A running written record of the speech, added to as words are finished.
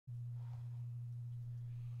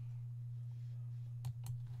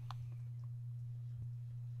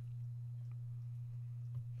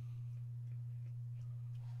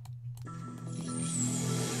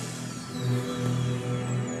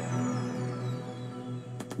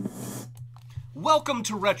Welcome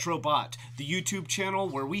to Retrobot, the YouTube channel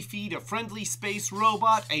where we feed a friendly space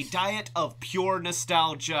robot a diet of pure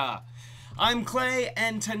nostalgia. I'm Clay,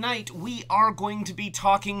 and tonight we are going to be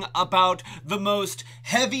talking about the most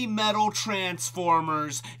heavy metal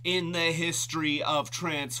Transformers in the history of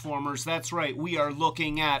Transformers. That's right, we are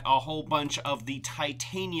looking at a whole bunch of the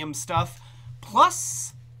Titanium stuff,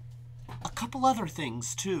 plus a couple other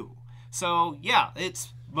things too. So yeah,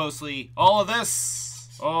 it's mostly all of this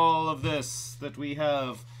that we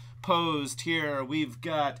have posed here. We've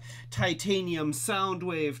got Titanium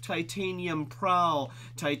Soundwave, Titanium Prowl,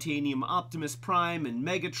 Titanium Optimus Prime and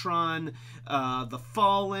Megatron, the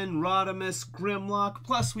Fallen, Rodimus, Grimlock,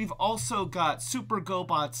 plus we've also got Super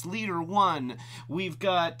Gobots Leader-1. We've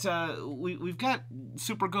got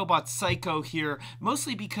Super Gobots Psycho here,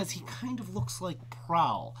 mostly because he kind of looks like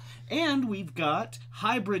Prowl. And we've got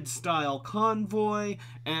hybrid-style Convoy,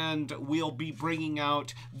 and we'll be bringing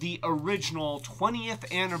out the original 20th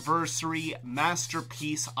anniversary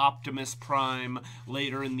masterpiece Optimus Prime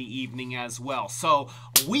later in the evening as well. So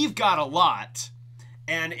we've got a lot,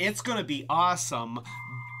 and it's going to be awesome.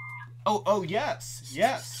 Oh, yes.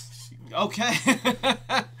 Okay.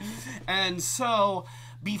 And so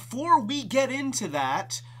before we get into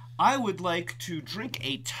that, I would like to drink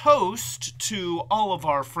a toast to all of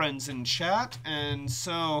our friends in chat, and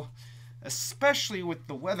so, especially with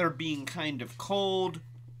the weather being kind of cold,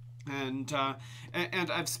 and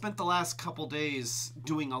I've spent the last couple days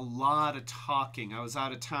doing a lot of talking. I was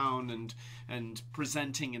out of town and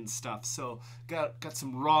presenting and stuff, so got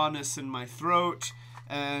some rawness in my throat,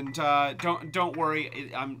 and don't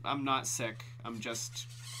worry, I'm not sick. I'm just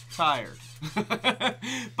tired.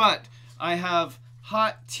 But I have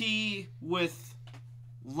hot tea with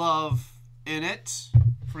love in it,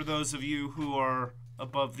 for those of you who are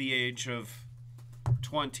above the age of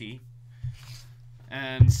 20.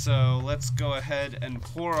 And so let's go ahead and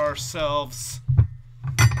pour ourselves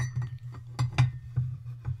a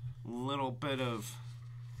little bit of,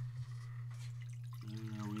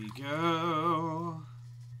 there we go.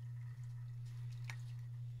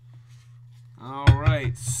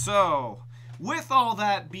 Alright, so with all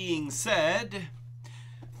that being said,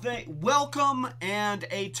 welcome and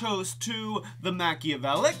a toast to the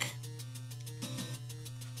Machiavellic,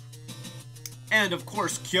 and of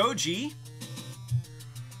course Kyoji,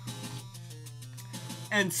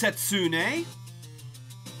 and Setsune,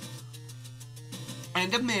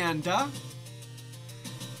 and Amanda,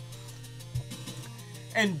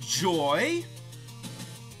 and Joy,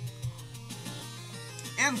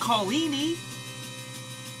 and Collini,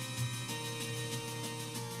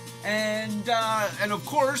 and of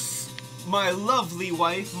course, my lovely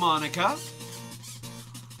wife, Monica,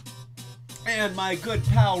 and my good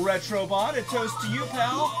pal, Retrobot. A toast to you,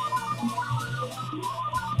 pal.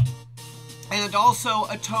 And also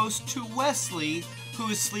a toast to Wesley, who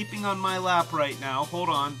is sleeping on my lap right now. Hold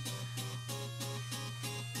on.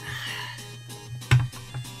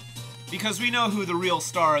 Because we know who the real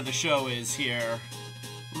star of the show is here.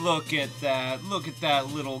 Look at that. Look at that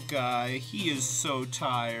little guy. He is so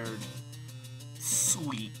tired.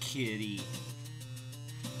 Sweet kitty.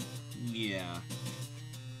 Yeah.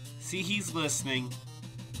 See, he's listening.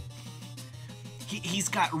 He's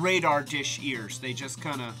got radar dish ears. They just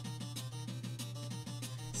kind of...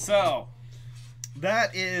 So,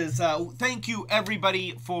 that is... thank you,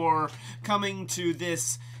 everybody, for coming to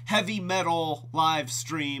this heavy metal live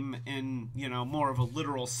stream in, you know, more of a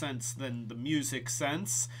literal sense than the music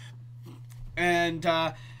sense. And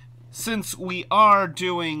since we are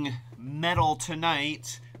doing metal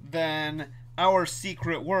tonight, then our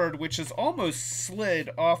secret word, which is almost slid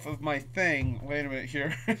off of my thing. Wait a minute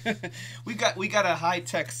here. we got a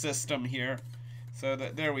high-tech system here. So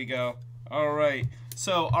there we go. All right.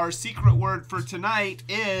 So our secret word for tonight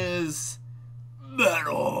is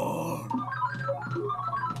metal.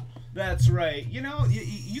 That's right. You know,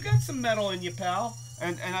 you got some metal in you, pal.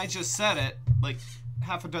 And I just said it like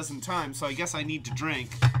half a dozen times, so I guess I need to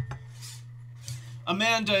drink.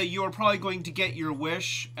 Amanda, you are probably going to get your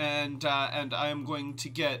wish, and I am going to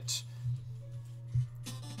get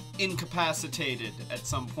incapacitated at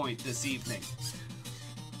some point this evening.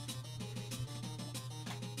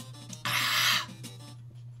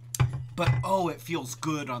 But oh, it feels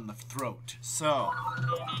good on the throat. So,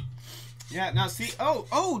 yeah. Now see.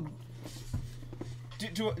 Oh.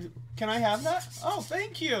 Can I have that? Oh,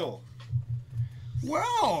 thank you.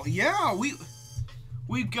 Well, yeah.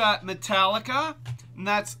 We've got Metallica, and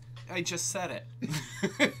that's... I just said it.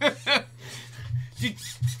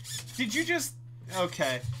 Did you just...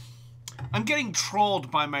 Okay. I'm getting trolled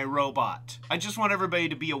by my robot. I just want everybody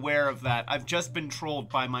to be aware of that. I've just been trolled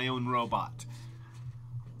by my own robot.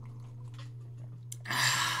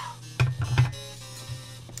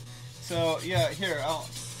 So, yeah, here,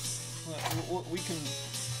 we can...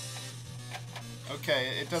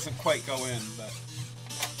 Okay, it doesn't quite go in, but...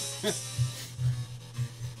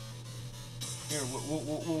 Here,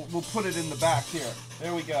 we'll put it in the back here.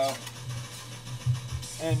 There we go.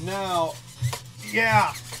 And now...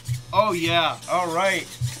 Yeah! Oh, yeah. All right.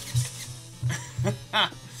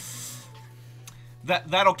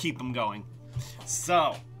 That'll keep them going.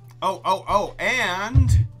 So... Oh,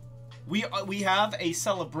 and... We have a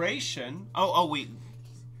celebration.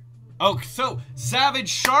 So Savage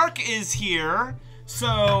Shark is here.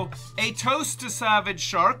 So a toast to Savage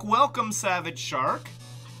Shark. Welcome, Savage Shark.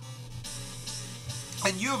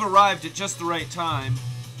 And you have arrived at just the right time.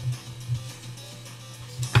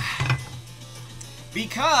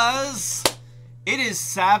 Because it is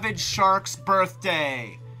Savage Shark's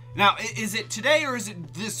birthday. Now, is it today or is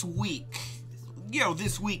it this week? You know,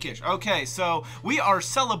 this weekish. Okay, so we are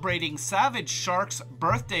celebrating Savage Shark's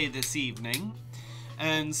birthday this evening.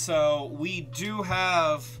 And so we do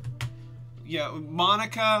have, yeah,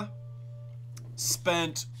 Monica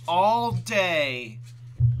spent all day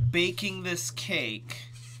baking this cake.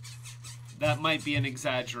 That might be an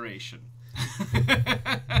exaggeration.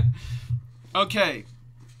 Okay,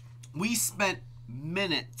 we spent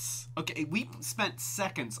minutes. Okay, we spent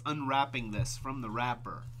seconds unwrapping this from the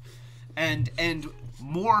wrapper. And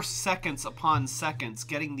more seconds upon seconds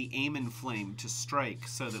getting the aim flame to strike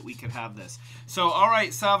so that we could have this. So,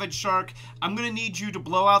 alright, Savage Shark, I'm going to need you to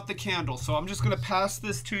blow out the candle. So I'm just going to pass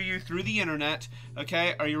this to you through the internet.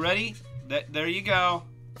 Okay, are you ready? There you go.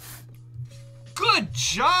 Good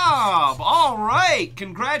job! Alright,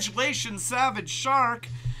 congratulations, Savage Shark.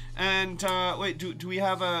 And, wait, do we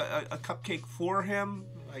have a cupcake for him?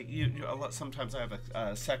 Sometimes I have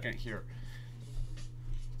a second here.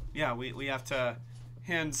 Yeah, we have to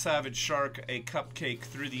hand Savage Shark a cupcake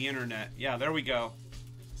through the internet. Yeah, there we go.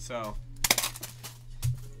 So.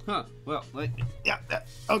 Well, yeah,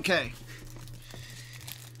 okay.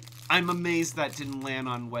 I'm amazed that didn't land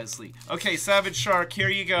on Wesley. Okay, Savage Shark, here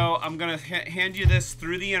you go. I'm going to hand you this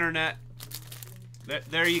through the internet.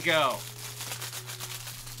 There you go.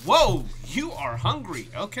 Whoa, you are hungry.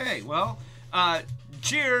 Okay, well,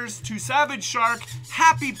 cheers to Savage Shark.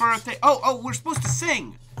 Happy birthday. Oh, we're supposed to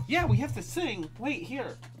sing. Yeah, we have to sing. Wait,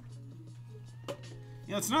 here.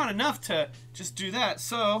 You know, it's not enough to just do that,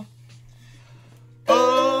 so...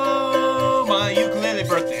 Oh, my ukulele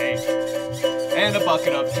birthday, and a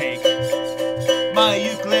bucket of cake. My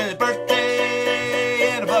ukulele birthday,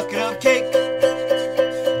 and a bucket of cake.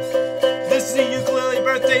 This is a ukulele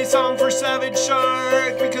birthday song for Savage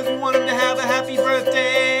Shark, because we want him to have a happy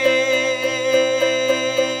birthday.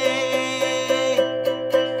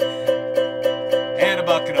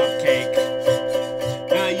 Bucket of cake.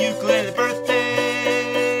 A ukulele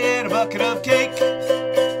birthday and a bucket of cake.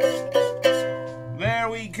 There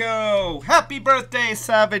we go. Happy birthday,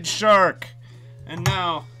 Savage Shark. And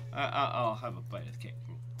now I'll have a bite of the cake.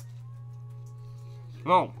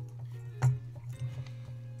 Oh,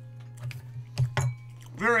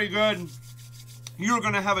 very good. You're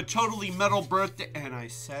gonna have a totally metal birthday, and I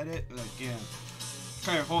said it again.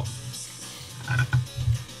 Okay, hold.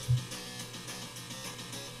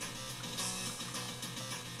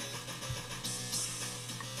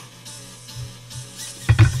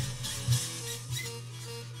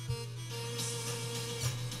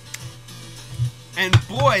 And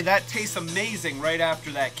boy, that tastes amazing right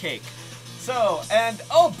after that cake. So, and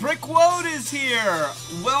oh, Brick Woad is here.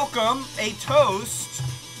 Welcome. A toast.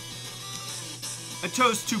 A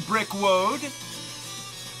toast to Brick Woad.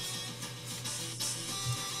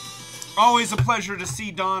 Always a pleasure to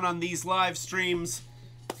see Dawn on these live streams.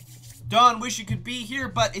 Dawn, wish you could be here,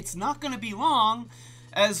 but it's not going to be long,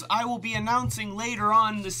 as I will be announcing later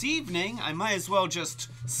on this evening. I might as well just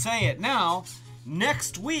say it now.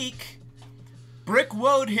 Next week, Brick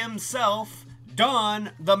Woad himself,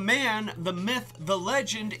 Dawn, the man, the myth, the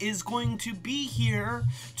legend, is going to be here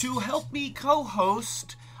to help me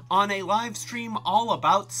co-host on a live stream all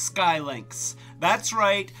about Skylinks. That's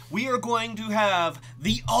right, we are going to have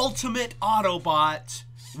the ultimate Autobot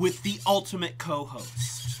with the ultimate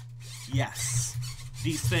co-host. Yes,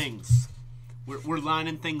 these things. We're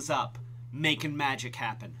lining things up, making magic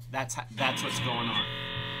happen. That's what's going on.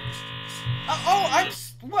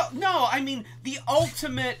 Well, no, I mean the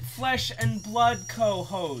ultimate flesh and blood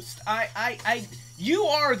co-host. You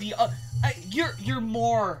are the, you're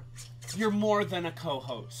more than a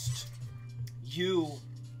co-host. You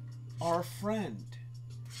are a friend.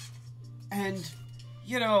 And,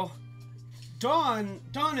 you know, Dawn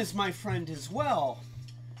is my friend as well.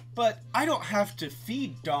 But I don't have to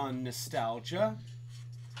feed Dawn nostalgia.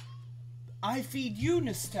 I feed you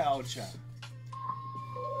nostalgia.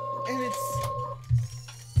 And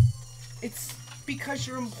it's because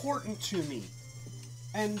you're important to me.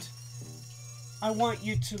 And I want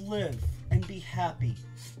you to live and be happy.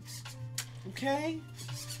 Okay?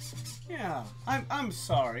 Yeah, I'm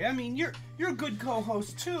sorry. I mean, you're a good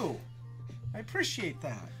co-host too. I appreciate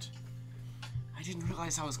that. I didn't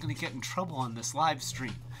realize I was going to get in trouble on this live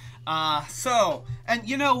stream. And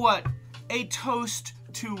you know what? A toast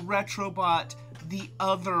to Retrobot, the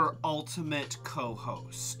other ultimate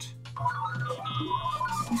co-host.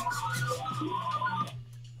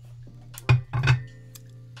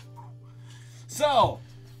 So,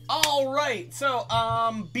 alright, so,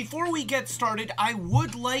 before we get started, I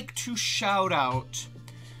would like to shout out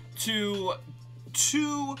to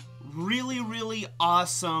two really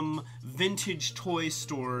awesome vintage toy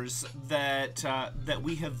stores that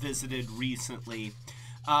we have visited recently.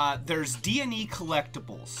 There's D&E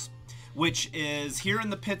Collectibles, which is here in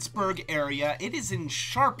the Pittsburgh area. It is in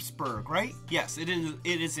Sharpsburg, right? Yes, it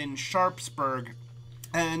is in Sharpsburg.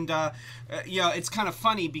 And, yeah, it's kind of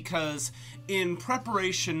funny because in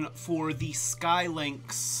preparation for the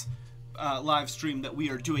Skylinks live stream that we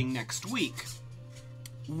are doing next week,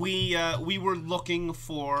 we were looking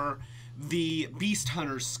for the Beast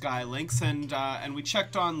Hunters Skylinks, and we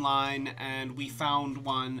checked online, and we found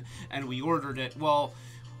one, and we ordered it. Well,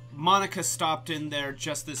 Monica stopped in there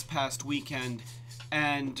just this past weekend,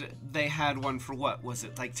 and they had one for, what was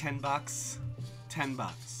it, like 10 bucks? 10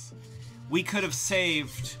 bucks. We could have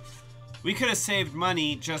saved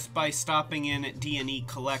money just by stopping in at D&E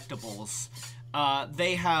Collectibles.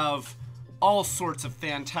 They have all sorts of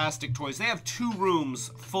fantastic toys. They have 2 rooms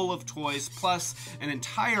full of toys, plus an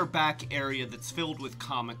entire back area that's filled with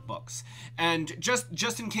comic books. And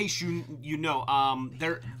just in case you know,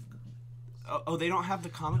 they don't have the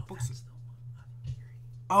comic books?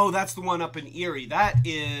 Oh, that's the one up in Erie. That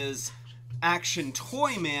is Action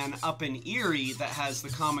Toy Man up in Erie that has the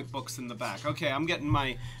comic books in the back. Okay, I'm getting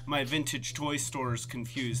my vintage toy stores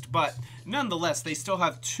confused. But nonetheless, they still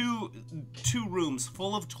have two rooms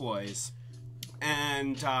full of toys.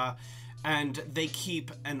 And they keep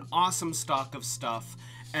an awesome stock of stuff,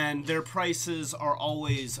 and their prices are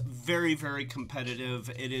always very competitive.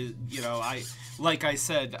 It is, you know, like I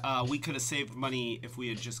said, we could have saved money if we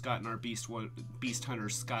had just gotten our Beast Hunter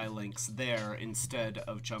Skylinks there instead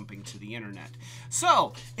of jumping to the internet.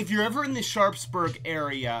 So, if you're ever in the Sharpsburg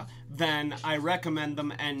area, then I recommend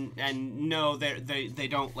them, and no, they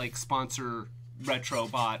don't like sponsor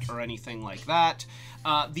Retrobot or anything like that.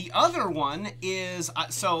 The other one is,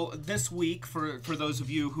 so this week, for those of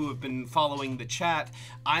you who have been following the chat,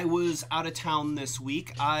 I was out of town this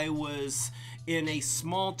week. I was in a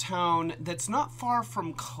small town that's not far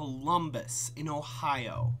from Columbus in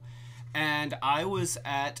Ohio. And I was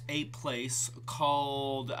at a place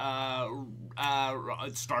called,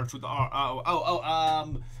 it starts with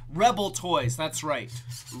Rebel Toys. That's right,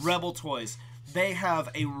 Rebel Toys. They have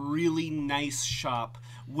a really nice shop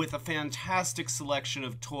with a fantastic selection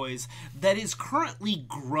of toys that is currently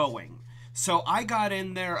growing. So I got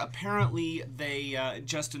in there. Apparently, they,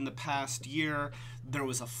 just in the past year, there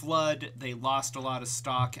was a flood. They lost a lot of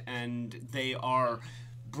stock, and they are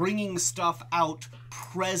bringing stuff out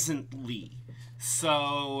presently.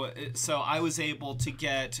 So I was able to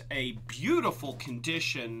get a beautiful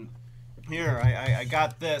condition. Here, I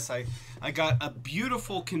got this. I got a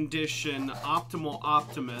beautiful condition Optimal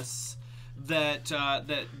Optimus that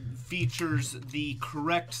features the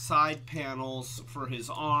correct side panels for his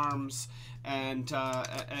arms, and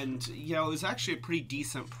you know, it was actually a pretty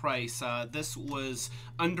decent price. This was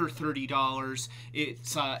under $30.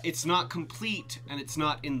 It's not complete and it's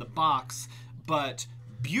not in the box, but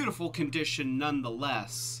beautiful condition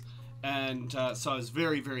nonetheless. And so I was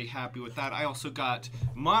very happy with that. I also got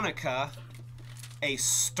Monica a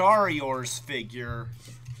Star Wars figure,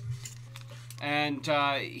 and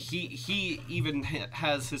he even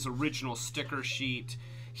has his original sticker sheet.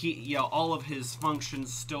 You know, all of his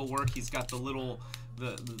functions still work. He's got the little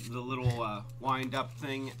wind up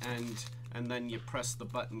thing, and then you press the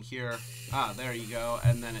button here. Ah, there you go,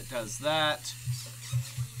 and then it does that.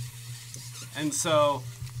 And so,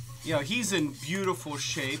 you know, he's in beautiful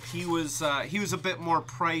shape. He was a bit more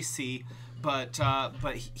pricey, but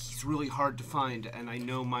he's really hard to find, and I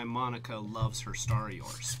know my Monica loves her Star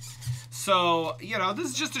Wars. So, you know, this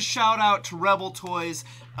is just a shout out to Rebel Toys.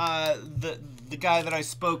 The guy that I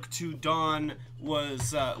spoke to, Don,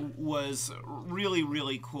 was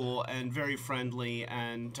really cool and very friendly,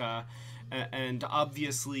 and and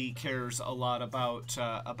obviously cares a lot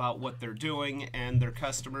about what they're doing and their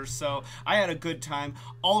customers. So I had a good time.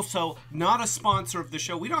 Also, not a sponsor of the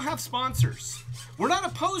show. We don't have sponsors. We're not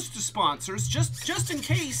opposed to sponsors. Just in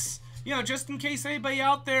case, you know, just in case anybody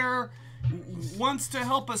out there wants to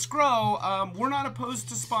help us grow. We're not opposed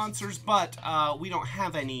to sponsors, but we don't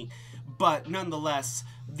have any. But nonetheless,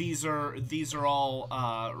 these are all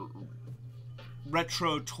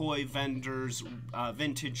retro toy vendors,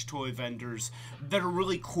 vintage toy vendors that are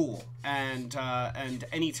really cool. And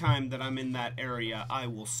anytime that I'm in that area, I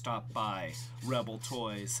will stop by Rebel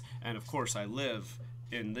Toys. And of course, I live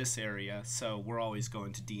in this area, so we're always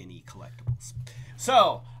going to D&E Collectibles.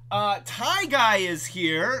 So, Tie Guy is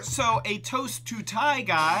here. So, a toast to Tie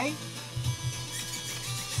Guy.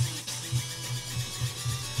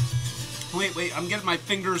 Wait, I'm getting my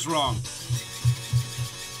fingers wrong.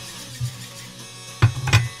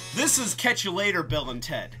 This is Catch You Later, Bill and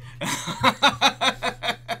Ted.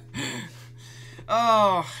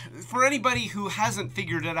 Oh, for anybody who hasn't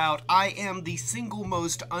figured it out, I am the single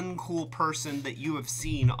most uncool person that you have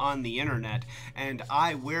seen on the internet, and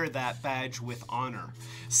I wear that badge with honor.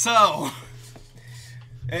 So,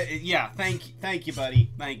 yeah, thank you, buddy.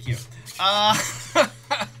 Thank you.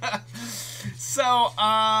 So,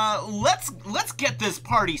 let's get this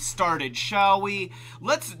party started, shall we?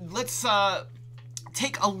 Let's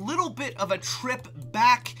take a little bit of a trip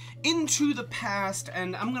back into the past,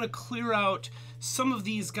 and I'm gonna clear out some of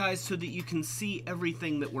these guys so that you can see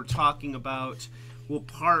everything that we're talking about. We'll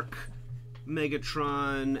park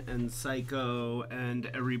Megatron and Psycho and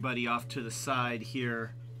everybody off to the side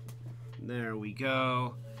here. There we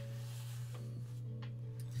go.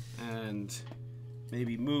 And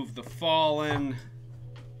maybe move the Fallen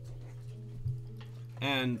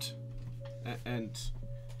and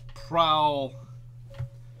Prowl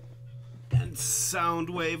and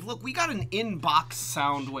Soundwave. Look, we got an in-box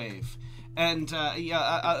Soundwave, and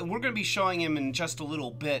yeah, we're gonna be showing him in just a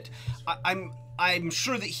little bit. I'm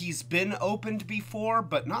sure that he's been opened before,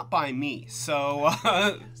 but not by me. So,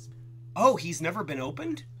 oh, he's never been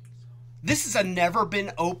opened? This is a never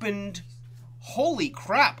been opened. Holy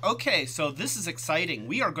crap. Okay, so this is exciting.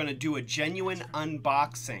 We are going to do a genuine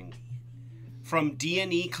unboxing from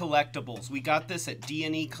D&E Collectibles. We got this at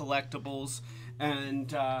D&E Collectibles,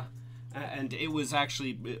 and it was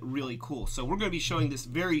actually really cool. So we're going to be showing this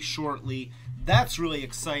very shortly. That's really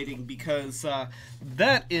exciting because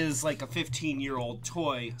that is like a 15-year-old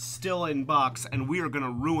toy still in box, and we are going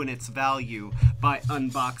to ruin its value by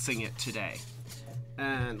unboxing it today.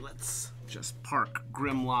 And let's just park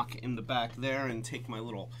Grimlock in the back there and take my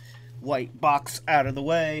little white box out of the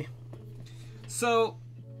way. So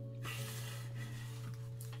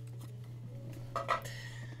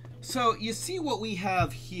you see what we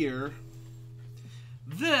have here.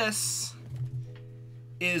 This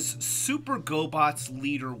is Super Gobots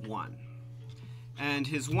Leader-1. And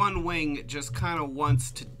his one wing just kind of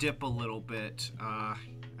wants to dip a little bit.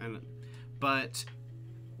 But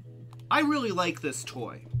I really like this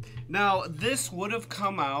toy. Now, this would have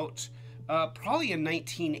come out probably in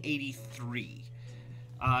 1983.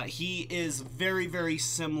 He is very, very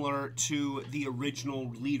similar to the original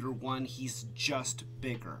Leader-1. He's just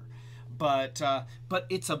bigger. But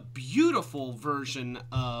it's a beautiful version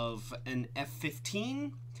of an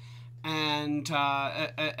F-15, and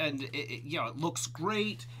yeah, it looks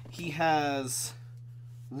great. He has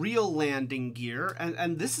real landing gear,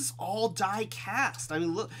 and this is all die cast. I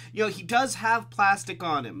mean, look, you know, he does have plastic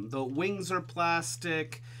on him. The wings are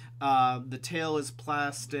plastic, the tail is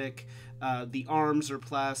plastic, the arms are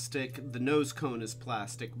plastic, the nose cone is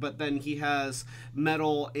plastic, but then he has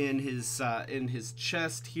metal in his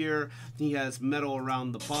chest here. He has metal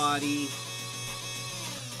around the body.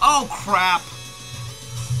 Oh crap!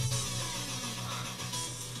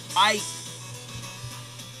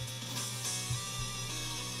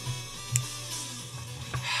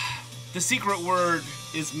 The secret word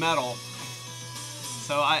is metal,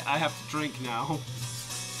 so I have to drink now.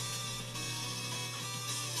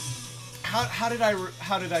 How did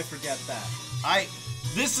I forget that?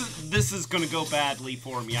 This is gonna go badly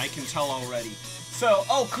for me. I can tell already. So,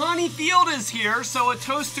 oh, Connie Field is here. So a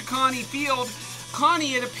toast to Connie Field.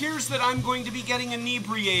 Connie, it appears that I'm going to be getting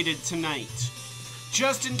inebriated tonight.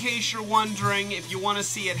 Just in case you're wondering, if you want to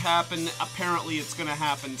see it happen, apparently it's gonna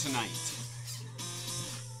happen tonight.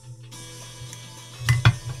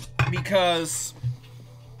 Because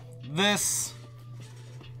this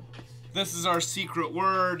is our secret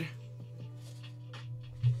word,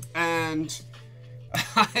 and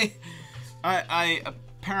I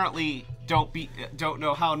apparently don't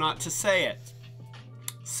know how not to say it.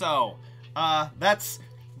 So that's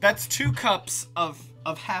That's 2 cups of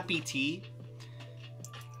happy tea.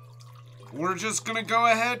 We're just gonna go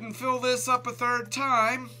ahead and fill this up a 3rd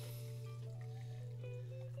time.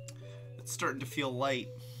 It's starting to feel light.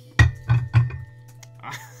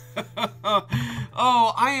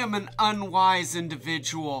 Oh, I am an unwise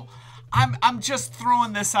individual. I'm just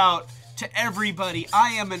throwing this out to everybody.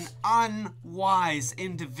 I am an unwise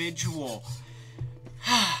individual.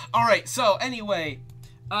 Alright, so anyway,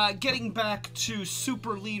 getting back to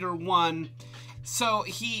Super Leader-1. So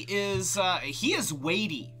he is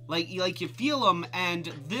weighty. Like you feel him,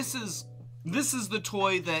 and this is the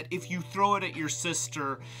toy that if you throw it at your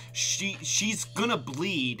sister, she's gonna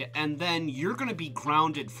bleed, and then you're gonna be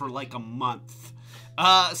grounded for like a month.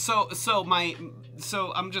 So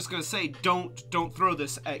I'm just gonna say, don't throw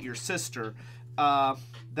this at your sister.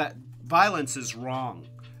 That violence is wrong.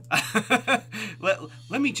 Let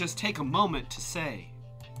me just take a moment to say,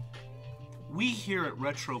 we here at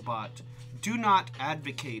Retrobot do not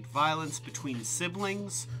advocate violence between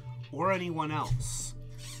siblings or anyone else.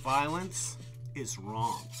 Violence is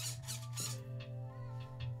wrong.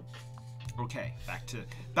 Okay,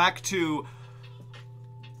 back to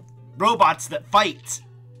robots that fight.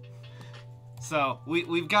 So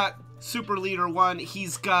we've got Super Leader-1.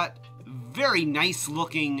 He's got very nice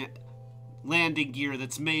looking landing gear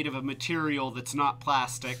that's made of a material that's not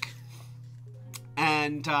plastic.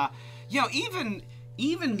 And you know,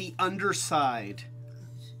 even the underside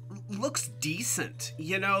looks decent.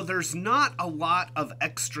 You know, there's not a lot of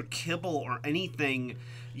extra kibble or anything.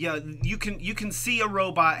 Yeah, you can see a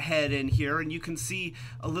robot head in here, and you can see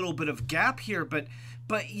a little bit of gap here, but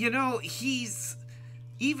you know, he's,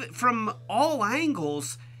 even from all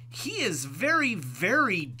angles, he is very,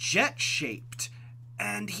 very jet-shaped,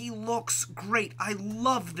 and he looks great. I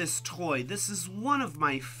love this toy. This is one of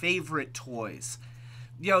my favorite toys.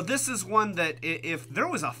 You know, this is one that if there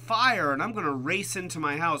was a fire and I'm going to race into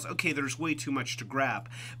my house, okay, there's way too much to grab.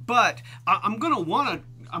 But I'm going to want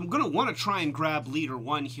to try and grab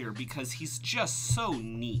Leader-1 here because he's just so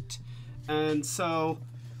neat. And so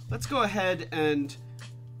let's go ahead and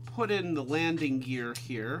put in the landing gear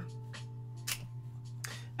here.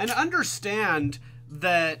 And understand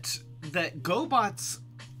that Gobots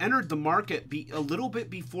entered the market a little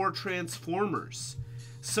bit before Transformers.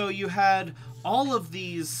 So you had all of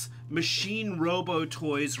these machine robo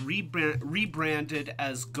toys rebranded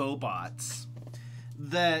as Gobots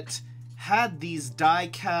that had these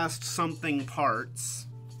die-cast something parts.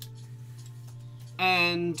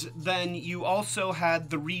 And then you also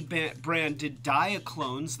had the rebranded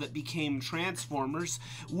Diaclones that became Transformers,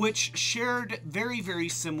 which shared very, very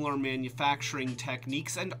similar manufacturing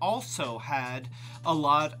techniques and also had a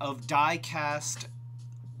lot of die-cast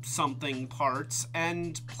something parts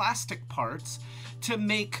and plastic parts to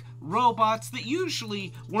make robots that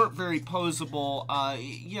usually weren't very posable.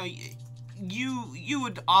 You know, you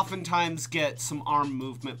would oftentimes get some arm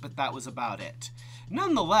movement, but that was about it.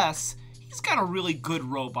 Nonetheless, he's got a really good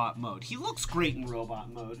robot mode. He looks great in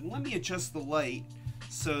robot mode. And let me adjust the light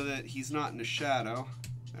so that he's not in a shadow.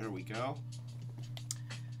 There we go.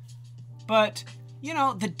 But, you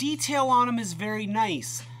know, the detail on him is very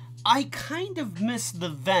nice. I kind of miss the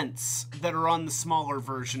vents that are on the smaller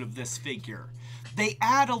version of this figure. They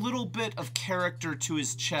add a little bit of character to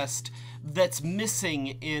his chest that's missing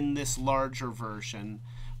in this larger version.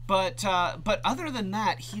 But other than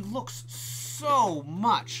that, he looks so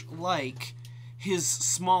much like his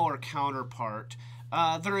smaller counterpart.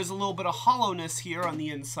 There is a little bit of hollowness here on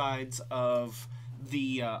the insides of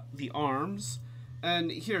the arms.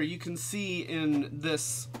 And here you can see in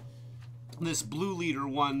this Blue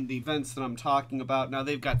Leader-1, the vents that I'm talking about. Now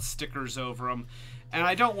they've got stickers over them, and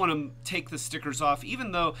I don't want to take the stickers off,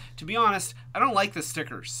 even though, to be honest, I don't like the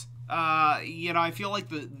stickers. You know, I feel like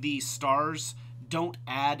the stars don't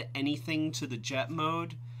add anything to the jet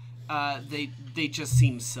mode. They just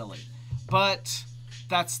seem silly. But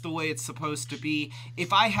that's the way it's supposed to be.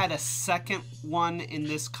 If I had a second one in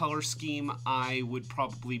this color scheme, I would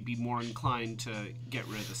probably be more inclined to get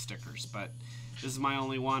rid of the stickers, but this is my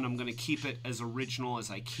only one. I'm going to keep it as original as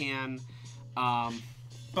I can.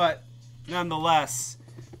 But nonetheless,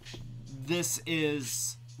 this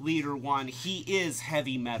is Leader-1. He is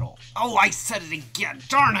heavy metal. Oh, I said it again.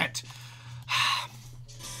 Darn it.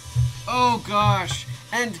 Oh gosh.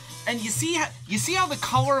 And you see how the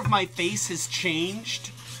color of my face has changed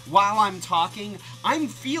while I'm talking? I'm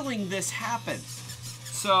feeling this happen.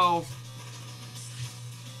 So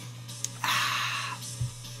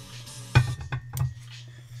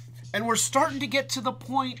and we're starting to get to the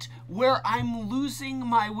point where I'm losing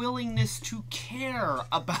my willingness to care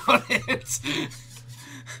about it.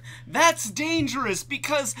 That's dangerous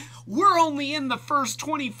because we're only in the first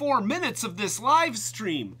 24 minutes of this live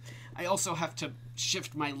stream. I also have to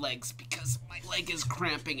shift my legs because my leg is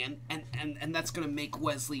cramping and that's going to make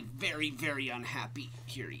Wesley very, very unhappy.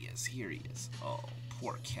 Here he is. Here he is. Oh,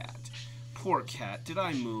 poor cat. Poor cat. Did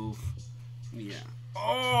I move? Yeah.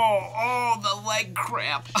 Oh, the leg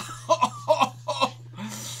cramp.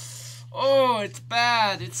 Oh, it's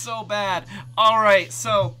bad. It's so bad. All right,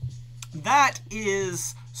 so that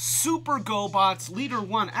is Super Gobots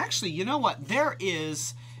Leader-1. Actually, you know what? There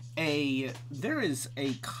is a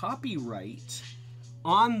copyright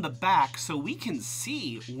on the back, so we can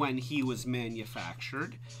see when he was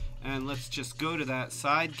manufactured. And let's just go to that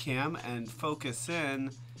side cam and focus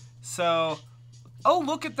in. So, oh,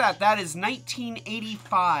 look at that. That is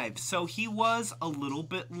 1985. So he was a little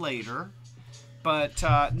bit later. But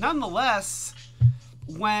nonetheless,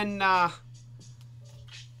 when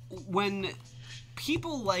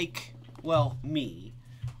people like, well, me,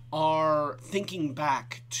 are thinking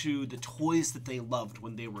back to the toys that they loved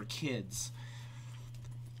when they were kids,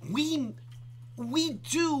 we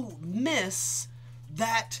do miss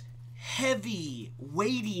that heavy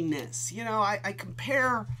weightiness. You know, I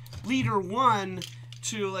compare Leader-1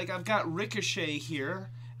 to, like, I've got Ricochet here,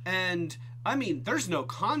 and I mean, there's no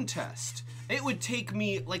contest. It would take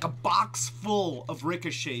me like a box full of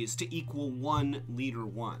Ricochets to equal one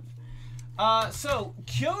Leader-1. So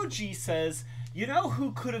Kyoji says, you know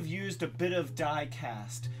who could have used a bit of die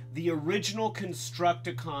cast? The original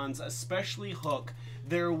Constructicons, especially Hook.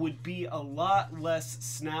 There would be a lot less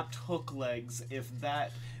snapped hook legs if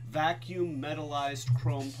that vacuum metallized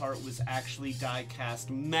chrome part was actually die cast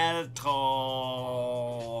metal.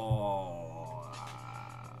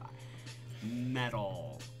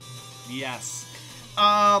 Yes.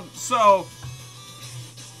 So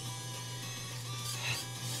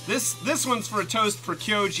this one's for a toast for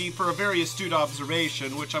Kyoji for a very astute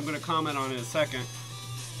observation, which I'm going to comment on in a second.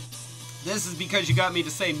 This is because you got me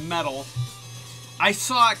to say metal. I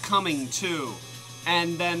saw it coming too,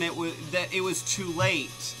 and then it was too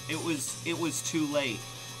late. It was too late.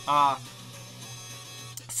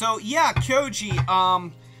 So yeah, Kyoji.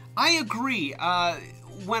 I agree.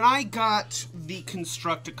 When I got the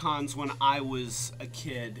Constructicons when I was a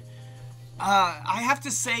kid, I have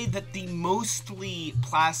to say that the mostly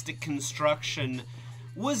plastic construction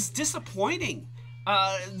was disappointing.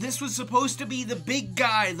 This was supposed to be the big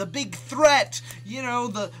guy, the big threat, you know,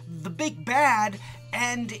 the big bad,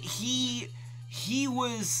 and he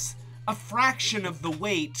was a fraction of the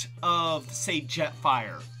weight of, say,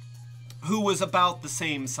 Jetfire, who was about the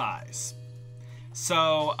same size.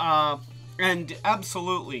 So, and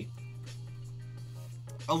absolutely,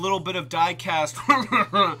 a little bit of die cast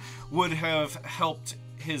would have helped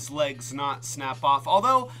his legs not snap off.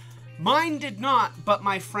 Although, mine did not, but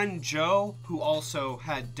my friend Joe, who also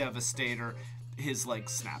had Devastator, his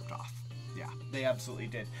legs snapped off. Yeah, they absolutely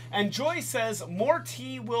did. And Joy says, more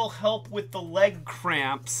tea will help with the leg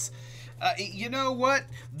cramps. You know what?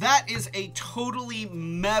 That is a totally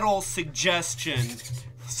metal suggestion.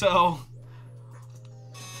 So,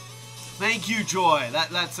 thank you, Joy.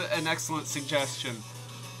 That's an excellent suggestion.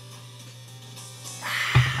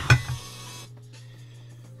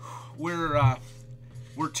 We're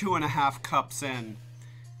 2.5 cups in.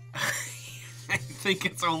 I think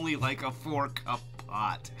it's only like a 4-cup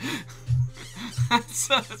pot. That's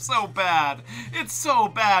so bad. It's so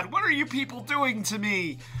bad. What are you people doing to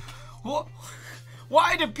me?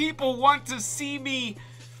 Why do people want to see me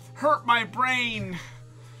hurt my brain?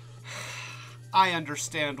 I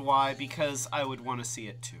understand why, because I would want to see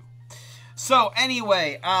it too. So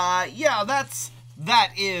anyway, yeah, that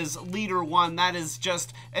is Leader-1. That is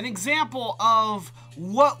just an example of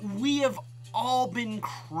what we have all been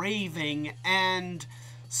craving. And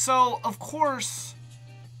so, of course,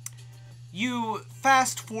 you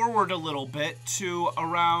fast forward a little bit to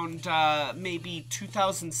around maybe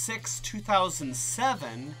 2006,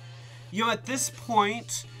 2007. You know, at this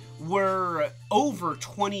point, we're over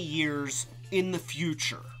 20 years in the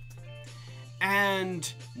future.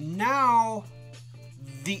 And now,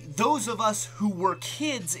 those of us who were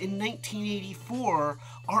kids in 1984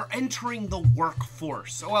 are entering the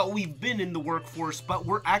workforce. Well, we've been in the workforce, but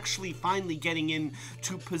we're actually finally getting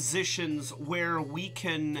into positions where we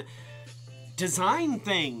can design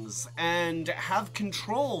things and have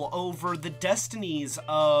control over the destinies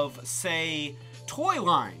of, say, toy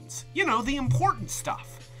lines. You know, the important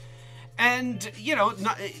stuff. And, you know,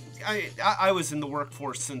 I was in the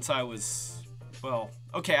workforce since I was, well,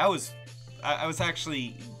 okay, I was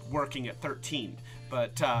actually working at 13,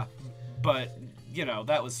 but you know,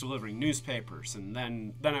 that was delivering newspapers, and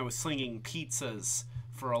then I was slinging pizzas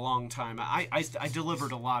for a long time. I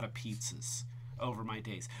delivered a lot of pizzas over my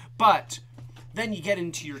days. But then you get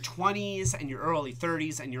into your 20s and your early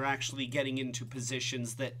 30s, and you're actually getting into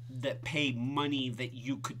positions that pay money that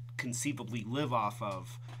you could conceivably live off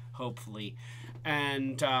of, hopefully.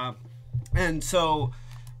 And so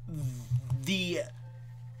the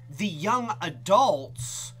young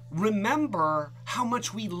adults remember how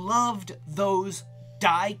much we loved those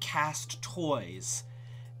die-cast toys,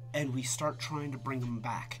 and we start trying to bring them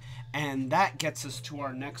back. And that gets us to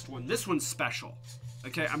our next one. This one's special.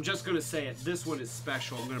 Okay, I'm just going to say it. This one is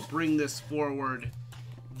special. I'm going to bring this forward.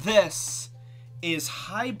 This is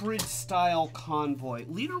hybrid style Convoy.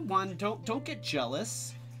 Leader-1, don't get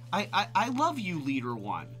jealous. I love you,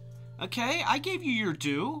 Leader-1. Okay, I gave you your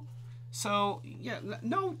due. So, yeah,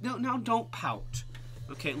 no, don't pout.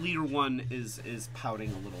 Okay, Leader-1 is pouting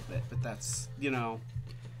a little bit, but that's, you know,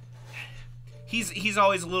 he's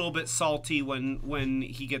always a little bit salty when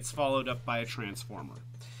he gets followed up by a Transformer.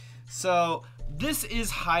 So, this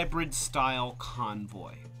is hybrid style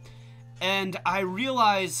Convoy. And I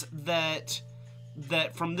realize that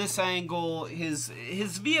from this angle, his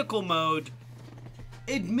vehicle mode,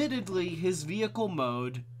 admittedly, his vehicle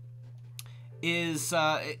mode is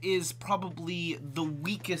probably the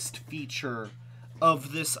weakest feature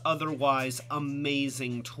of this otherwise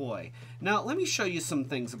amazing toy. Now, let me show you some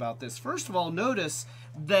things about this. First of all, notice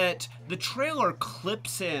that the trailer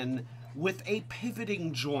clips in with a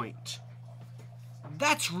pivoting joint.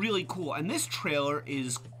 That's really cool, and this trailer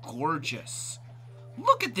is gorgeous.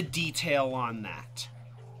 Look at the detail on that.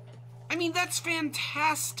 I mean, that's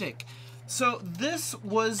fantastic. So this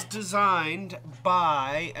was designed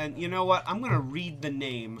by, and you know what, I'm going to read the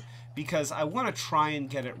name because I want to try and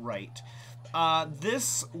get it right.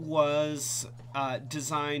 This was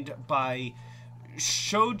designed by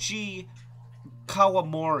Shoji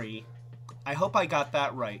Kawamori. I hope I got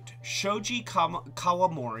that right. Shoji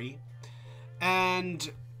Kawamori.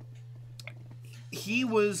 And he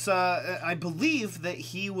was, I believe that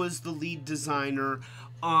he was the lead designer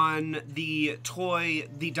on the toy,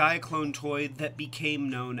 the Diaclone toy that became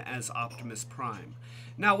known as Optimus Prime.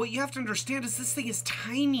 Now, what you have to understand is this thing is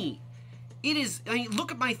tiny. It is, I mean,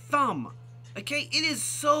 look at my thumb. Okay, it is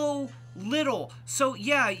so little. So,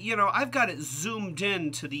 yeah, you know, I've got it zoomed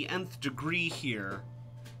in to the nth degree here.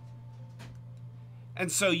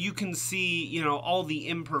 And so you can see, you know, all the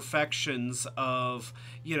imperfections of,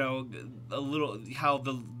 you know, a little, how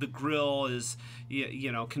the grill is,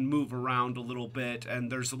 you know, can move around a little bit,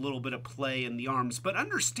 and there's a little bit of play in the arms. But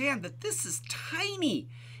understand that this is tiny.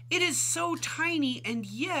 It is so tiny, and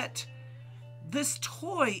yet this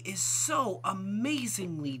toy is so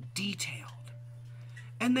amazingly detailed.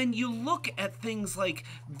 And then you look at things like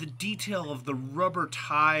the detail of the rubber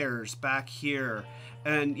tires back here.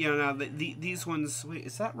 And, you know, now these ones, wait,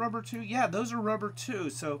 is that rubber too? Yeah, those are rubber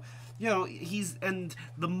too. So, you know, and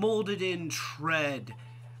the molded in tread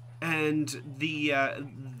and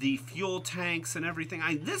the fuel tanks and everything.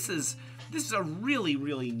 This is a really,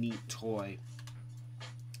 really neat toy.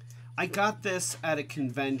 I got this at a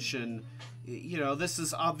convention. You know, this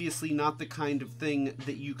is obviously not the kind of thing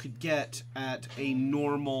that you could get at a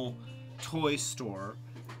normal toy store,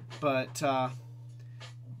 but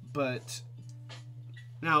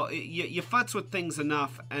now you futz with things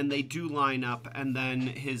enough and they do line up, and then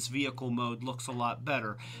his vehicle mode looks a lot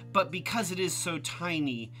better. But because it is so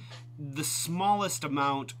tiny, the smallest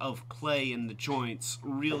amount of play in the joints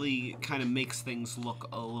really kind of makes things look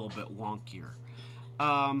a little bit wonkier.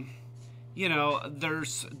 You know,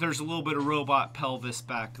 there's a little bit of robot pelvis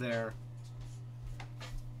back there,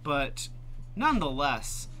 but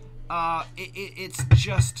nonetheless, it's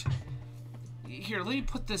just, here, let me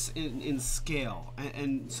put this in scale,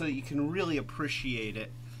 and so you can really appreciate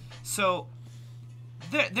it. So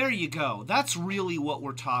there you go. That's really what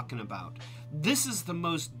we're talking about. This is the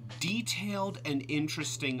most detailed and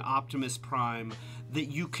interesting Optimus Prime that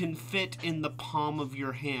you can fit in the palm of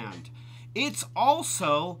your hand. It's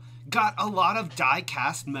also got a lot of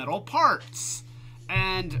die-cast metal parts.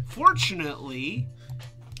 And fortunately,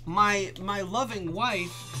 my loving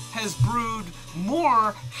wife has brewed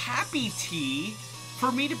more happy tea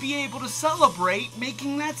for me to be able to celebrate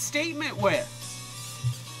making that statement with.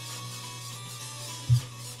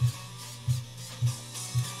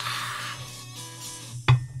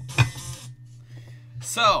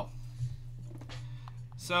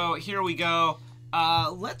 So here we go.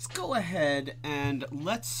 Let's go ahead and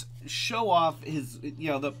let's show off his, you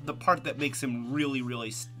know, the part that makes him really,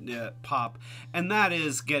 really pop, and that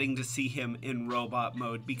is getting to see him in robot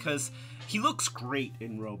mode, because he looks great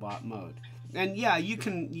in robot mode. And yeah, you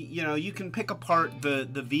can pick apart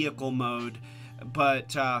the vehicle mode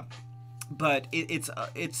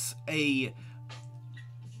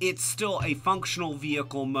it's still a functional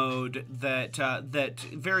vehicle mode that that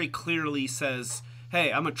very clearly says,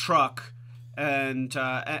 "Hey, I'm a truck," and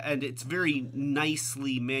it's very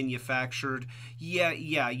nicely manufactured. Yeah,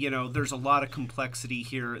 you know, there's a lot of complexity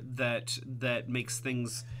here that makes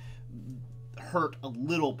things hurt a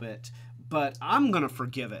little bit, but I'm gonna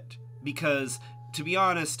forgive it because, to be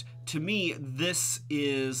honest, to me, this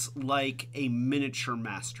is like a miniature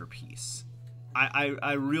masterpiece.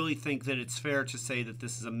 I really think that it's fair to say that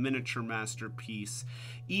this is a miniature masterpiece,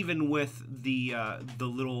 even with the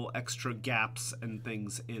little extra gaps and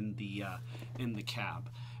things in the cab.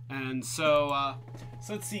 And so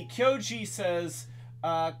let's see. Kyoji says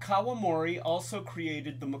Kawamori also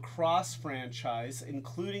created the Macross franchise,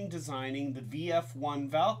 including designing the VF-1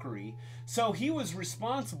 Valkyrie. So he was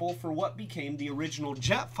responsible for what became the original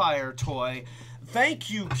Jetfire toy. Thank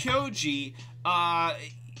you, Kyoji.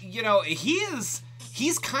 You know, he's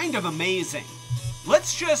kind of amazing.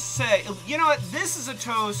 Let's just say, you know what, this is a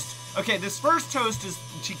toast. Okay, this first toast is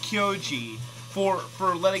to Kyoji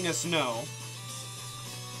for letting us know.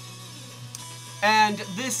 And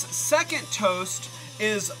this second toast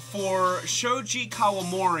is for Shoji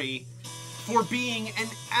Kawamori for being an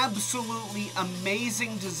absolutely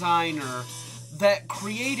amazing designer that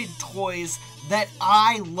created toys that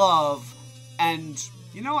I love. And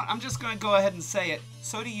you know what, I'm just going to go ahead and say it.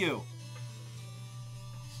 So do you.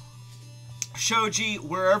 Shoji,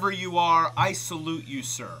 wherever you are, I salute you,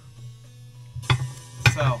 sir.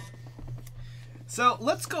 So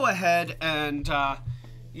let's go ahead and,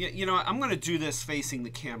 you know what, I'm going to do this facing the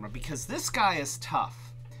camera because this guy is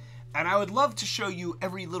tough. And I would love to show you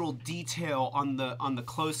every little detail on the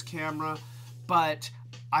close camera, but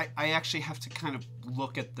I actually have to kind of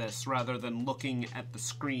look at this rather than looking at the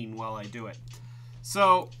screen while I do it.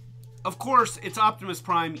 So, of course, it's Optimus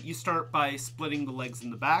Prime. You start by splitting the legs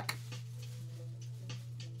in the back.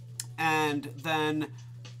 And then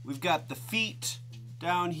we've got the feet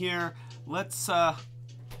down here. Let's, the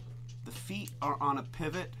feet are on a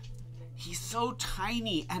pivot. He's so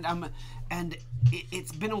tiny, and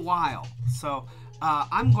it's been a while. So,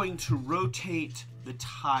 I'm going to rotate the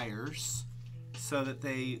tires so that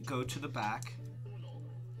they go to the back.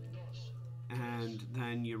 And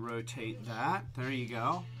then you rotate that. There you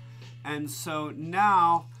go. And so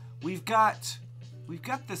now we've got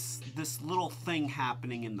this little thing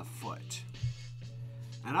happening in the foot.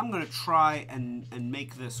 And I'm going to try and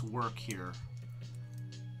make this work here.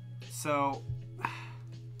 So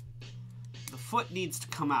the foot needs to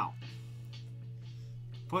come out.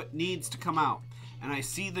 Foot needs to come out. And I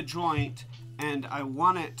see the joint and I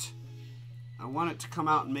want it to come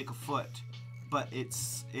out and make a foot. But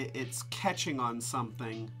it's catching on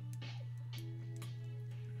something.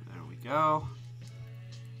 There we go.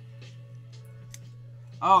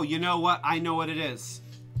 Oh, you know what? I know what it is.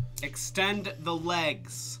 Extend the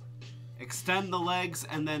legs. Extend the legs,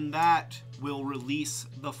 and then that will release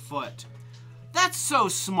the foot. That's so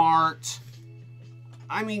smart.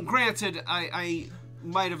 I mean, granted, I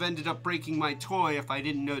might have ended up breaking my toy if I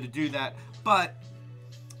didn't know to do that, but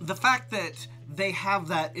the fact that they have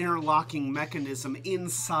that interlocking mechanism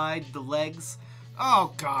inside the legs,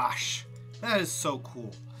 oh gosh, that is so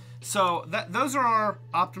cool. So those are our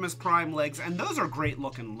Optimus Prime legs, and those are great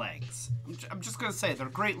looking legs. I'm just gonna say, they're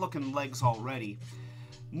great looking legs already.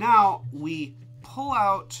 Now we pull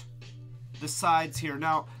out the sides here.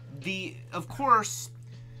 Now, of course,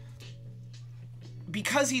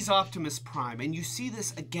 because he's Optimus Prime, and you see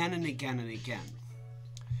this again and again and again,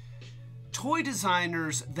 toy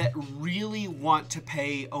designers that really want to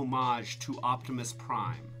pay homage to Optimus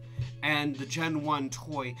Prime and the Gen 1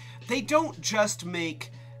 toy, they don't just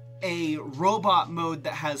make a robot mode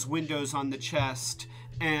that has windows on the chest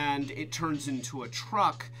and it turns into a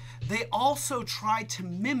truck. They also try to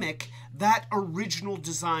mimic that original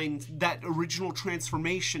design, that original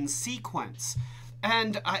transformation sequence.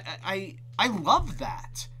 And I love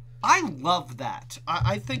that. I love that.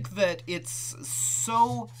 I think that it's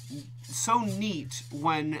so neat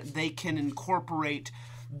when they can incorporate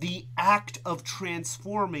the act of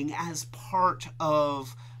transforming as part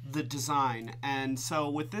of the design. And so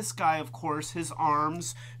with this guy, of course, his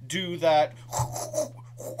arms do that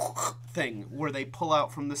thing where they pull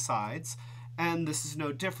out from the sides, and this is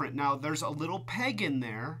no different. Now there's a little peg in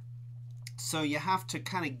there, so you have to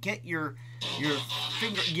kind of get your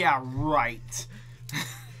finger, yeah, right.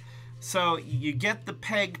 So you get the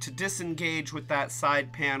peg to disengage with that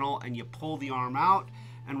side panel, and you pull the arm out,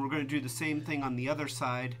 and we're going to do the same thing on the other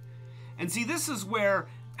side. And see, this is where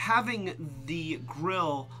having the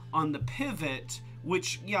grill on the pivot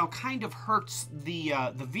which, you know, kind of hurts the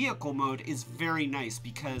vehicle mode, is very nice,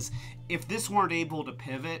 because if this weren't able to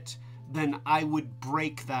pivot, then I would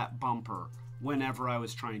break that bumper whenever I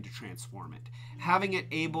was trying to transform it. Having it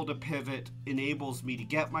able to pivot enables me to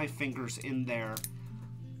get my fingers in there.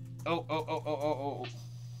 Oh.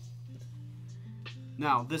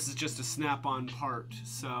 Now, this is just a snap-on part,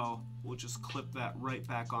 so we'll just clip that right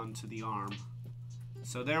back onto the arm.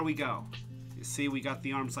 So there we go. You see, we got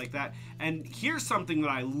the arms like that. And here's something that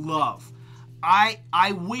I love. I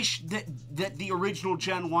wish that the original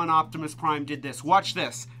Gen 1 Optimus Prime did this. Watch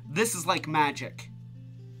this. This is like magic.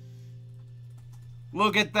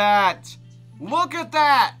 Look at that. Look at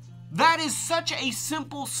that. That is such a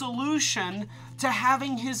simple solution to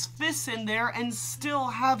having his fists in there and still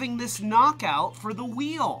having this knockout for the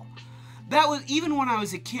wheel. That was, even when I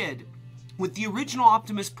was a kid, with the original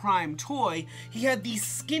Optimus Prime toy, he had these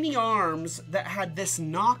skinny arms that had this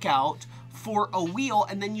knockout for a wheel,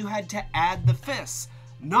 and then you had to add the fists.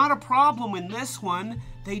 Not a problem in this one.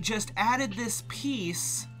 They just added this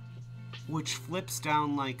piece, which flips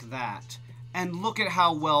down like that. And look at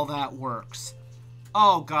how well that works.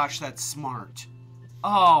 Oh gosh, that's smart.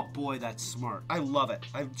 Oh boy, that's smart. I love it.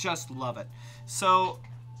 I just love it. So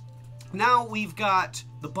now we've got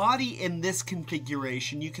the body in this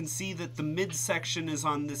configuration. You can see that the midsection is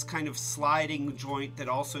on this kind of sliding joint that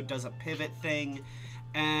also does a pivot thing.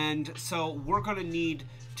 And so we're going to need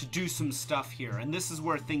to do some stuff here. And this is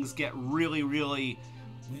where things get really,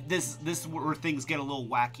 this is where things get a little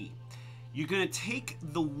wacky. You're going to take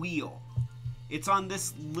the wheel. It's on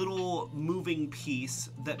this little moving piece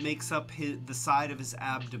that makes up the side of his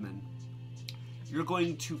abdomen. You're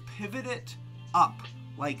going to pivot it up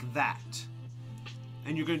like that.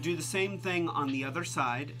 And you're going to do the same thing on the other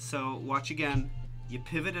side. So watch again. You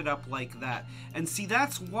pivot it up like that. And see,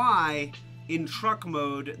 that's why in truck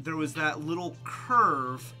mode there was that little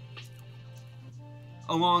curve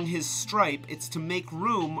along his stripe. It's to make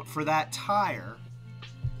room for that tire.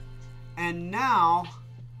 And now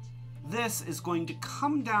this is going to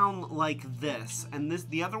come down like this, and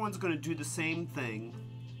the other one's going to do the same thing.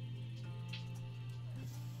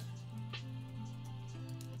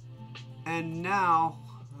 And now,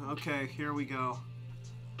 okay, here we go.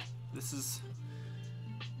 This is,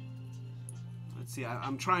 let's see,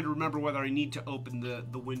 I'm trying to remember whether I need to open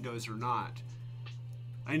the windows or not.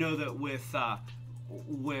 I know that with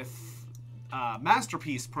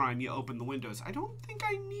Masterpiece Prime, you open the windows. I don't think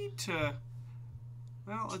I need to.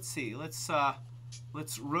 Well, let's see.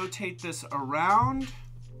 Let's rotate this around.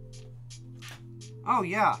 Oh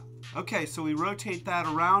yeah. Okay, so we rotate that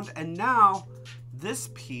around, and now this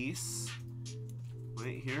piece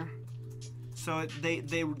right here. So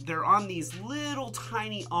they're on these little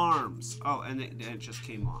tiny arms. Oh, and it just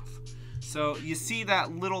came off. So you see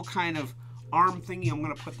that little kind of arm thingy? I'm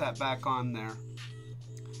gonna put that back on there.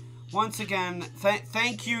 Once again,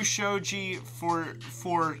 thank you, Shoji, for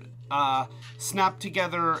snap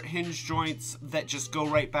together hinge joints that just go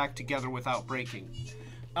right back together without breaking.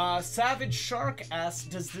 Savage Shark asks,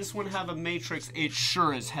 does this one have a matrix? It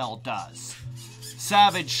sure as hell does.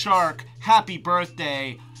 Savage Shark, happy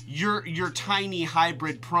birthday. Your tiny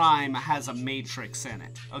hybrid prime has a matrix in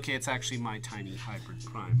it. Okay, it's actually my tiny hybrid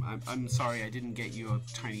prime. I'm sorry I didn't get you a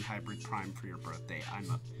tiny hybrid prime for your birthday.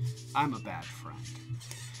 I'm a bad friend.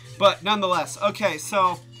 But nonetheless, okay,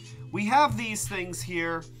 so we have these things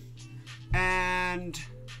here. And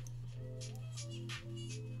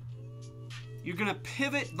you're going to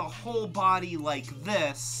pivot the whole body like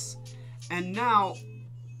this. And now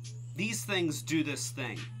these things do this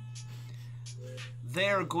thing.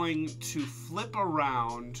 They're going to flip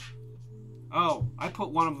around. Oh, I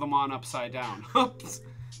put one of them on upside down. Oops.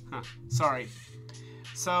 Huh, sorry.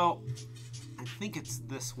 So I think it's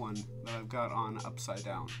this one that I've got on upside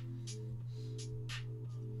down.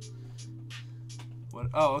 What?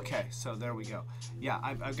 Oh, okay. So there we go. Yeah,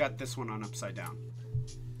 I've got this one on upside down.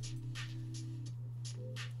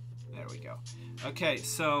 There we go. Okay,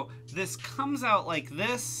 so this comes out like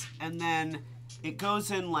this, and then it goes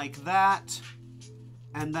in like that,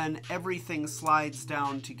 and then everything slides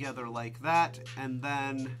down together like that, and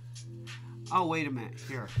then... Oh, wait a minute.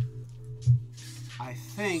 Here. I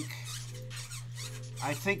think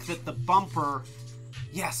that the bumper...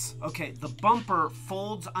 Yes, okay. The bumper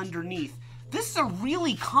folds underneath. This is a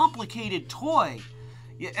really complicated toy.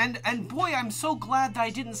 And boy, I'm so glad that I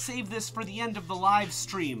didn't save this for the end of the live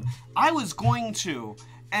stream. I was going to,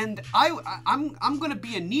 and I'm going to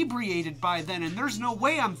be inebriated by then, and there's no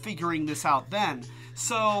way I'm figuring this out then.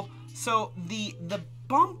 So the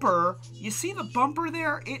bumper, you see the bumper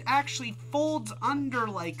there? It actually folds under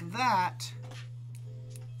like that.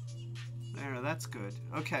 There, that's good.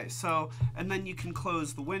 Okay, so, and then you can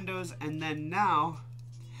close the windows, and then now...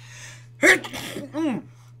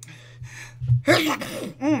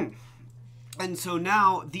 And so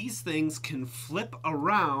now these things can flip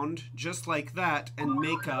around just like that and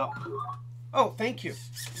make up... Oh, thank you.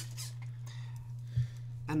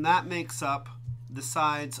 And that makes up the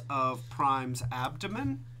sides of Prime's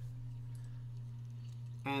abdomen.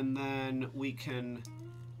 And then we can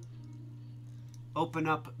open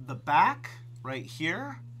up the back right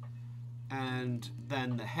here. And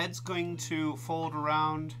then the head's going to fold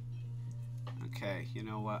around. Okay, you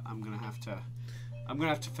know what? I'm gonna have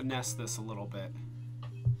to finesse this a little bit.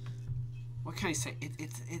 What can I say?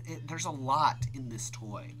 There's a lot in this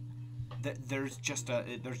toy. There's just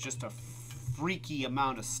a freaky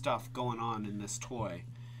amount of stuff going on in this toy,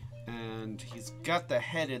 and he's got the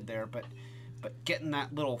head in there, but getting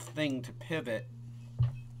that little thing to pivot.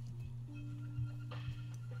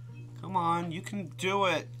 Come on, you can do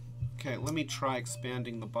it. Okay, let me try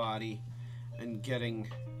expanding the body and getting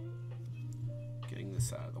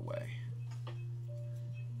this out of the way.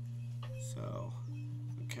 So,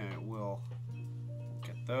 okay, we'll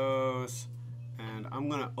get those, and I'm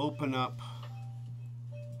gonna open up.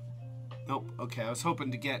 Nope, okay, I was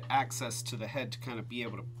hoping to get access to the head to kind of be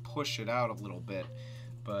able to push it out a little bit,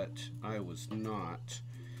 but I was not.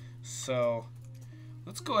 So,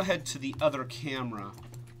 let's go ahead to the other camera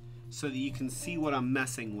so that you can see what I'm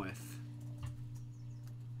messing with.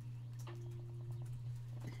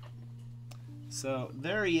 So,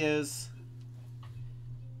 there he is.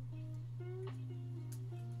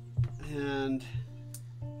 And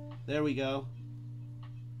there we go.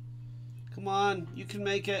 Come on, you can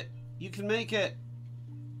make it. You can make it.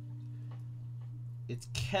 It's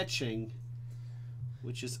catching,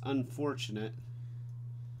 which is unfortunate.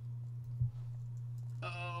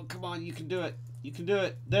 Oh, come on, you can do it. You can do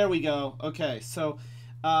it. There we go. Okay, so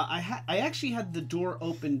I actually had the door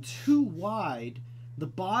open too wide. The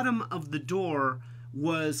bottom of the door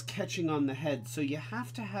was catching on the head, so you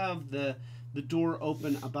have to have the door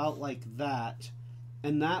open about like that,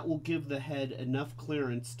 and that will give the head enough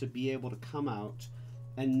clearance to be able to come out.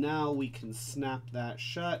 And now we can snap that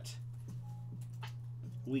shut.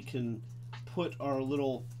 We can put our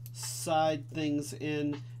little side things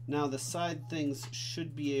in. Now the side things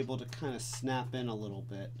should be able to kind of snap in a little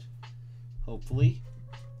bit, hopefully.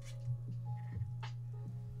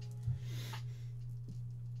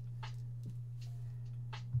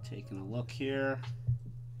 Taking a look here.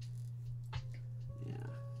 Yeah,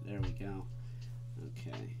 there we go.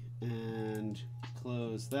 Okay, and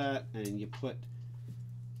close that, and you put,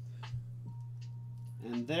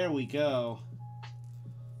 and there we go.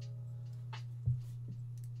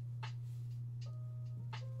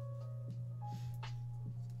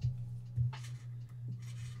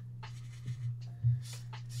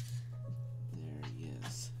 There he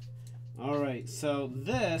is. All right, so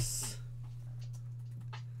this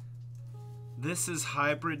is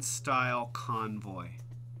hybrid style Convoy.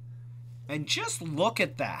 And just look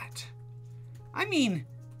at that. I mean,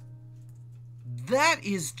 that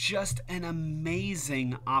is just an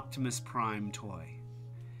amazing Optimus Prime toy.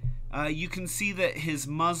 You can see that his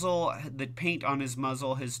muzzle, the paint on his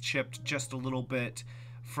muzzle has chipped just a little bit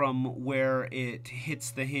from where it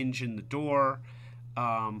hits the hinge in the door.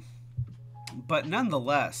 But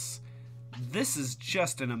nonetheless, this is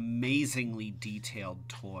just an amazingly detailed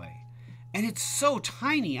toy. And it's so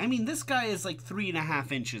tiny. I mean, this guy is like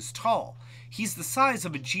 3.5 inches tall. He's the size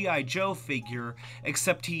of a G.I. Joe figure,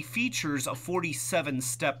 except he features a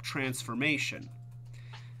 47-step transformation.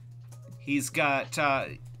 He's got,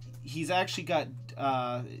 he's actually got,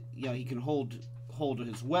 you know, he can hold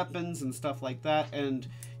his weapons and stuff like that. And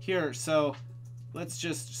here, so let's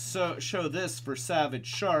just show this for Savage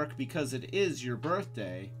Shark because it is your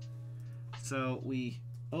birthday. So we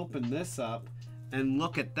open this up and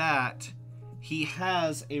look at that. He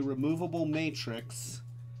has a removable matrix.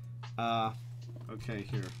 Okay,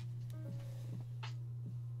 here.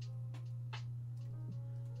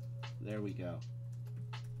 There we go.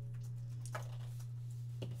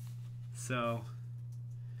 So,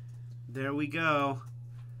 there we go.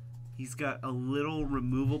 He's got a little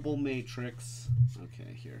removable matrix.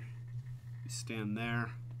 Okay, here. You stand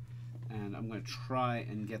there. And I'm going to try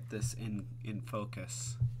and get this in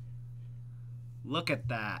focus. Look at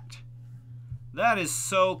that. That is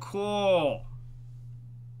so cool.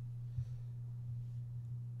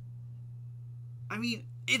 I mean,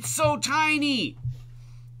 it's so tiny.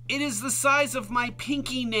 It is the size of my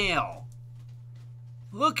pinky nail.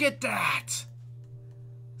 Look at that.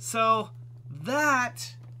 So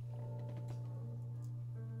that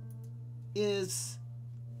is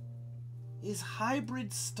is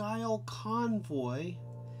hybrid style Convoy.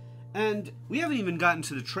 And we haven't even gotten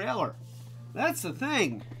to the trailer. That's the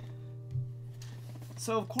thing.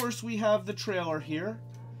 So of course we have the trailer here.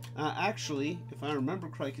 Actually, if I remember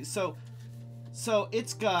correctly, so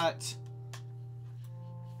it's got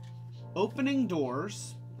opening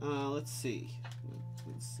doors. Let's see.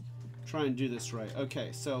 Let's try and do this right.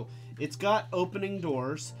 Okay, so it's got opening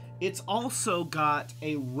doors. It's also got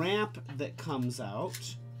a ramp that comes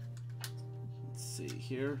out. Let's see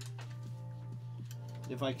here.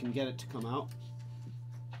 If I can get it to come out.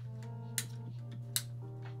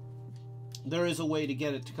 There is a way to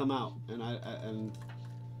get it to come out, and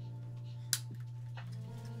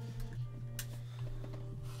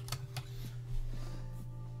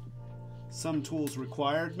some tools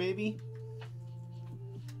required, maybe.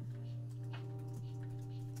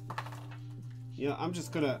 Yeah, I'm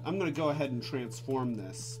gonna go ahead and transform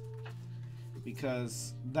this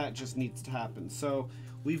because that just needs to happen. So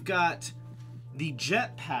we've got the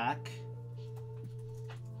jetpack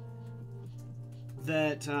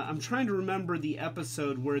that I'm trying to remember the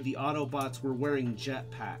episode where the Autobots were wearing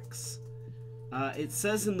jetpacks. It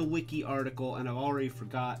says in the wiki article, and I've already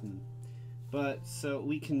forgotten. But so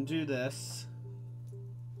we can do this.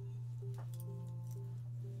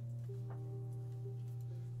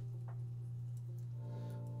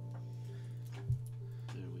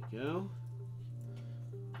 There we go.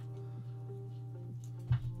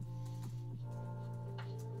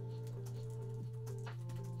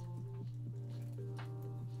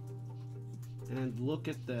 And look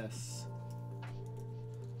at this.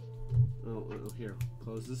 Oh, here.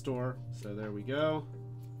 Close this door. So there we go.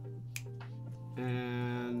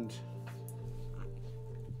 And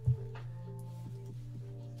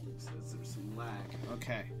it says there's some lag.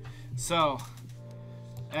 Okay. So,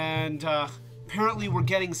 and apparently we're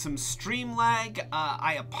getting some stream lag.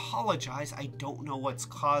 I apologize. I don't know what's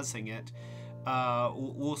causing it.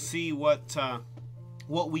 We'll see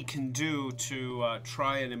what we can do to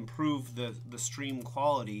try and improve the stream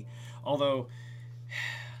quality. Although,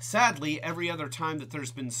 sadly, every other time that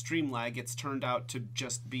there's been stream lag, it's turned out to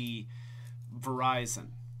just be Verizon.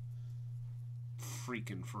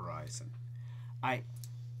 Freaking Verizon. I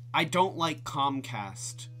don't like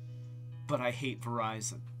Comcast, but I hate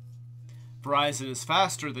Verizon. Verizon is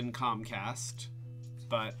faster than Comcast,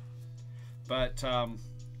 but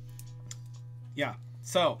yeah.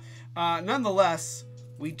 So, nonetheless,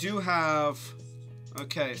 we do have.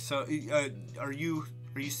 Okay, so are you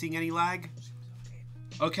seeing any lag?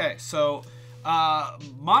 Okay, so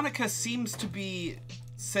Monica seems to be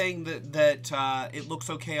saying that it looks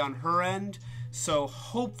okay on her end, so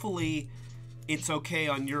hopefully it's okay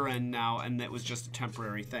on your end now, and that was just a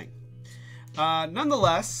temporary thing.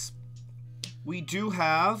 Nonetheless, we do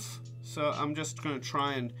have. So I'm just going to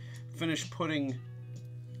try and finish putting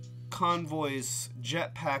Convoy's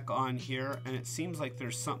jetpack on here, and it seems like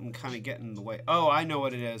there's something kind of getting in the way. Oh, I know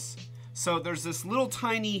what it is. So there's this little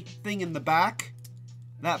tiny thing in the back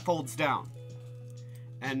that folds down.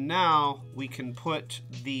 And now we can put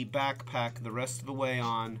the backpack the rest of the way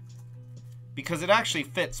on, because it actually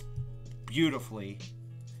fits beautifully,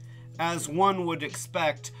 as one would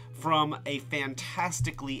expect from a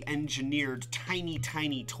fantastically engineered tiny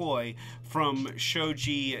toy from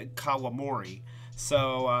Shoji Kawamori.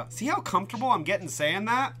 So, see how comfortable I'm getting saying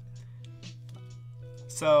that?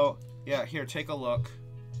 So, yeah, here, take a look.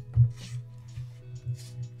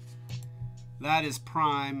 That is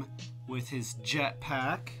Prime with his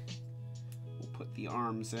jetpack. We'll put the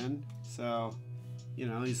arms in. So, you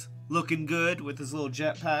know, he's looking good with his little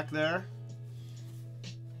jetpack there.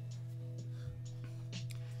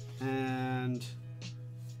 And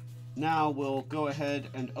now we'll go ahead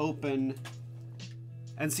and open.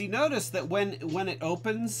 And see, notice that when it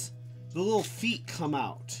opens, the little feet come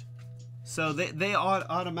out. So they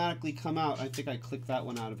automatically come out. I think I clicked that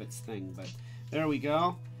one out of its thing, but there we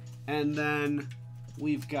go. And then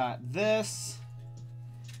we've got this.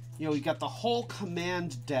 You know, we've got the whole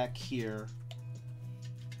command deck here.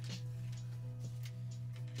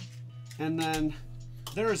 And then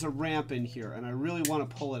there is a ramp in here, and I really want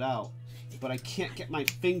to pull it out, but I can't get my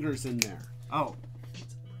fingers in there. Oh.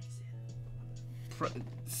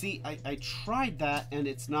 See, I tried that, and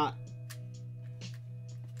it's not.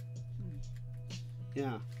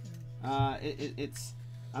 Yeah. It's.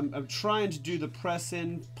 I'm trying to do the press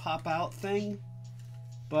in, pop out thing,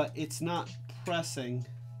 but it's not pressing.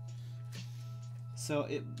 So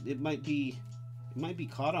it might be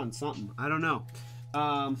caught on something. I don't know.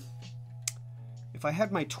 If I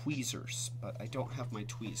had my tweezers, but I don't have my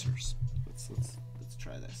tweezers. Let's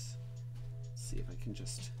try this. Let's see if I can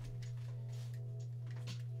just.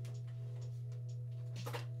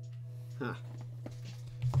 Huh.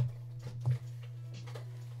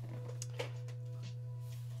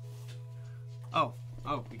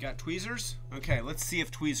 Oh, we got tweezers? Okay, let's see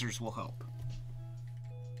if tweezers will help.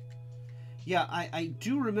 Yeah, I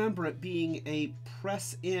do remember it being a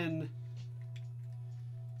press in,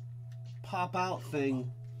 pop out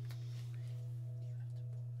thing.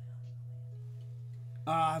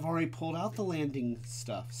 I've already pulled out the landing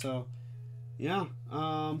stuff, so yeah.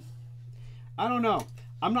 I don't know.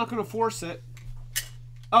 I'm not going to force it.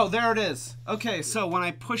 Oh, there it is. Okay, so when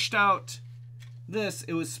I pushed out this,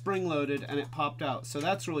 it was spring-loaded and it popped out. So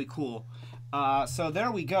that's really cool. So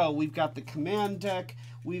there we go. We've got the command deck.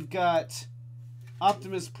 We've got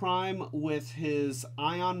Optimus Prime with his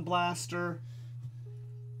ion blaster,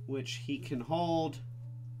 which he can hold.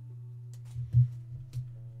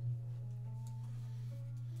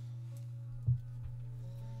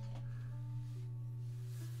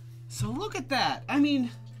 So look at that. I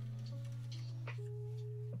mean,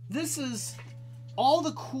 this is all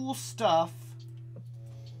the cool stuff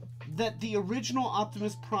that the original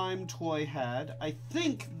Optimus Prime toy had. I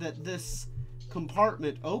think that this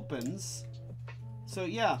compartment opens. So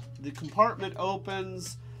yeah, the compartment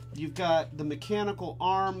opens. You've got the mechanical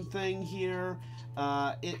arm thing here.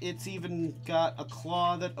 It's even got a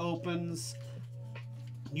claw that opens.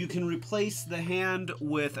 You can replace the hand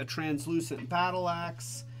with a translucent battle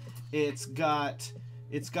axe. It's got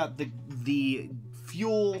the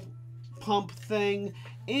fuel pump thing,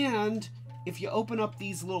 and if you open up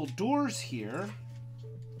these little doors here,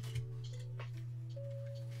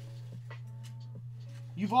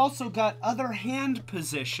 you've also got other hand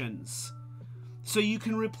positions. So you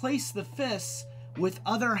can replace the fists with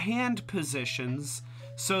other hand positions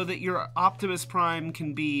so that your Optimus Prime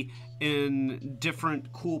can be in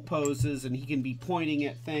different cool poses, and he can be pointing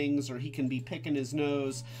at things, or he can be picking his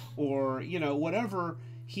nose, or, you know, whatever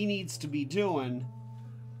he needs to be doing.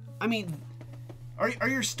 I mean, are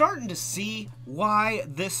you starting to see why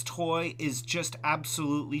this toy is just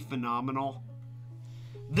absolutely phenomenal?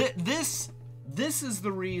 This is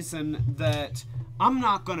the reason that I'm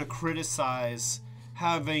not going to criticize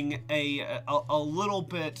having a little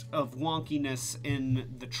bit of wonkiness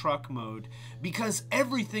in the truck mode, because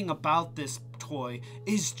everything about this toy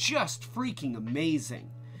is just freaking amazing.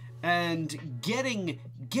 And getting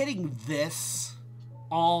this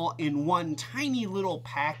all in one tiny little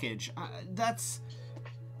package,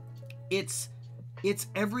 it's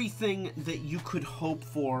everything that you could hope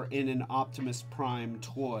for in an Optimus Prime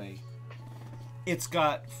toy. It's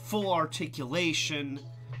got full articulation.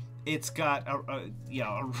 It's got a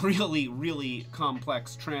really, really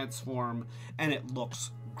complex transform, and it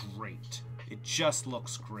looks great. It just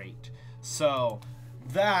looks great. So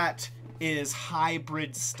that is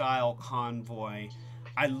hybrid style Convoy.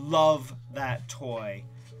 I love that toy,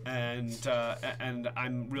 and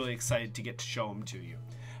I'm really excited to get to show them to you.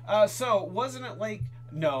 So wasn't it like?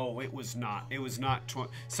 No, it was not. It was not.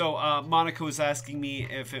 So Monica was asking me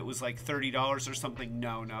if it was like $30 or something.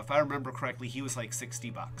 No. If I remember correctly, he was like 60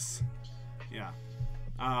 bucks. Yeah.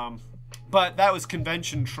 But that was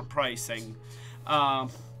convention pricing.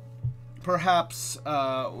 Perhaps,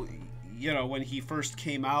 you know, when he first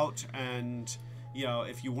came out, and, you know,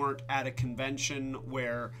 if you weren't at a convention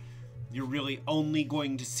where you're really only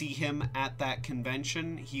going to see him at that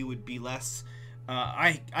convention, he would be less.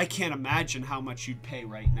 I can't imagine how much you'd pay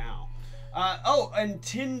right now. Oh, and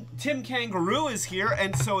Tim Kangaroo is here,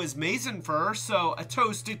 and so is Mason Fur. So a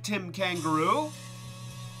toast to Tim Kangaroo.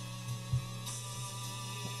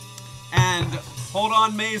 And hold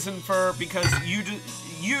on, Mason Fur, because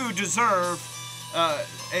you deserve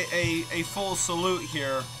a full salute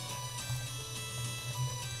here.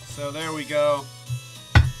 So there we go.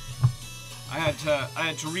 I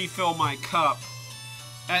had to refill my cup.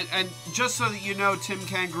 And just so that you know, Tim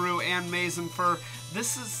Kangaroo and Mason Fur,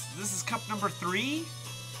 this is cup number 3,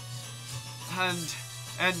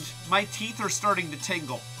 and my teeth are starting to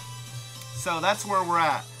tingle. So that's where we're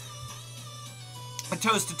at. A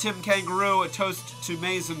toast to Tim Kangaroo, a toast to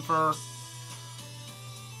Mason Fur.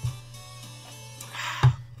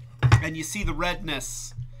 And you see the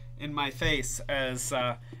redness in my face as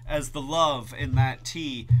the love in that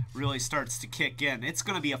tea really starts to kick in. It's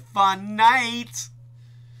gonna be a fun night.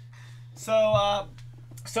 So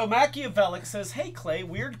Machiavellic says, "Hey Clay,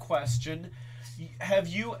 weird question. Have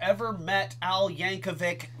you ever met Al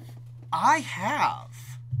Yankovic?" I have.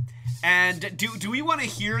 And do we want to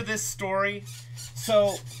hear this story?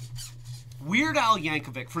 So, Weird Al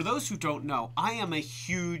Yankovic, for those who don't know, I am a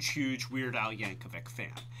huge Weird Al Yankovic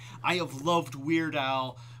fan. I have loved Weird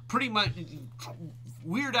Al pretty much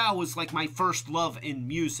Weird Al was like my first love in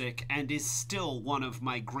music and is still one of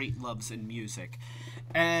my great loves in music.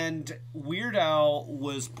 And Weird Al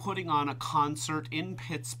was putting on a concert in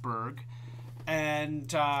Pittsburgh,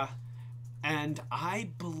 and I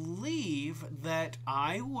believe that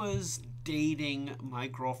I was dating my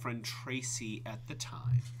girlfriend Tracy at the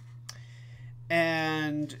time.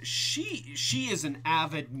 And she is an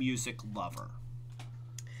avid music lover.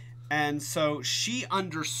 And so she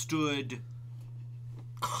understood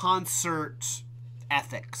concert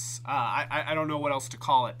ethics. I don't know what else to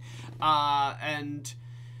call it. And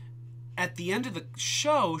at the end of the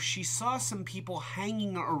show, she saw some people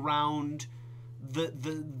hanging around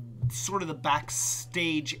the sort of the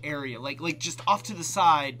backstage area, like just off to the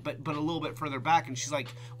side, but a little bit further back. And she's like,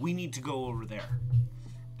 "We need to go over there."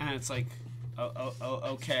 And it's like,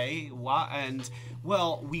 okay, why? And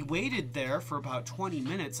well, we waited there for about 20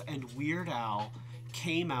 minutes, and Weird Al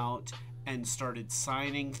came out and started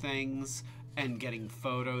signing things and getting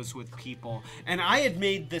photos with people. And I had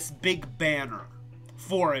made this big banner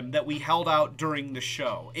for him that we held out during the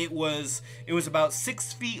show. It was about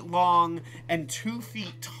 6 feet long and 2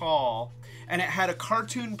 feet tall, and it had a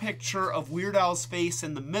cartoon picture of Weird Al's face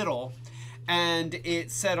in the middle, and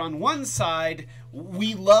it said on one side,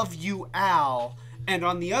 "We love you, Al," and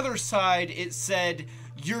on the other side it said,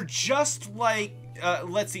 "You're just like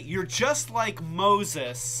you're just like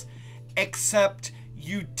Moses, except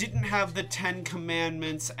you didn't have the 10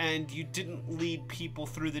 commandments, and you didn't lead people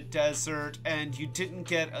through the desert, and you didn't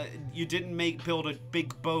build a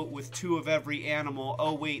big boat with 2 of every animal.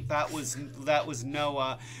 Oh wait, that was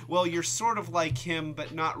Noah. Well, you're sort of like him,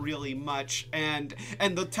 but not really much." And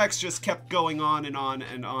the text just kept going on and on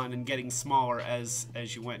and on and getting smaller as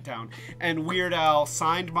you went down. And Weird Al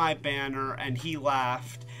signed my banner, and he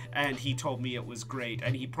laughed. And he told me it was great,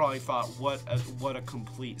 and he probably thought, what a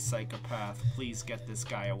complete psychopath. Please get this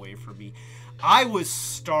guy away from me. I was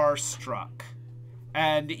starstruck.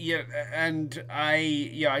 And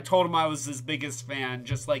I told him I was his biggest fan,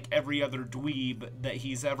 just like every other dweeb that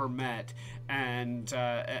he's ever met. And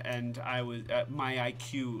I was my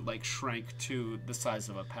IQ like shrank to the size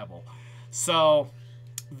of a pebble. So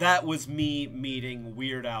that was me meeting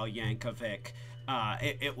Weird Al Yankovic.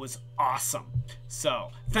 It was awesome.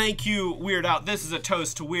 So, thank you, Weird Al. This is a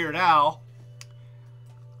toast to Weird Al.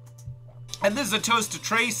 And this is a toast to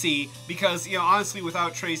Tracy, because, you know, honestly,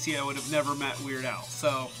 without Tracy, I would have never met Weird Al.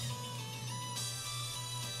 So.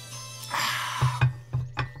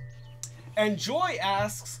 And Joy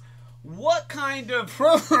asks, what kind of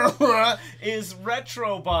is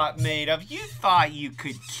Retrobot made of? You thought you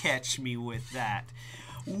could catch me with that.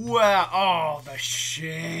 Well, oh, the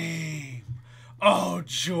shame. Oh,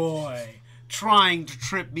 Joy, trying to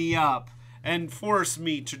trip me up and force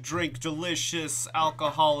me to drink delicious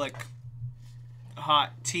alcoholic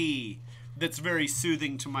hot tea that's very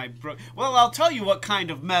soothing to my Well, I'll tell you what kind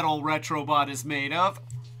of metal Retrobot is made of.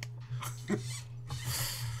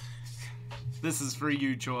 This is for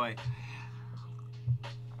you, Joy.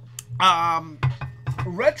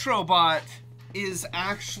 Retrobot is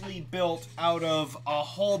actually built out of a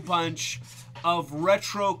whole bunch of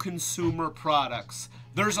retro consumer products.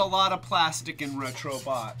 There's a lot of plastic in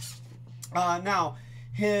Retrobot. Now,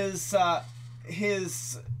 his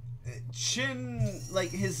chin,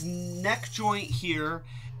 like his neck joint here,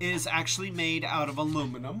 is actually made out of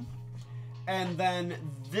aluminum. And then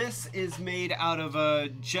this is made out of a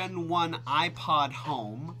Gen 1 iPod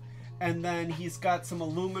Home. And then he's got some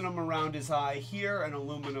aluminum around his eye here and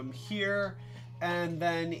aluminum here. And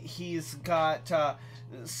then he's got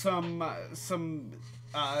some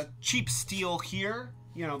cheap steel here,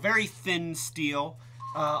 you know, very thin steel,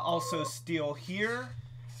 also steel here,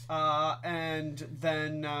 and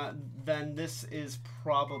then this is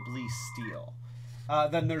probably steel.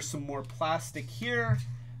 Then there's some more plastic here,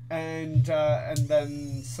 and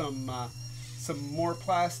then some more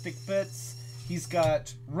plastic bits. He's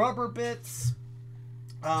got rubber bits.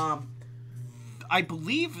 I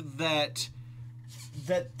believe that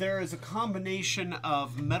there is a combination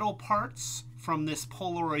of metal parts from this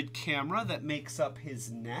Polaroid camera that makes up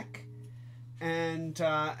his neck, and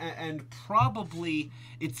probably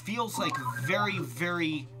it feels like a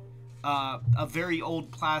very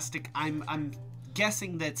old plastic. I'm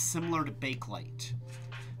guessing that's similar to Bakelite.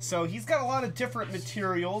 So he's got a lot of different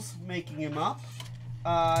materials making him up.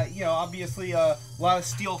 You know, obviously a lot of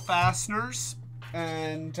steel fasteners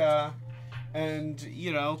and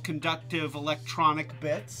you know, conductive electronic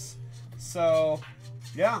bits. So,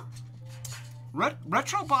 yeah.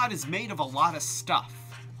 Retrobot is made of a lot of stuff.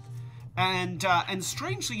 And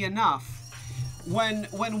strangely enough,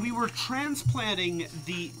 when we were transplanting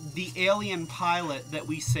the alien pilot that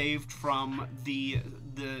we saved from the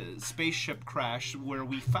spaceship crash where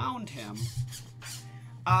we found him,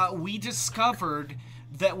 we discovered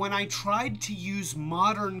that when I tried to use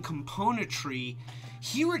modern componentry,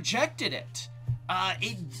 he rejected it.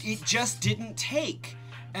 It just didn't take.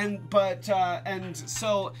 And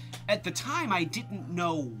so at the time I didn't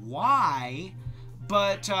know why,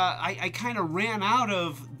 but I kind of ran out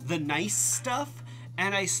of the nice stuff,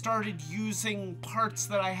 and I started using parts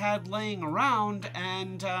that I had laying around,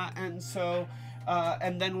 and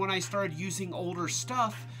then when I started using older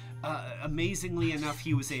stuff, amazingly enough,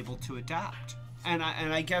 he was able to adapt, and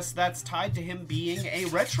I guess that's tied to him being a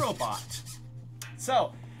retrobot.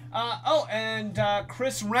 So, and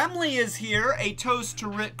Chris Remley is here. A toast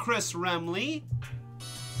to Chris Remley.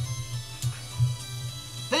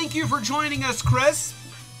 Thank you for joining us, Chris.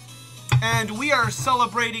 And we are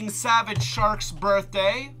celebrating Savage Shark's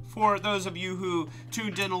birthday for those of you who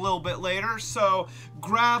tuned in a little bit later. So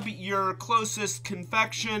grab your closest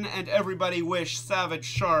confection and everybody wish Savage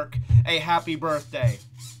Shark a happy birthday.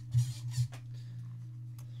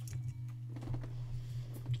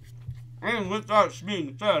 And with that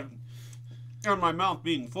being said, and my mouth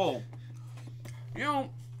being full, you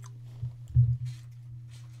know,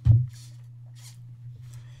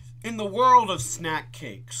 in the world of snack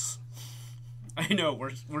cakes, I know,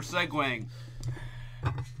 we're segueing.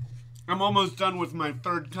 I'm almost done with my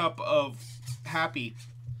third cup of Happy,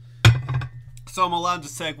 so I'm allowed to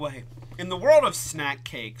segue. In the world of snack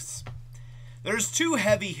cakes, there's two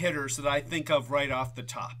heavy hitters that I think of right off the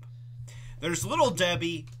top. There's Little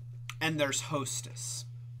Debbie and there's Hostess.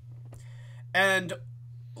 And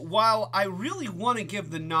while I really want to give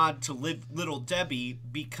the nod to Little Debbie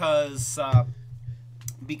because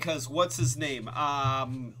what's his name?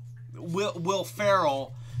 Will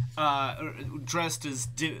Ferrell dressed as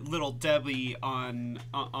Little Debbie on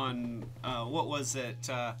what was it?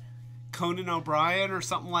 Conan O'Brien or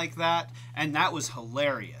something like that, and that was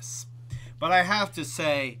hilarious. But I have to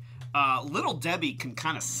say, Little Debbie can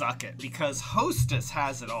kind of suck it because Hostess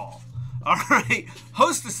has it all. All right,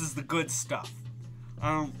 Hostess is the good stuff.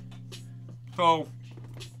 So,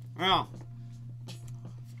 yeah.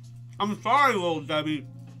 I'm sorry, Little Debbie.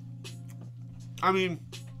 I mean,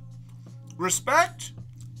 respect,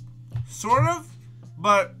 sort of,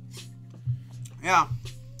 but yeah,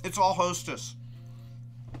 it's all Hostess.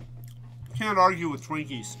 Can't argue with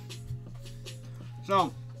Twinkies.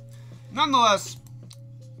 So, nonetheless,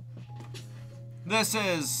 this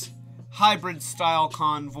is Hybrid Style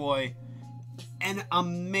Convoy. An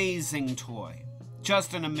amazing toy.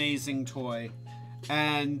 Just an amazing toy.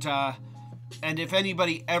 And if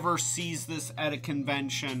anybody ever sees this at a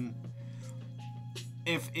convention,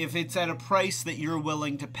 if it's at a price that you're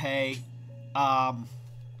willing to pay,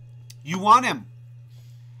 you want him.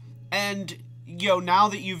 And you know, now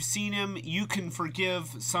that you've seen him, you can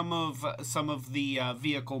forgive some of the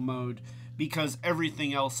vehicle mode, because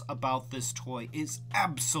everything else about this toy is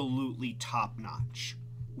absolutely top-notch.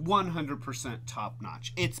 100%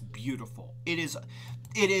 top-notch. It's beautiful. It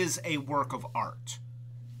is a work of art.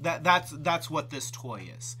 That's what this toy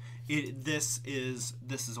is. This is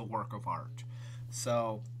a work of art.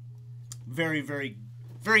 So, very, very,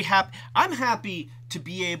 very happy. I'm happy to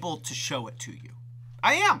be able to show it to you.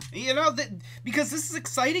 I am, you know, because this is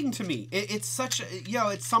exciting to me. It's such, you know,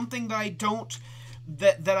 it's something that I don't,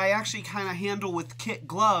 that I actually kind of handle with kit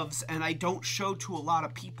gloves, and I don't show to a lot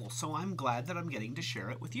of people. So I'm glad that I'm getting to share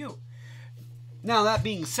it with you. Now, that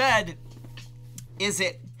being said, is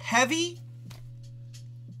it heavy?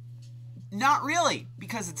 Not really,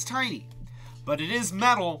 because it's tiny, but it is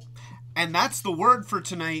metal. And that's the word for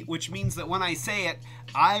tonight, which means that when I say it,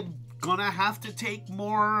 I'm gonna have to take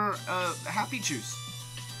more Happy Juice.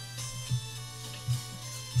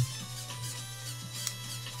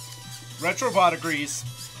 Retrobot agrees.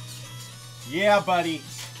 Yeah, buddy.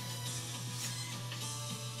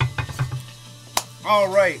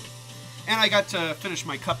 All right. And I got to finish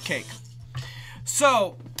my cupcake.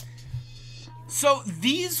 So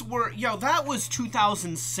these were, you know, that was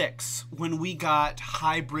 2006 when we got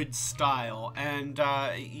Hybrid Style. And,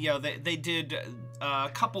 you know, they did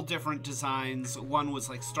a couple different designs. One was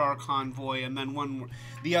like Star Convoy, and then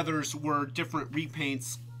the others were different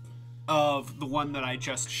repaints of the one that I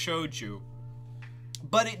just showed you.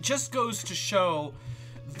 But it just goes to show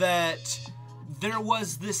that there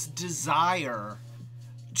was this desire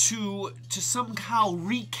to somehow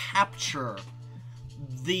recapture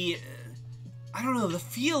the, I don't know, the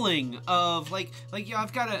feeling of like yeah,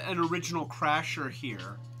 I've got an original Crasher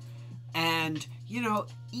here, and you know,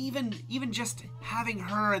 even just having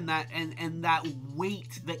her and that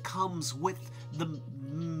weight that comes with the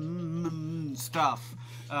stuff,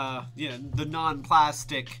 you know, the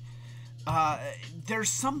non-plastic, there's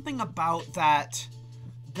something about that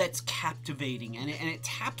that's captivating, and it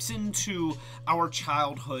taps into our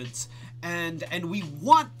childhoods, and we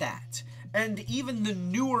want that. And even the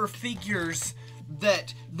newer figures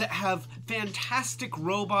that have fantastic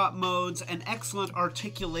robot modes and excellent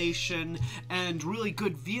articulation and really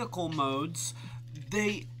good vehicle modes,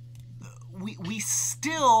 we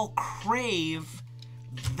still crave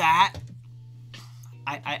that.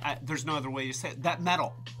 There's no other way to say it. That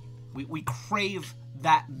metal. We crave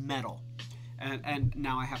that metal. And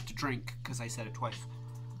now I have to drink because I said it twice.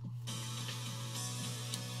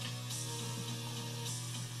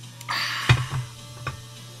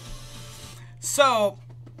 So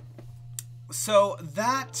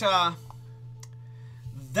that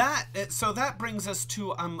brings us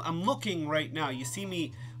to, I'm looking right now. You see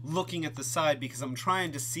me looking at the side because I'm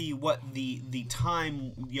trying to see what the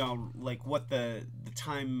time, you know, like what the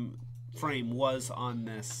time frame was on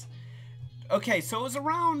this. Okay, so it was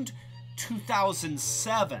around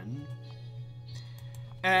 2007,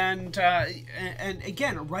 and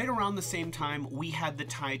again, right around the same time, we had the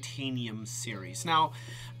Titanium series. Now,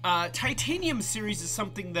 Titanium series is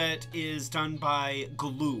something that is done by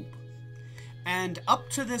Galoob, and up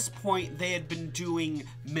to this point, they had been doing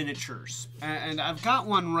miniatures, and I've got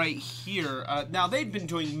one right here. Now, they'd been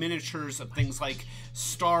doing miniatures of things like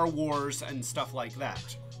Star Wars and stuff like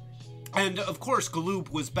that, and of course,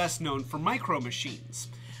 Galoob was best known for Micro Machines.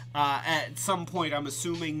 At some point, I'm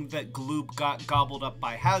assuming that Galoob got gobbled up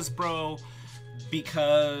by Hasbro,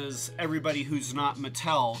 because everybody who's not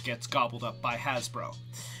Mattel gets gobbled up by Hasbro.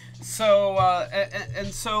 So,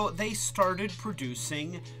 and so they started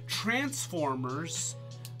producing Transformers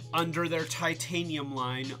under their Titanium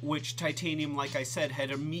line, which Titanium, like I said,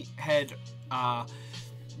 had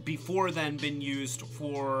before then been used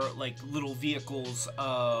for like little vehicles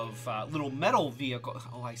of little metal vehicles.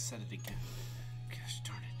 Oh, I said it again. Gosh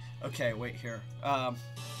darn it. Okay, wait here.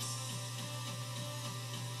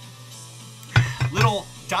 Little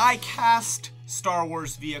die-cast Star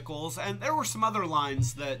Wars vehicles, and there were some other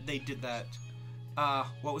lines that they did that.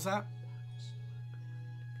 What was that?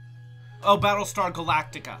 Oh, Battlestar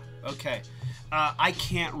Galactica. Okay. I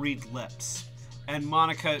can't read lips, and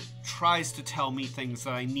Monica tries to tell me things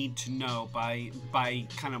that I need to know by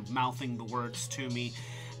kind of mouthing the words to me.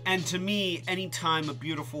 And to me, anytime a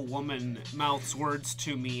beautiful woman mouths words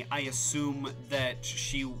to me, I assume that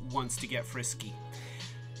she wants to get frisky.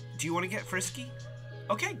 Do you want to get frisky?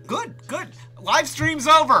 Okay, good. Live stream's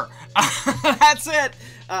over. That's it.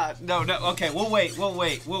 No. Okay, we'll wait.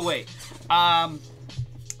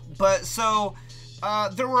 But so,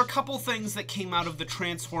 there were a couple things that came out of the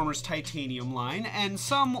Transformers Titanium line, and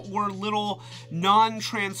some were little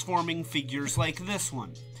non-transforming figures like this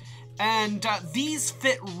one. And these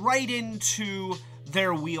fit right into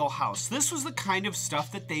their wheelhouse. This was the kind of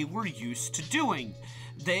stuff that they were used to doing.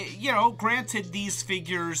 They, you know, granted, these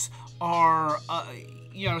figures are,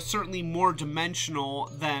 you know, certainly more dimensional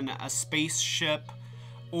than a spaceship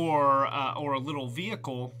or a little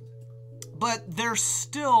vehicle, but there's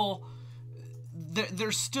still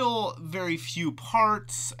very few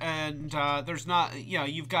parts, and there's not, you know,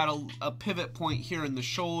 you've got a pivot point here in the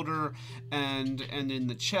shoulder and in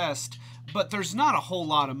the chest, but there's not a whole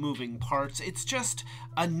lot of moving parts. It's just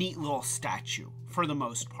a neat little statue for the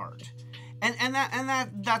most part. And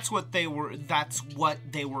that's what they were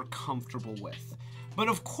comfortable with. But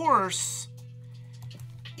of course,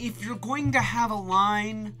 if you're going to have a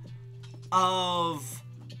line of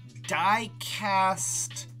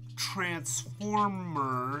die-cast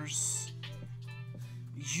Transformers,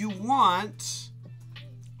 you want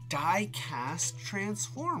die-cast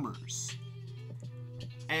Transformers.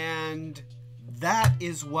 And that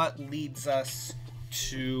is what leads us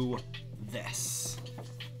to this.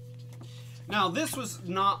 Now, this was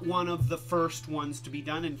not one of the first ones to be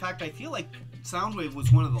done. In fact, I feel like Soundwave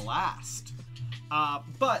was one of the last.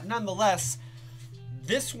 But nonetheless,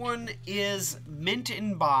 this one is mint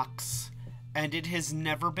in box, and it has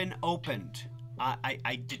never been opened.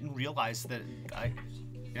 I didn't realize that. I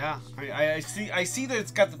see that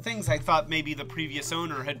it's got the things. I thought maybe the previous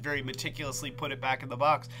owner had very meticulously put it back in the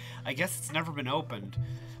box. I guess it's never been opened.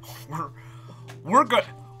 We're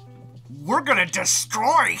gonna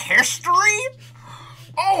destroy history?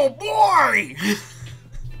 Oh boy!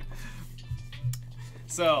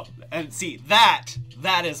 So, and see, that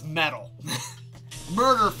is metal.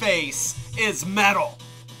 Murderface is metal.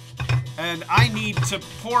 And I need to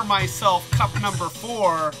pour myself cup number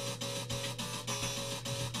 4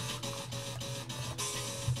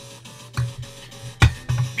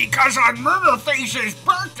 Because on Murderface's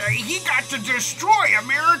birthday, he got to destroy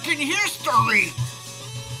American history.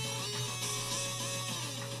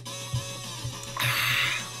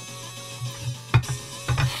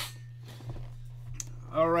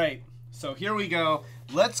 Alright, so here we go.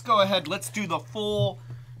 Let's go ahead, let's do the full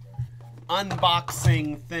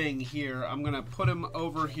unboxing thing here. I'm going to put him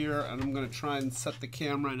over here, and I'm going to try and set the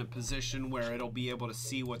camera in a position where it'll be able to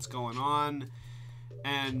see what's going on.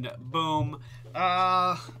 And boom.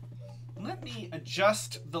 Let me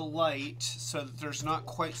adjust the light so that there's not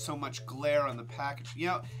quite so much glare on the package. You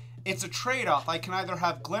know, it's a trade-off. I can either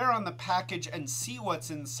have glare on the package and see what's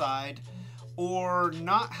inside, or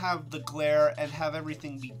not have the glare and have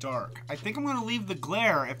everything be dark. I think I'm going to leave the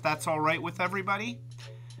glare if that's all right with everybody.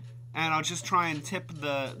 And I'll just try and tip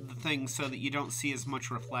the thing so that you don't see as much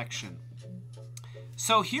reflection.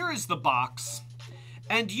 So here is the box.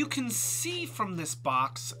 And you can see from this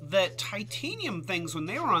box that titanium things, when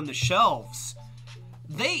they were on the shelves,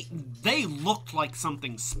 they looked like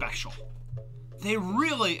something special. They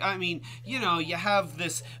really, I mean, you know, you have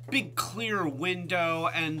this big clear window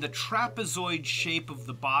and the trapezoid shape of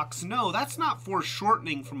the box. No, that's not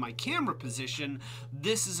foreshortening from my camera position.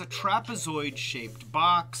 This is a trapezoid shaped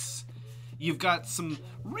box. You've got some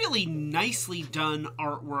really nicely done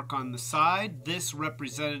artwork on the side. This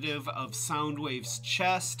representative of Soundwave's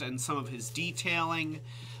chest and some of his detailing.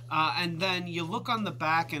 And then you look on the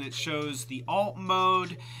back and it shows the alt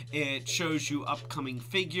mode, it shows you upcoming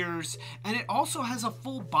figures, and it also has a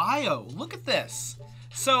full bio. Look at this.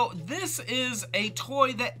 So this is a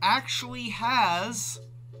toy that actually has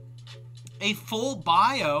a full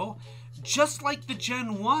bio, just like the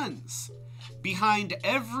Gen 1s. Behind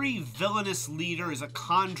every villainous leader is a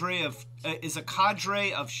cadre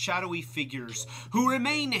of shadowy figures who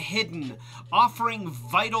remain hidden, offering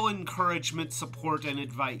vital encouragement, support, and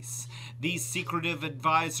advice. These secretive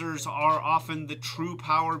advisors are often the true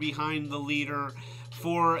power behind the leader,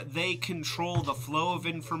 for they control the flow of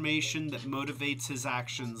information that motivates his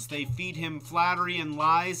actions. They feed him flattery and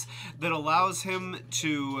lies that allows him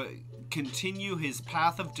to continue his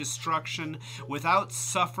path of destruction without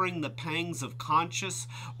suffering the pangs of conscience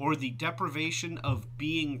or the deprivation of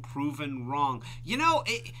being proven wrong. You know,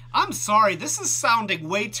 I'm sorry, this is sounding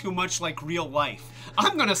way too much like real life.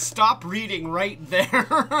 I'm gonna stop reading right there.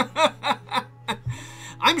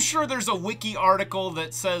 I'm sure there's a wiki article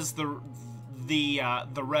that says the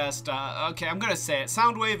rest. Okay, I'm gonna say it.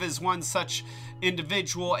 Soundwave is one such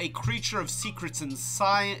individual, a creature of secrets and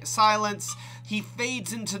silence. He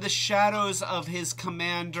fades into the shadows of his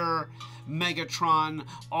commander, Megatron,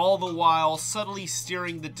 all the while subtly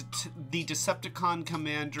steering the Decepticon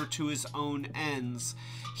commander to his own ends.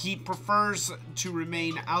 He prefers to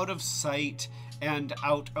remain out of sight and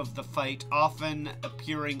out of the fight, often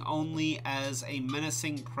appearing only as a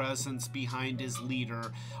menacing presence behind his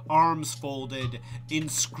leader, arms folded,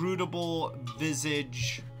 inscrutable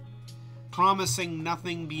visage, promising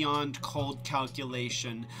nothing beyond cold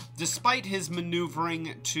calculation. Despite his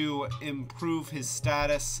maneuvering to improve his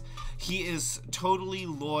status, he is totally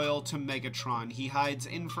loyal to Megatron. He hides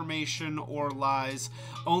information or lies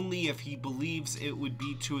only if he believes it would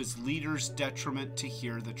be to his leader's detriment to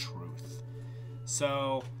hear the truth.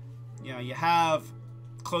 So, yeah, you have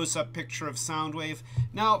close-up picture of Soundwave.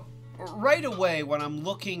 Now, right away when I'm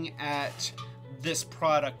looking at this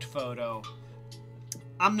product photo,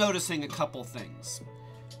 I'm noticing a couple things.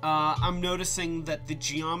 I'm noticing that the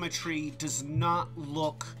geometry does not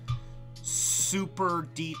look super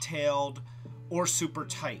detailed or super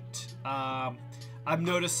tight. I'm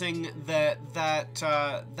noticing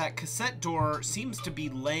that cassette door seems to be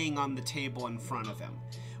laying on the table in front of him,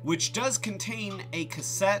 which does contain a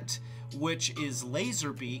cassette, which is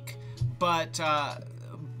Laserbeak, but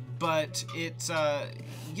it's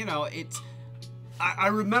you know, it's. I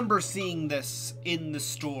remember seeing this in the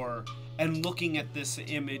store and looking at this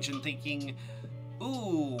image and thinking,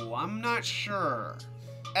 ooh, I'm not sure.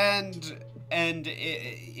 And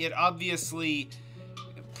it obviously,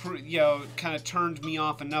 you know, kind of turned me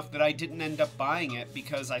off enough that I didn't end up buying it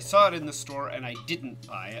because I saw it in the store and I didn't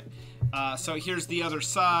buy it. So here's the other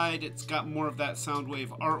side. It's got more of that Soundwave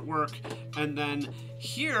artwork. And then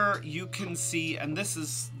here you can see, and this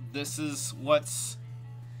is what's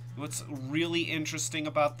really interesting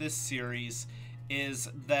about this series is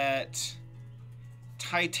that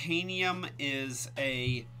Titanium is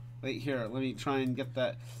a, wait here, let me try and get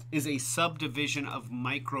that, is a subdivision of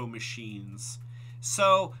Micro Machines.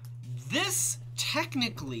 So this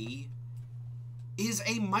technically is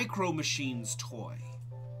a Micro Machines toy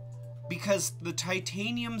because the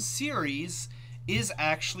Titanium series is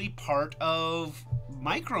actually part of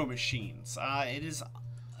Micro Machines. It is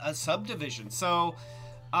a subdivision. So,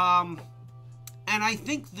 and I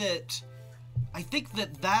think that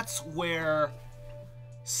that's where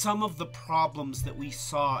some of the problems that we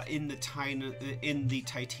saw in the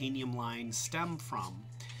Titanium line stem from,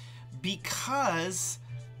 because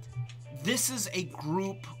this is a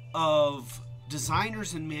group of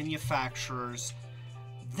designers and manufacturers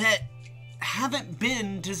that haven't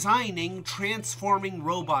been designing transforming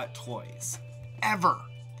robot toys ever.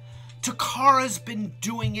 Takara's been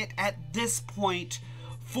doing it at this point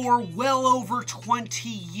for well over 20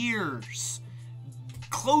 years.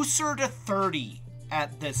 Closer to 30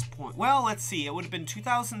 at this point. Well, let's see. It would have been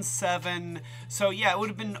 2007. So yeah, it would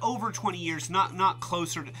have been over 20 years, not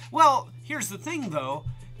closer to... Well, here's the thing though.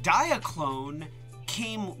 Diaclone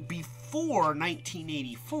came before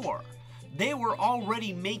 1984. They were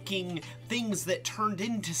already making things that turned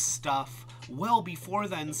into stuff well before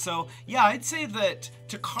then. So yeah, I'd say that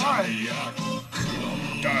Takara...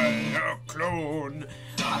 Diaclone.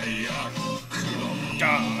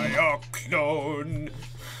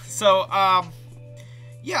 So,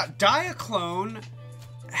 yeah, Diaclone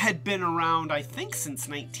had been around, I think, since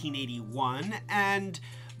 1981, and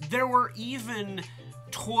there were even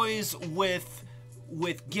toys with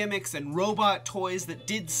gimmicks and robot toys that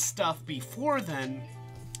did stuff before then.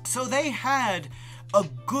 So they had a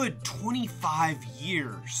good 25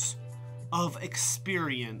 years of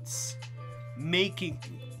experience making...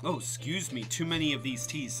 Oh, excuse me, too many of these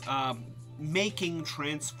T's. Making,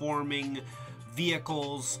 transforming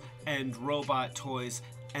vehicles and robot toys,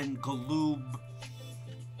 and Galoob,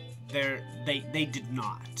 they did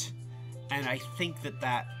not. And I think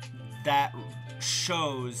that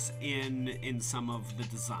shows in some of the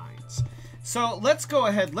designs. So let's go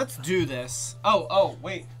ahead, let's do this. Oh,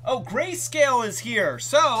 wait. Oh, Grayscale is here.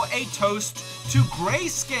 So, a toast to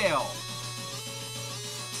Grayscale.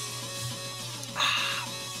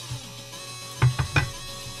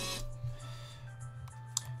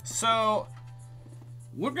 So,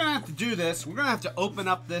 we're going to have to do this. We're going to have to open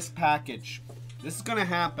up this package. This is going to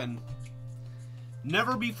happen.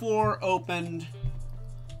 Never before opened.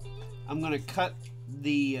 I'm going to cut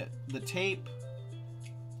the tape.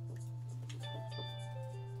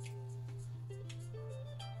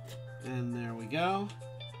 And there we go.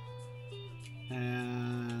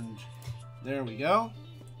 And there we go.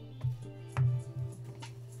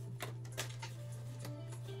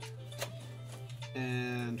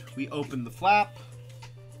 And we open the flap,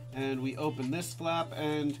 and we open this flap,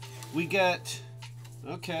 and we get,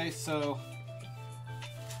 okay, so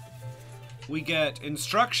we get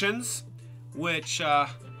instructions, which,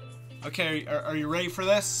 okay, are you ready for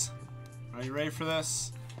this? Are you ready for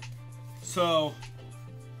this? So,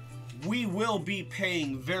 we will be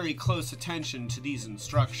paying very close attention to these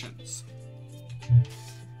instructions.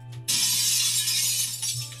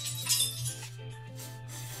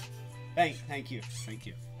 Thank you.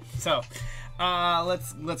 So,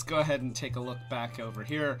 let's go ahead and take a look back over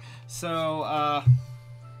here. So,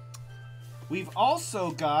 we've got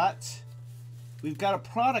a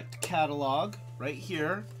product catalog right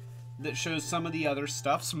here that shows some of the other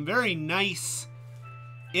stuff. Some very nice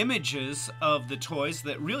images of the toys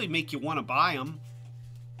that really make you want to buy them.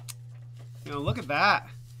 You know, look at that.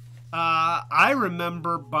 I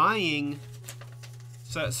remember buying.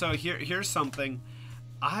 So here's something.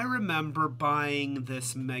 I remember buying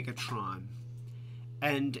this Megatron,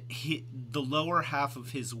 and the lower half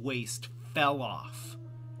of his waist fell off.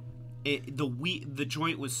 The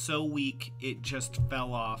joint was so weak, it just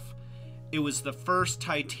fell off. It was the first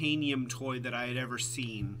titanium toy that I had ever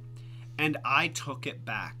seen, and I took it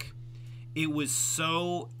back. It was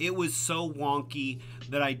so wonky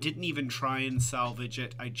that I didn't even try and salvage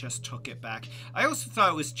it. I just took it back. I also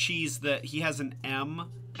thought it was cheese that he has an M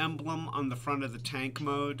emblem on the front of the tank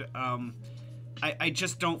mode. I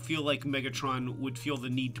just don't feel like Megatron would feel the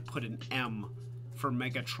need to put an M for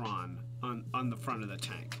Megatron on the front of the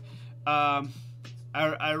tank.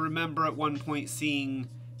 I remember at one point seeing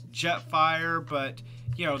Jetfire, but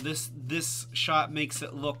you know, this shot makes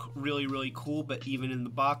it look really, really cool, but even in the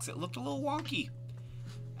box it looked a little wonky.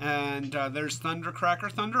 And there's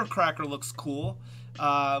Thundercracker. Thundercracker looks cool.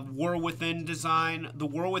 War Within design. The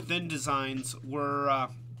War Within designs were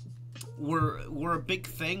a big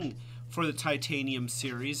thing for the Titanium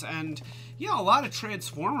series, and you know, a lot of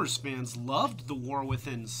Transformers fans loved the War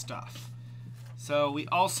Within stuff. So we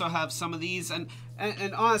also have some of these, and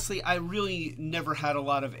honestly, I really never had a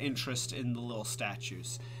lot of interest in the little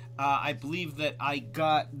statues. I believe that I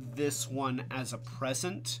got this one as a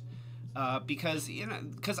present because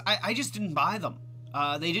I just didn't buy them.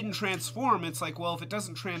 They didn't transform. It's like, well, if it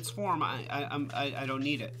doesn't transform, I don't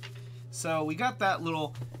need it. So we got that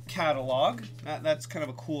little catalog. That's kind of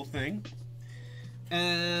a cool thing.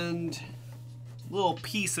 And a little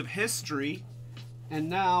piece of history. And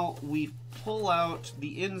now we pull out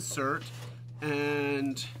the insert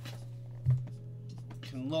and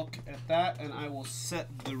can look at that, and I will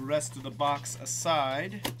set the rest of the box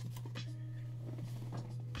aside.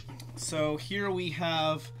 So here we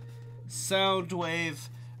have Soundwave.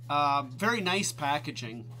 Very nice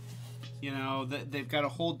packaging. You know, they've got a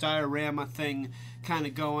whole diorama thing kind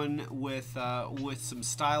of going with some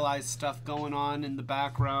stylized stuff going on in the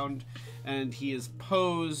background, and he is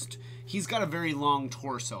posed. He's got a very long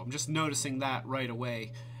torso. I'm just noticing that right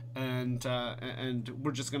away, and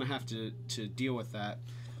we're just gonna have to deal with that.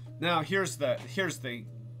 Now here's the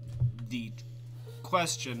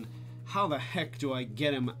question: how the heck do I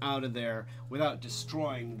get him out of there without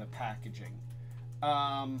destroying the packaging?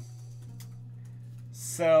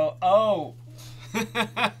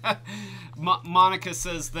 Monica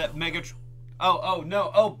says that Megatron.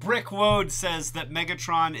 Brick Woad says that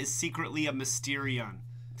Megatron is secretly a Mysterion.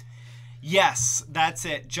 Yes, that's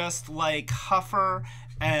it. Just like Huffer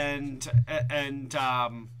and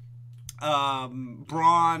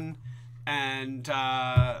Brawn and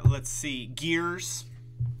let's see, Gears.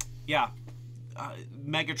 Yeah,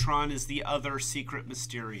 Megatron is the other secret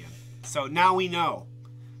Mysterion. So now we know,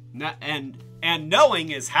 and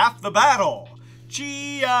knowing is half the battle.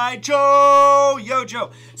 G.I. Joe, yo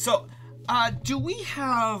Joe. So, do we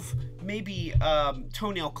have maybe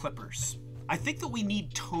toenail clippers? I think that we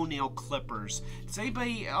need toenail clippers. Does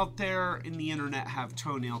anybody out there in the internet have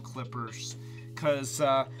toenail clippers? Cause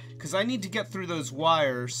I need to get through those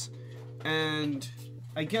wires, and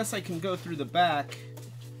I guess I can go through the back.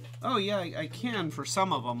 Oh yeah, I can for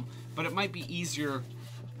some of them, but it might be easier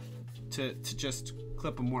to just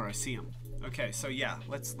clip them where I see them. Okay, so yeah,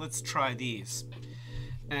 let's try these,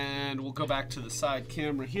 and we'll go back to the side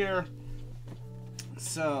camera here.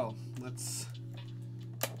 So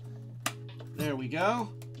there we go,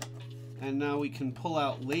 and now we can pull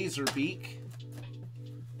out Laserbeak,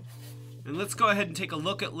 and let's go ahead and take a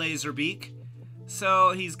look at Laserbeak.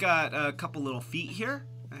 So he's got a couple little feet here,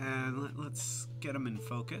 and let's get him in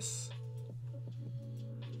focus.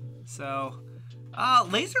 So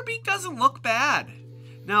Laserbeak doesn't look bad.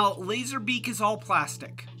 Now Laserbeak is all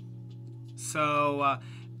plastic, so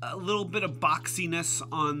a little bit of boxiness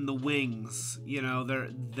on the wings. You know,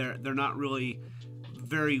 they're not really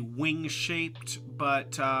very wing shaped,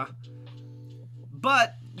 but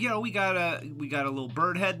you know, we got a little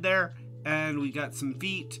bird head there, and we got some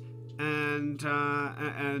feet, and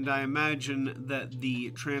I imagine that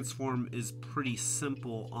the transform is pretty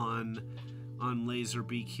simple on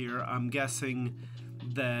Laserbeak here. I'm guessing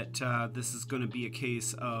that this is going to be a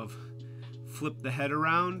case of flip the head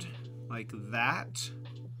around like that.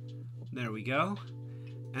 There we go.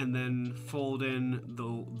 And then fold in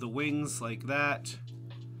the wings like that,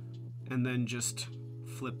 and then just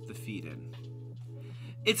flip the feet in.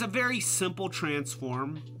 It's a very simple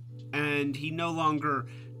transform, and he no longer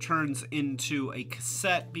turns into a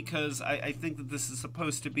cassette, because I think that this is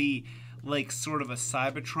supposed to be like sort of a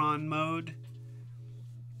Cybertron mode.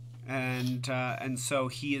 And so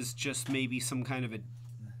he is just maybe some kind of a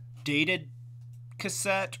dated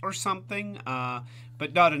cassette or something,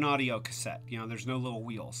 but not an audio cassette. You know, there's no little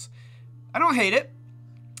wheels. I don't hate it.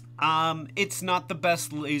 It's not the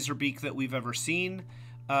best Laserbeak that we've ever seen,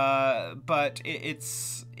 but it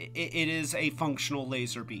is a functional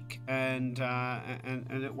Laserbeak, and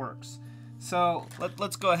it works. So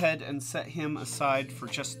let's go ahead and set him aside for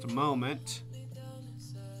just a moment,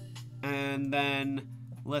 and then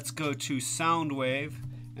let's go to Soundwave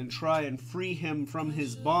and try and free him from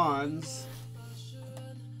his bonds.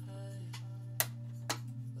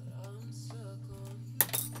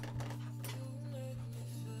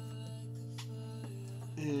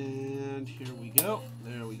 And here we go.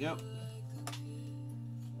 There we go.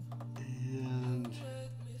 And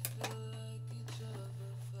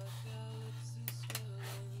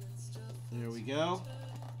there we go.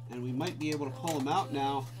 And we might be able to pull him out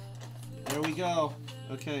now. There we go.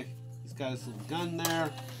 Okay, he's got his little gun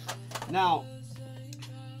there. Now,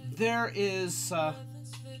 there is a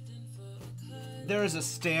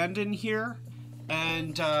stand in here,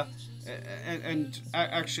 and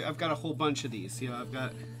actually, I've got a whole bunch of these. You know, I've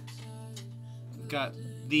got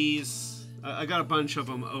these. I got a bunch of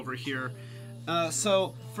them over here.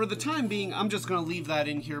 So for the time being, I'm just going to leave that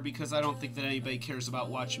in here, because I don't think that anybody cares about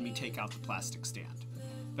watching me take out the plastic stand.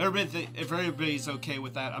 If everybody's okay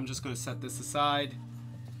with that, I'm just going to set this aside.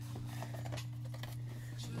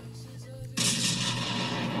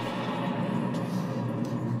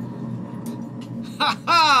 Ha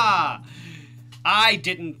ha! I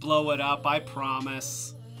didn't blow it up, I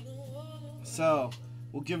promise. So,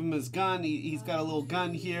 we'll give him his gun. He's got a little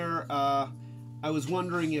gun here. I was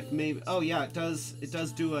wondering if maybe... Oh, yeah, it does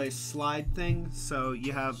do a slide thing. So,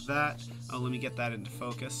 you have that. Oh, let me get that into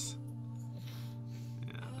focus.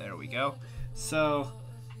 Yeah, there we go. So,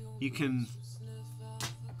 you can...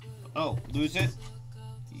 Oh, lose it?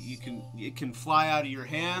 It can fly out of your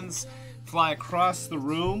hands, fly across the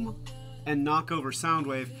room, and knock over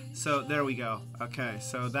Soundwave. So there we go. Okay,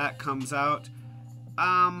 so that comes out.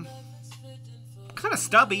 Kind of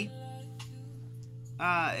stubby.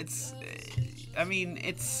 I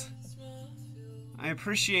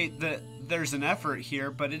appreciate that there's an effort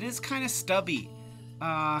here, but it is kind of stubby.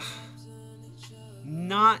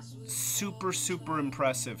 Not super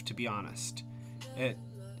impressive, to be honest. It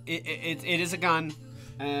is a gun,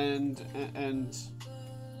 and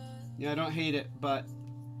yeah, I don't hate it, but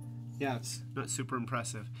yeah, it's not super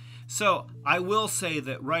impressive. So I will say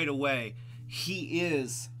that right away, he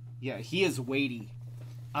is weighty.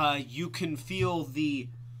 You can feel the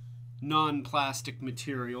non-plastic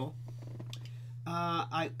material.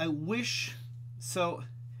 I wish, so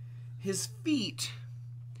his feet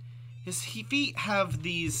have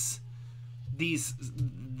this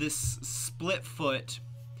split foot,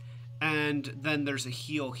 and then there's a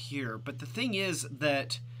heel here. But the thing is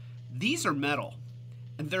that these are metal,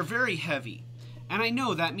 and they're very heavy. And I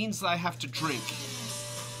know that means that I have to drink.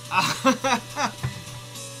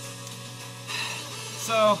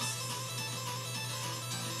 So,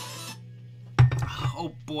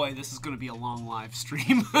 oh boy, this is going to be a long live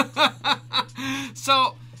stream.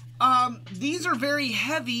 So, these are very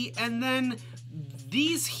heavy, and then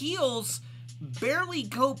these heels barely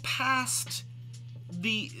go past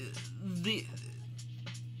the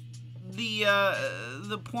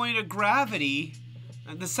point of gravity,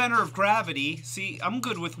 the center of gravity. See, I'm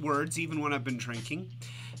good with words even when I've been drinking,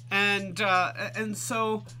 and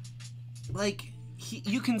so, like,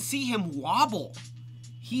 you can see him wobble.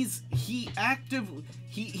 He's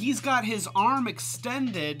got his arm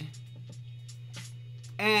extended,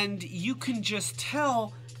 and you can just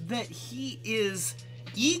tell that he is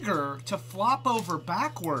eager to flop over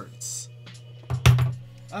backwards.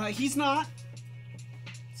 He's not.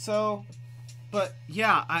 So, but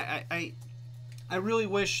yeah, I really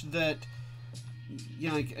wish that, you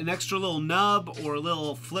know, like an extra little nub or a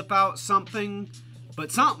little flip out something,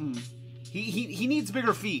 but something. He needs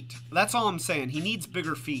bigger feet. That's all I'm saying. He needs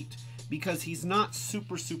bigger feet because he's not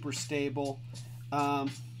super stable.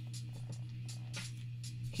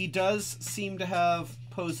 He does seem to have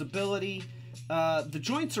posability. The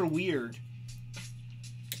joints are weird.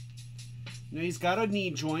 You know, he's got a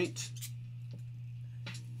knee joint.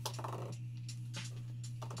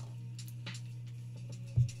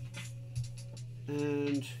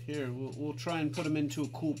 And here, we'll try and put him into a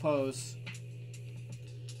cool pose.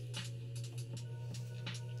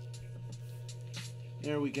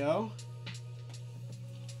 There we go.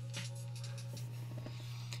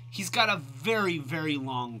 He's got a very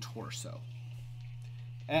long torso.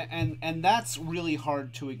 And that's really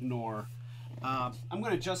hard to ignore. I'm going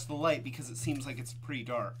to adjust the light because it seems like it's pretty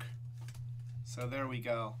dark. So there we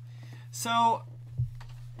go. So,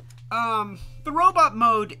 the robot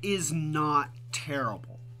mode is not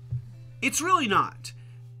terrible. It's really not.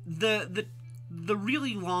 The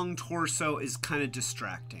really long torso is kind of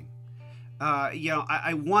distracting. You know,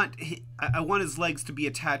 I want his legs to be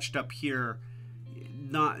attached up here.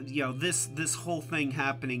 Not, you know, this whole thing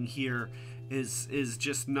happening here is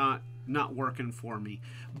just not working for me.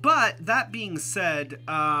 But that being said,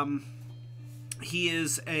 he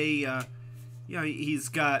is you know, he's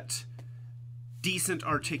got decent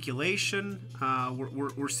articulation.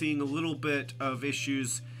 We're seeing a little bit of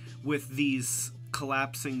issues with these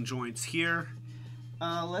collapsing joints here.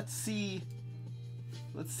 Let's see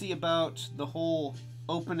about the whole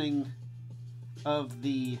opening of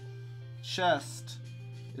the chest.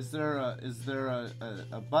 Is there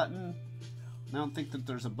a button? I don't think that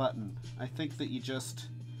there's a button. I think that you just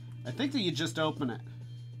open it.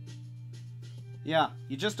 Yeah,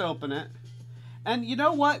 you just open it. And you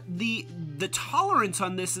know what? The tolerance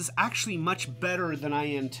on this is actually much better than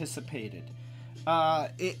I anticipated.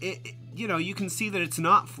 You know, you can see that it's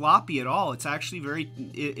not floppy at all. It's actually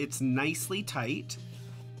it's nicely tight.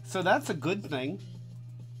 So that's a good thing.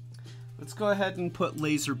 Let's go ahead and put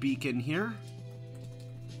Laserbeak in here.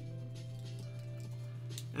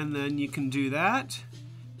 And then you can do that.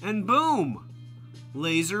 And boom!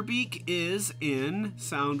 Laserbeak is in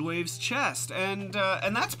Soundwave's chest. And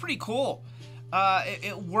that's pretty cool.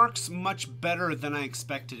 It works much better than I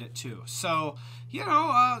expected it to. So, you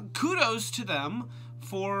know, kudos to them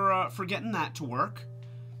for getting that to work.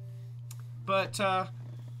 But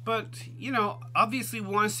you know, obviously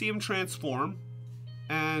we want to see him transform,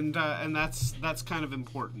 and that's kind of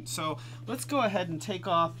important. So let's go ahead and take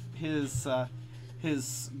off his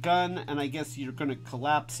gun, and I guess you're going to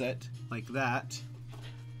collapse it like that.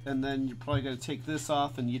 And then you're probably going to take this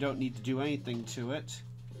off, and you don't need to do anything to it.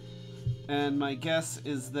 And my guess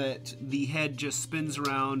is that the head just spins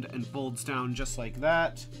around and folds down just like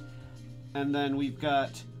that. And then we've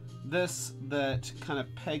got this that kind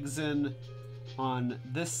of pegs in on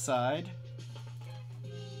this side.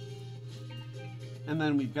 And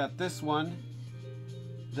then we've got this one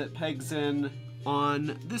that pegs in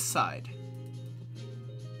on this side.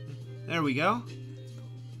 There we go.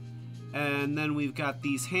 And then we've got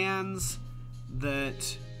these hands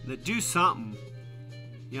that do something.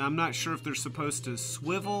 Yeah, I'm not sure if they're supposed to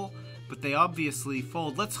swivel, but they obviously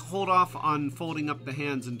fold. Let's hold off on folding up the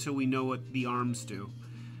hands until we know what the arms do.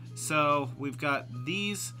 So we've got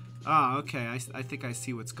these. Ah, okay, I think I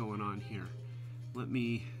see what's going on here. Let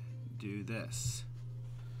me do this.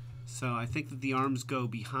 So I think that the arms go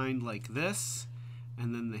behind like this,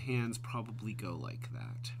 and then the hands probably go like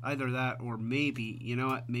that. Either that, or maybe, you know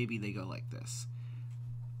what, maybe they go like this.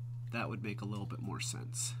 That would make a little bit more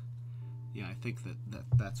sense. Yeah, I think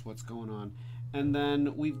that's what's going on. And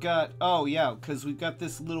then we've got, oh yeah, because we've got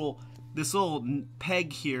this little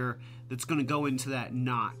peg here that's going to go into that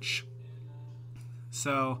notch.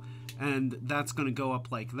 So, and that's going to go up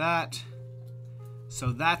like that.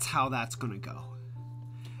 So that's how that's going to go.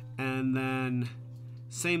 And then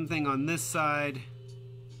same thing on this side.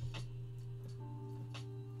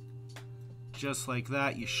 Just like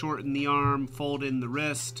that, you shorten the arm, fold in the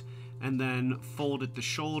wrist, and then fold at the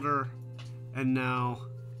shoulder. And now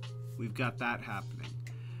we've got that happening.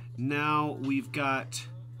 Now we've got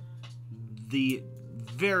the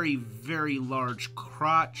very, very large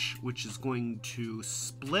crotch, which is going to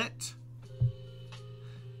split.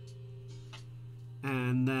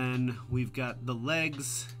 And then we've got the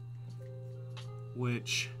legs,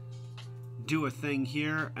 which do a thing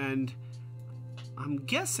here. And I'm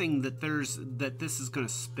guessing that this is going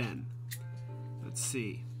to spin. Let's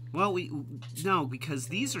see. Well, no, because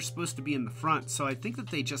these are supposed to be in the front, so I think that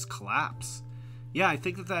they just collapse. Yeah, I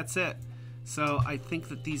think that that's it. So I think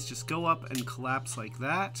that these just go up and collapse like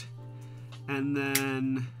that. And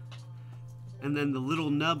then the little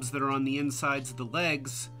nubs that are on the insides of the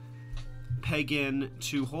legs peg in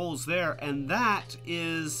 2 holes there, and that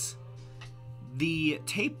is the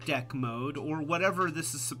tape deck mode, or whatever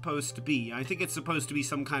this is supposed to be. I think it's supposed to be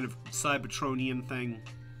some kind of Cybertronian thing.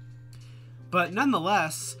 But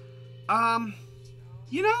nonetheless,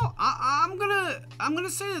 you know, I'm gonna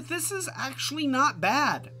say that this is actually not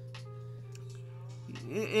bad.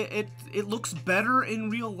 It looks better in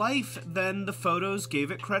real life than the photos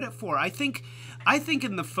gave it credit for. I think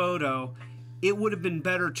in the photo, it would have been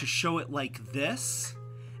better to show it like this,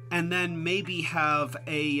 and then maybe have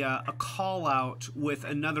a call out with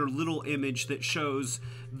another little image that shows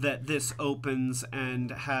that this opens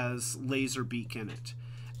and has Laserbeak in it.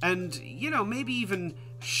 And, you know, maybe even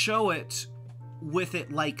show it with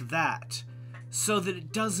it like that, so that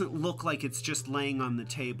it doesn't look like it's just laying on the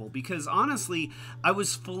table. Because honestly, I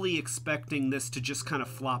was fully expecting this to just kind of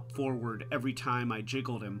flop forward every time I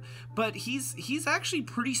jiggled him. But he's actually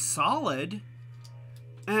pretty solid.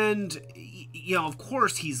 And, you know, of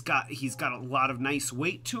course, he's got a lot of nice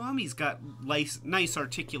weight to him. He's got nice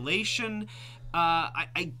articulation.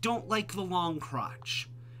 I don't like the long crotch.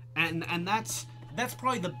 And that's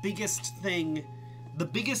probably the biggest thing, the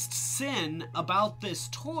biggest sin about this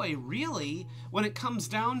toy, really, when it comes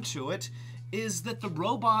down to it, is that the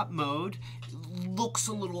robot mode looks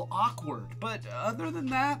a little awkward. But other than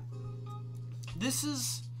that, this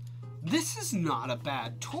is not a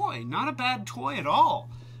bad toy. Not a bad toy at all.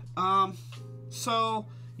 So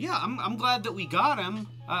yeah, I'm glad that we got him.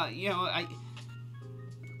 You know,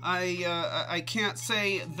 I can't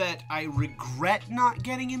say that I regret not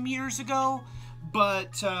getting him years ago,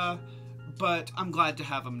 but I'm glad to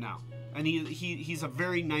have him now. And he's a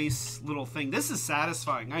very nice little thing. This is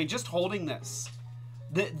satisfying. I mean, just holding this,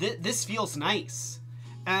 this feels nice,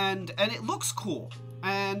 and it looks cool.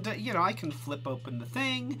 And you know, I can flip open the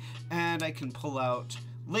thing, and I can pull out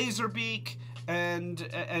Laserbeak, and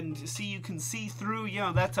see, you can see through. You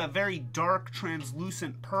know, that's a very dark,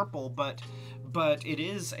 translucent purple, but it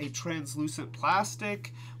is a translucent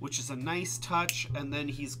plastic, which is a nice touch. And then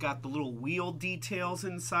he's got the little wheel details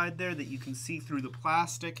inside there that you can see through the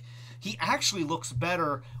plastic. He actually looks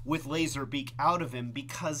better with Laserbeak out of him,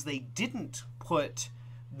 because they didn't put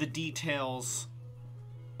the details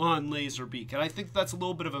on Laserbeak, and I think that's a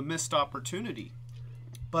little bit of a missed opportunity.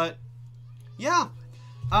 But yeah,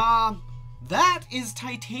 that is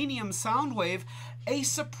Titanium Soundwave. A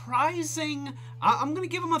surprising, I'm going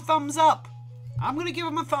to give him a thumbs up. I'm going to give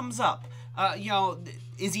him a thumbs up. You know,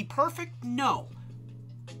 is he perfect? No.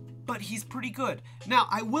 But he's pretty good. Now,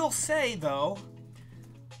 I will say, though,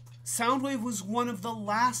 Soundwave was one of the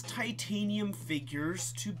last Titanium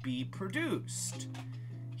figures to be produced.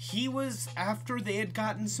 He was after they had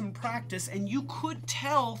gotten some practice, and you could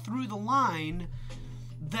tell through the line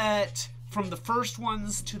that from the first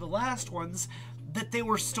ones to the last ones that they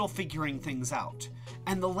were still figuring things out.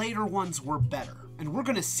 And the later ones were better. And we're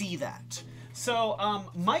going to see that. So,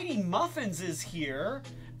 Mighty Muffins is here.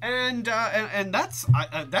 And that's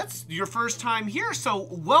your first time here, so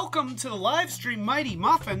welcome to the live stream, Mighty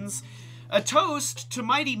Muffins. A toast to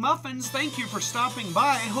Mighty Muffins. Thank you for stopping by.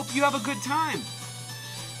 I hope you have a good time.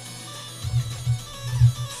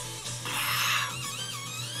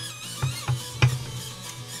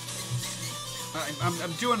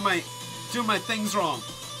 I'm doing my things wrong.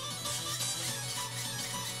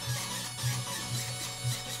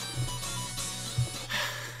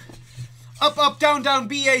 Up, up, down, down,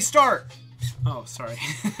 BA, start. Oh, sorry.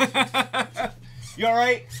 You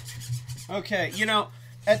alright? Okay, you know,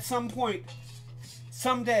 at some point,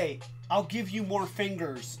 someday, I'll give you more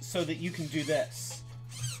fingers so that you can do this.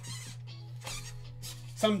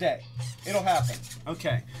 Someday. It'll happen.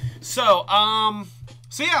 Okay. So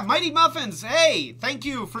yeah, Mighty Muffins, hey, thank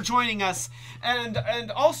you for joining us. And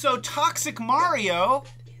also Toxic Mario.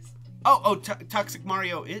 Toxic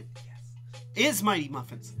Mario is Mighty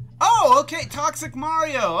Muffins. Oh, okay, Toxic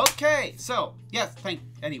Mario. Okay, so yes,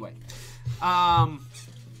 anyway.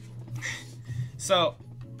 So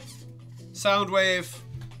Soundwave,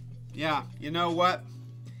 yeah, you know what?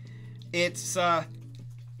 It's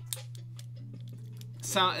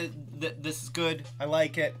this is good. I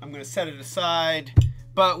like it. I'm gonna set it aside.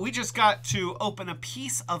 But we just got to open a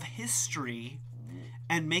piece of history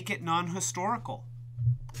and make it non-historical.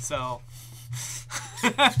 So.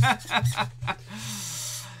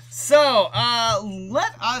 So,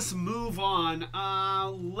 let us move on.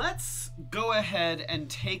 Let's go ahead and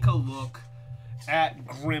take a look at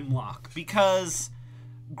Grimlock, because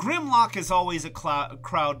Grimlock is always a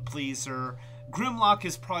crowd pleaser. Grimlock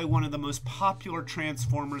is probably one of the most popular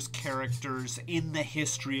Transformers characters in the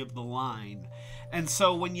history of the line. And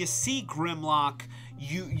so when you see Grimlock,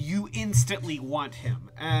 you instantly want him.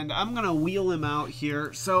 And I'm going to wheel him out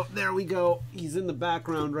here. So there we go. He's in the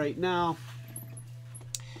background right now.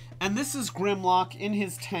 And this is Grimlock in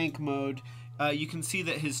his tank mode. You can see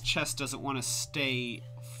that his chest doesn't want to stay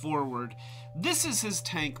forward. This is his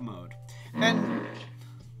tank mode. And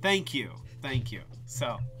thank you.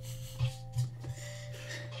 So,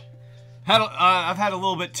 I've had a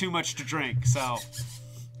little bit too much to drink, so.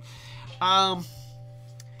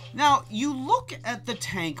 Now, you look at the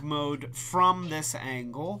tank mode from this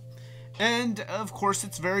angle. And, of course,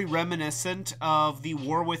 it's very reminiscent of the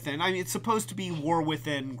War Within. I mean, it's supposed to be War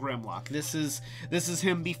Within Grimlock. This is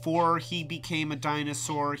him before he became a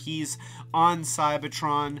dinosaur. He's on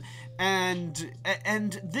Cybertron. And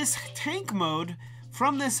this tank mode,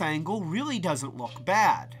 from this angle, really doesn't look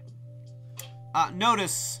bad.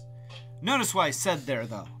 Notice what I said there,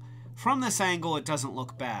 though. From this angle, it doesn't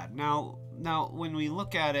look bad. Now, when we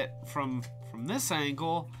look at it from this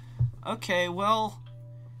angle, okay, well...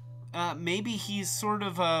 maybe he's sort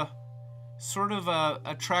of a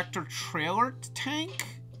tractor trailer tank.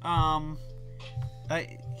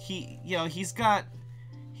 He's got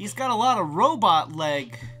a lot of robot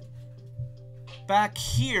leg back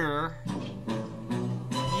here.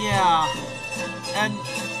 Yeah,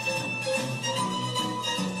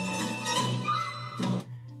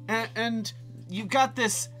 and you've got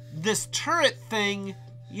this turret thing.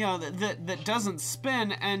 You know, that doesn't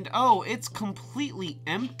spin, and oh, it's completely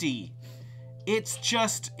empty. It's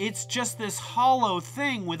just this hollow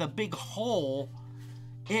thing with a big hole.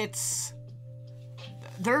 It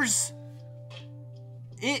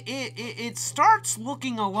starts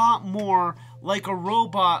looking a lot more like a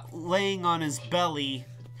robot laying on his belly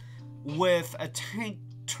with a tank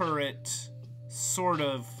turret sort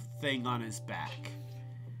of thing on his back.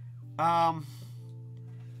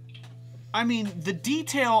 I mean, the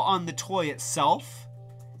detail on the toy itself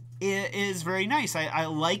is very nice. I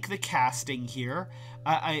like the casting here.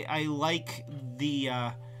 I like the,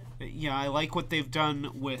 I like what they've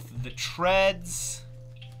done with the treads.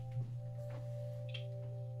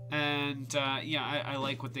 And, I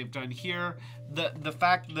like what they've done here. The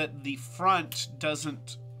fact that the front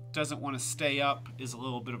doesn't want to stay up is a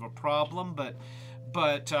little bit of a problem, but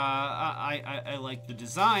but I like the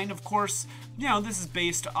design. Of course, you know, this is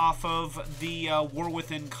based off of the War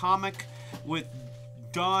Within comic with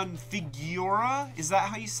Don Figura. Is that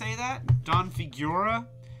how you say that? Don Figura?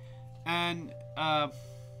 And, yeah,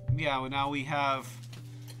 well, now we have...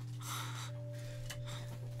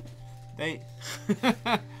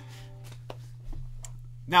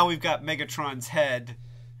 Now we've got Megatron's head,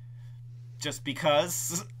 just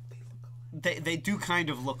because they do kind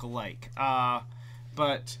of look alike.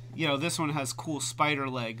 But, you know, this one has cool spider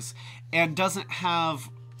legs and doesn't have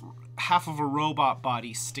half of a robot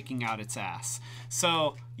body sticking out its ass.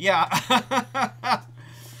 So, yeah.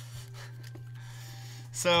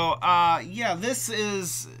 So, yeah, this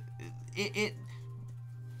is...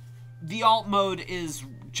 The alt mode is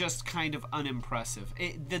just kind of unimpressive.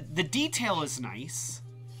 The detail is nice.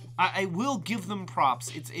 I will give them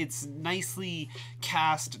props. It's nicely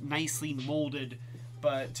cast, nicely molded,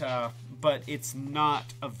 but it's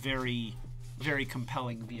not a very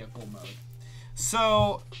compelling vehicle mode.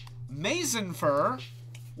 So Mazenfur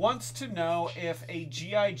wants to know if a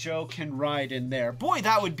G.I. Joe can ride in there. Boy,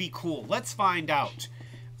 that would be cool. Let's find out.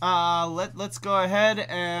 Let's go ahead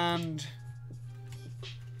and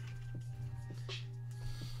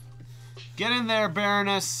get in there,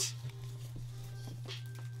 Baroness.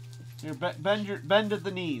 Here, bend at the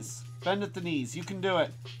knees. Bend at the knees. You can do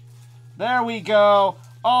it. There we go.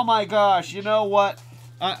 Oh my gosh. You know what?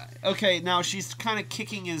 Okay, now she's kind of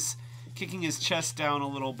kicking his chest down a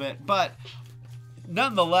little bit, but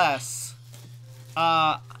nonetheless,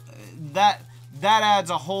 that adds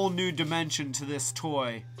a whole new dimension to this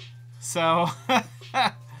toy. So,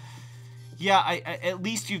 yeah, at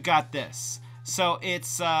least you got this. So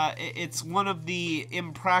it's one of the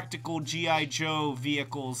impractical G.I. Joe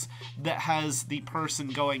vehicles that has the person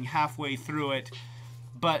going halfway through it.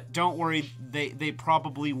 But don't worry, they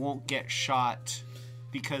probably won't get shot,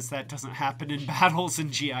 because that doesn't happen in battles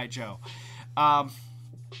in G.I. Joe.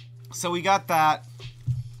 So we got that.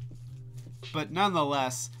 But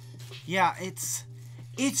nonetheless, yeah, it's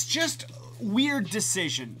just weird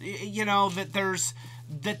decision. You know, that there's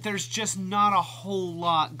just not a whole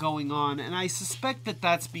lot going on, and I suspect that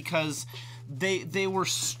that's because they were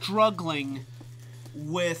struggling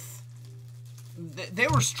with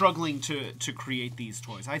to create these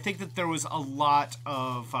toys. I think that there was a lot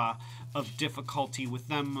of difficulty with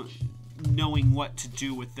them knowing what to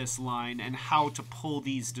do with this line and how to pull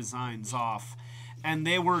these designs off, and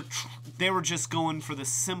they were just going for the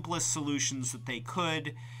simplest solutions that they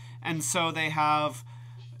could, and so they have,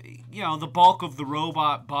 you know, the bulk of the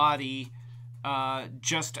robot body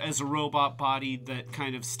just as a robot body that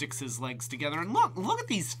kind of sticks his legs together. And look at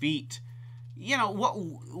these feet. You know,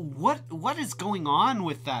 what is going on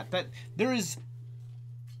with that? That there is,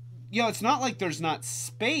 you know, it's not like there's not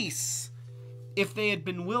space. If they had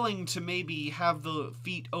been willing to maybe have the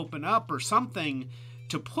feet open up or something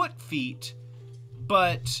to put feet,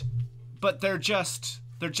 but they're just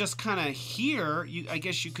kind of here. I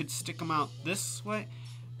guess you could stick them out this way.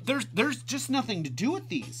 There's just nothing to do with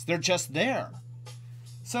these. They're just there.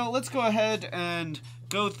 So let's go ahead and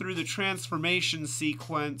go through the transformation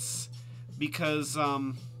sequence, because,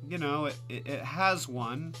 you know, it has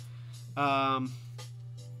one. You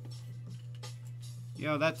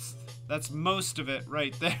know, that's most of it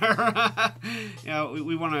right there. You know,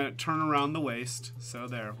 we want to turn around the waist. So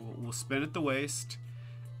there, we'll spin at the waist,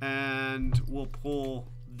 and we'll pull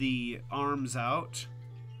the arms out.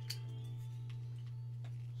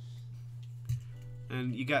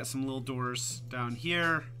 And you got some little doors down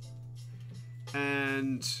here.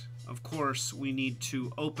 And, of course, we need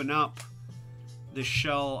to open up the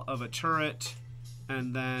shell of a turret,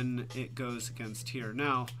 and then it goes against here.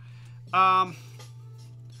 Now,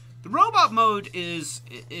 the robot mode is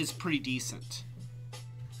pretty decent.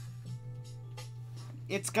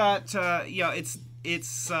 It's got, you know,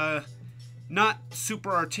 it's not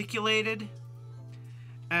super articulated,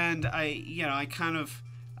 and I kind of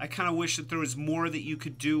wish that there was more that you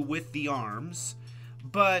could do with the arms,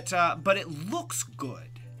 but it looks good.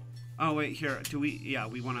 Oh wait, here, we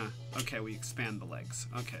want to, okay, we expand the legs.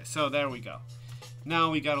 Okay, so there we go. Now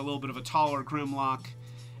we got a little bit of a taller Grimlock,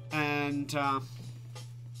 and I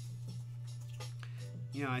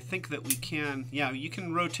think that we can, you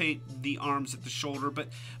can rotate the arms at the shoulder, but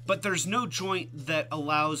there's no joint that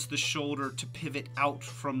allows the shoulder to pivot out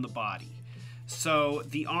from the body. So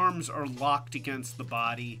the arms are locked against the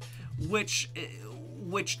body, which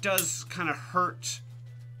does kind of hurt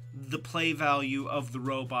the play value of the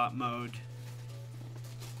robot mode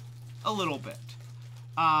a little bit.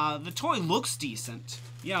 The toy looks decent.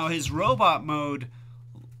 You know, his robot mode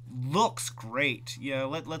looks great. Yeah,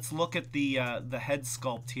 let's look at the head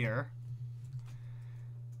sculpt here.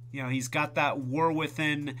 You know, he's got that War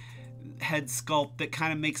Within head sculpt that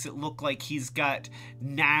kind of makes it look like he's got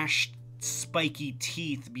gnashed, spiky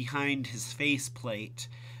teeth behind his faceplate,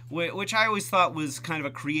 which I always thought was kind of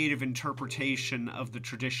a creative interpretation of the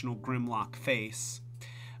traditional Grimlock face.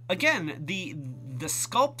 Again, the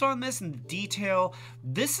sculpt on this and the detail,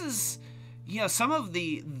 this is, you know, some of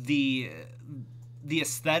the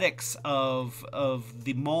aesthetics of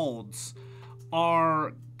the molds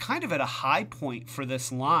are kind of at a high point for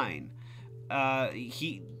this line.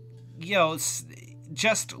 He, you know,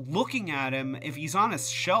 just looking at him, if he's on a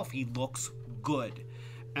shelf, he looks good.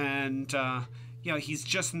 And, you know, he's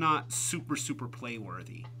just not super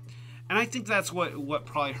playworthy. And I think that's what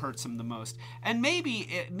probably hurts him the most. And maybe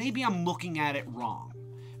I'm looking at it wrong.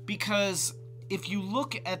 Because if you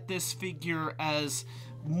look at this figure as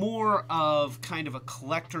more of kind of a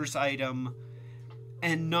collector's item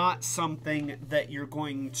and not something that you're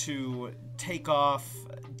going to take off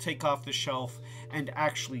the shelf and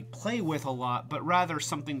actually play with a lot, but rather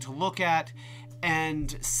something to look at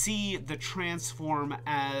and see the transform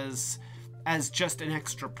as just an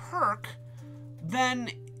extra perk, then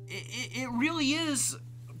it really is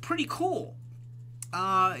pretty cool.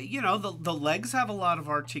 You know, the legs have a lot of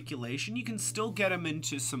articulation. You can still get them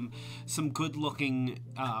into some good looking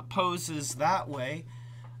poses that way.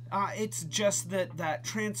 It's just that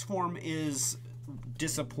transform is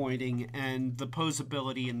disappointing, and the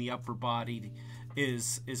posability in the upper body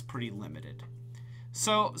is pretty limited.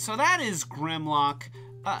 So that is Grimlock.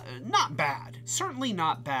 Not bad, certainly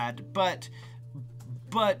not bad, but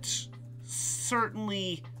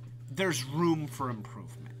certainly there's room for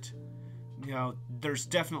improvement. You know, there's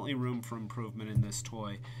definitely room for improvement in this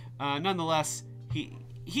toy. Nonetheless,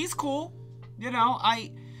 he's cool. You know,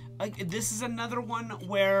 this is another one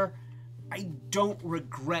where I don't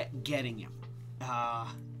regret getting him.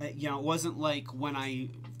 You know, it wasn't like when I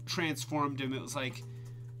transformed him, it was like,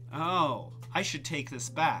 oh, I should take this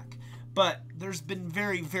back. But there's been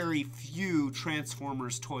very few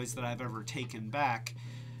Transformers toys that I've ever taken back.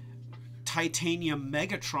 Titanium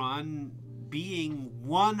Megatron being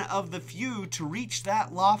one of the few to reach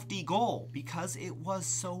that lofty goal, because it was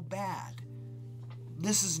so bad.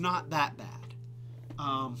 This is not that bad.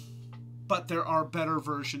 But there are better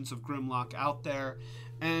versions of Grimlock out there.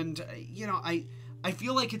 And, you know, I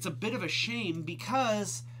feel like it's a bit of a shame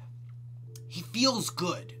because he feels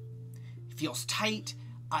good. He feels tight.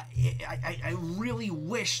 I really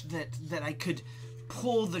wish that I could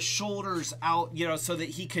pull the shoulders out, you know, so that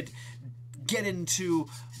he could get into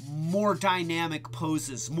more dynamic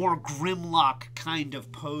poses, more Grimlock kind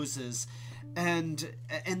of poses. And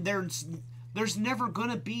there's never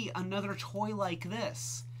gonna be another toy like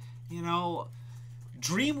this. You know,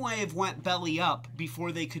 Dreamwave went belly up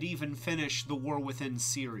before they could even finish the War Within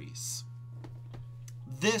series.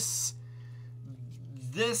 This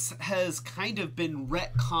has kind of been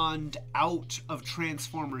retconned out of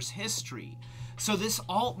Transformers history. So this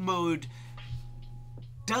alt mode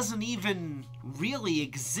doesn't even really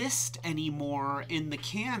exist anymore in the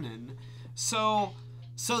canon. So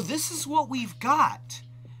this is what we've got.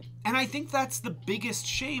 And I think that's the biggest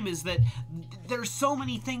shame, is that there's so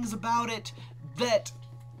many things about it that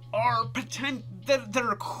are that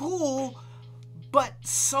are cool, but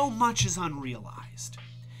so much is unrealized.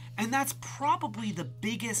 And that's probably the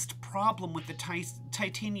biggest problem with the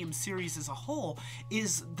Titanium series as a whole,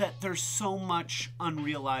 is that there's so much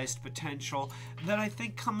unrealized potential that I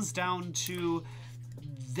think comes down to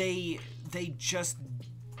they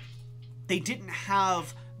didn't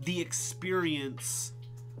have the experience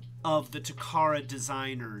of the Takara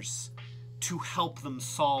designers to help them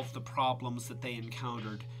solve the problems that they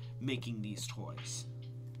encountered making these toys.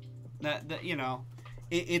 That you know,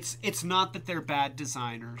 it's not that they're bad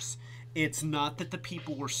designers. It's not that the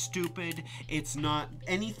people were stupid. It's not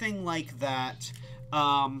anything like that.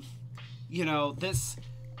 You know, this,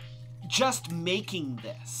 just making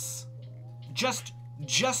this, just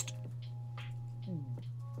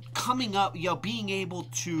coming up, you know, being able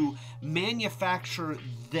to manufacture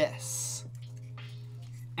this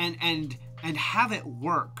and have it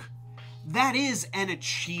work, that is an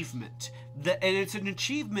achievement. And it's an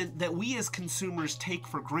achievement that we as consumers take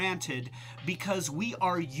for granted, because we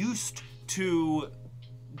are used to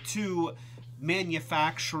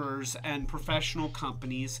manufacturers and professional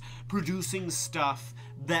companies producing stuff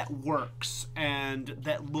that works and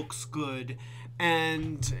that looks good,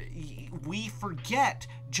 and we forget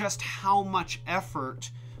just how much effort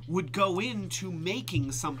would go into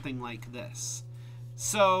making something like this.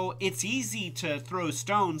 So it's easy to throw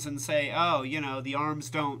stones and say, oh, you know, the arms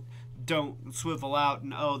don't swivel out,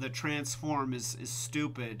 and oh, the transform is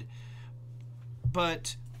stupid.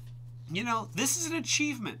 But, you know, this is an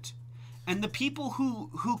achievement. And the people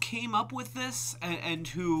who came up with this and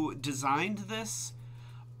who designed this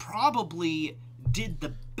probably did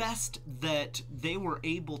the best that they were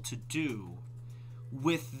able to do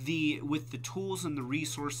with the tools and the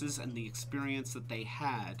resources and the experience that they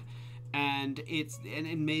had. And it's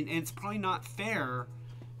probably not fair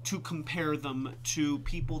to compare them to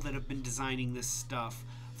people that have been designing this stuff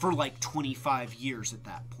for like 25 years at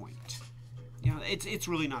that point. You know, it's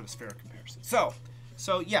really not a fair comparison. So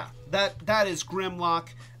yeah, that is Grimlock.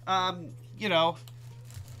 You know,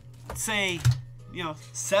 say, you know,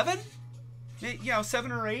 7? You know,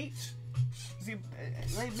 7 or 8?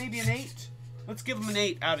 Maybe an 8? Let's give him an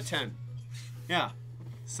 8 out of 10. Yeah.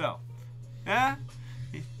 So,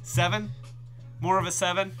 7? More of a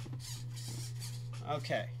 7?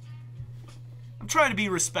 Okay. I'm trying to be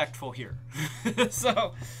respectful here.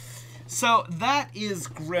 So that is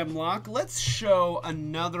Grimlock. Let's show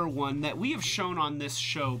another one that we have shown on this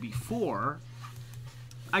show before.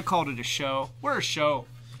 I called it a show. We're a show.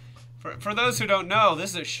 For those who don't know, this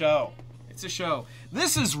is a show. It's a show.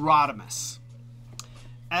 This is Rodimus.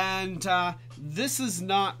 And this is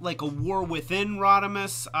not like a War Within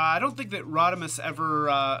Rodimus. I don't think that Rodimus ever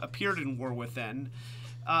appeared in War Within.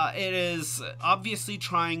 It is obviously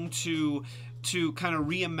trying to kind of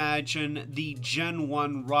reimagine the Gen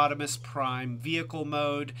 1 Rodimus Prime vehicle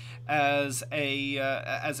mode as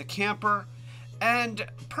a camper. And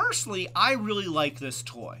personally, I really like this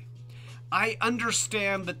toy. I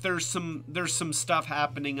understand that there's some stuff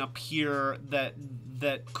happening up here that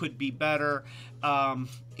could be better.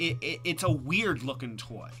 It's a weird looking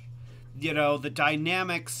toy. You know, the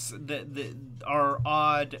dynamics that are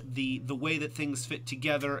odd. The way that things fit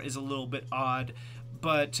together is a little bit odd.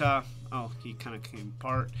 But oh, he kind of came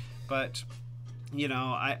apart. But you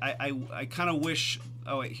know, I kind of wish.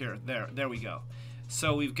 Oh wait, here, there we go.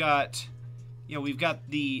 So we've got, you know, we've got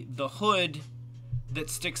the hood that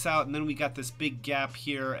sticks out, and then we got this big gap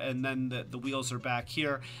here, and then the wheels are back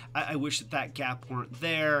here. I wish that gap weren't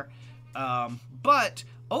there. But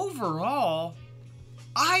overall,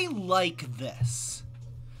 I like this.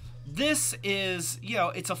 This is, you know,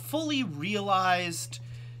 it's a fully realized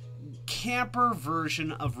camper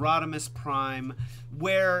version of Rodimus Prime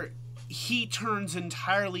where he turns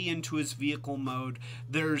entirely into his vehicle mode.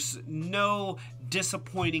 There's no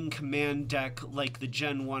disappointing command deck like the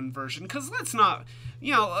Gen 1 version, because let's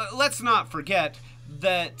not forget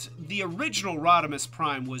that the original Rodimus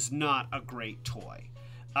Prime was not a great toy.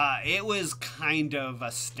 It was kind of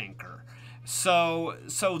a stinker. So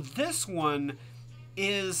this one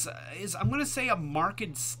is I'm going to say a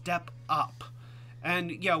marked step up.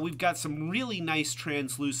 And yeah, we've got some really nice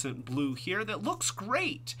translucent blue here that looks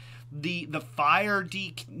great. The fire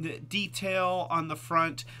detail on the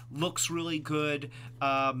front looks really good.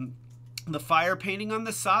 The fire painting on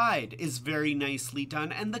the side is very nicely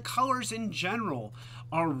done, and the colors in general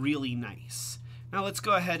are really nice. Now let's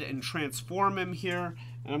go ahead and transform him here,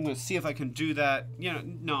 and I'm going to see if I can do that. You know,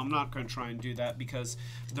 no, I'm not going to try and do that because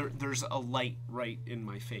there's a light right in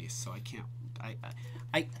my face, so I can't.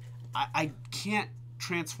 I can't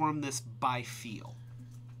transform this by feel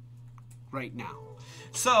right now.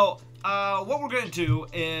 So what we're going to do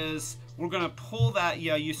is we're going to pull that.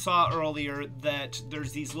 Yeah, you saw earlier that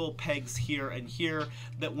there's these little pegs here and here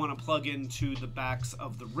that want to plug into the backs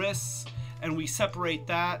of the wrists, and we separate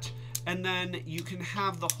that, and then you can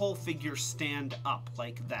have the whole figure stand up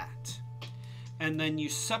like that. And then you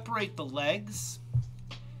separate the legs,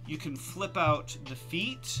 you can flip out the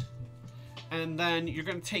feet, and then you're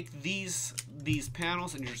going to take these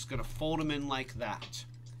panels and you're just going to fold them in like that.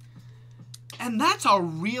 And that's a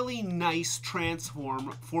really nice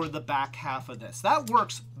transform for the back half of this. That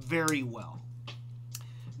works very well.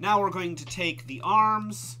 Now we're going to take the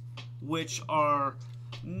arms, which are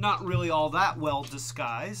not really all that well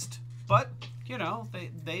disguised, but you know,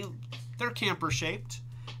 they're camper shaped.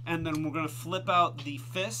 And then we're going to flip out the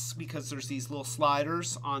fists because there's these little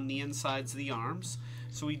sliders on the insides of the arms.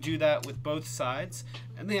 So we do that with both sides,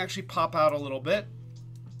 and they actually pop out a little bit.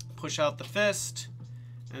 Push out the fist,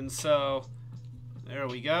 and so there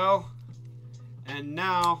we go. And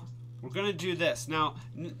now we're going to do this. Now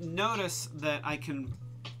notice that I can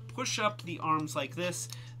push up the arms like this.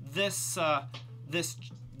 This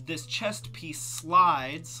chest piece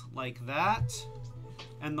slides like that,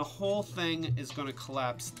 and the whole thing is going to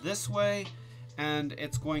collapse this way, and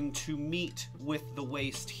it's going to meet with the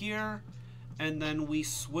waist here. And then we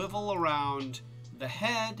swivel around the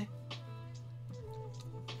head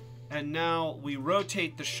And now we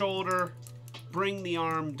rotate the shoulder, bring the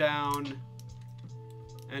arm down,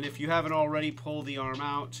 and if you haven't already, pull the arm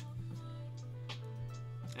out.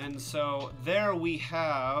 And so there we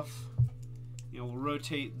have, we'll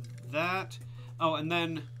rotate that. Oh, and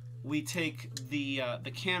then we take the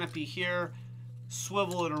canopy here,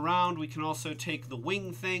 swivel it around. We can also take the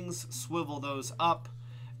wing things, swivel those up,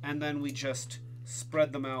 and then we just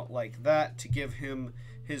spread them out like that to give him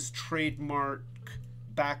his trademark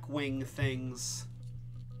back wing things.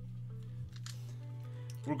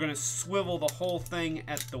 We're going to swivel the whole thing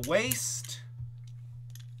at the waist.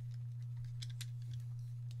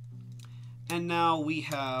 And now we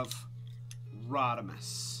have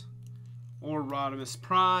Rodimus, or Rodimus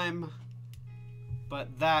Prime,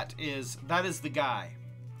 but that is the guy.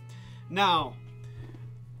 Now,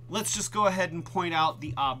 let's just go ahead and point out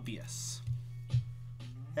the obvious.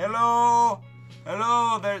 Hello,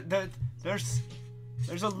 there's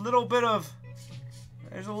a little bit of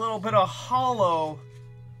hollow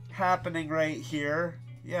happening right here.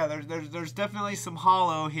 Yeah, there's definitely some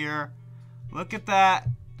hollow here. Look at that.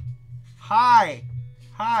 Hi,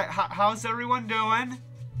 how's everyone doing?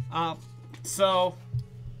 So,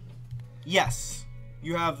 yes,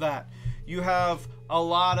 you have that. You have a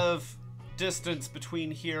lot of distance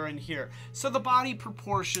between here and here. So the body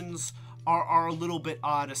proportions are a little bit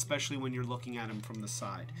odd, especially when you're looking at him from the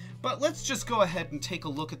side. But let's just go ahead and take a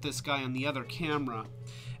look at this guy on the other camera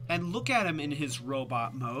and look at him in his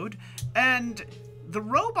robot mode. And the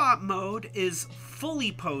robot mode is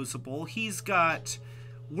fully posable. He's got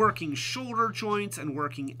working shoulder joints and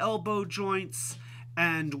working elbow joints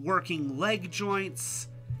and working leg joints,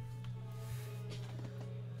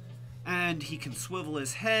 and he can swivel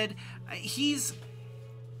his head.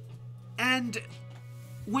 And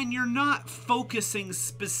when you're not focusing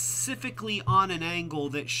specifically on an angle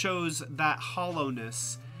that shows that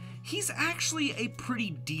hollowness, he's actually a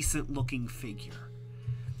pretty decent looking figure.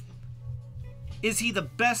 Is he the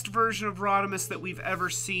best version of Rodimus that we've ever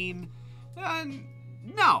seen?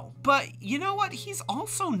 No, but you know what? He's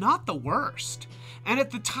also not the worst. And at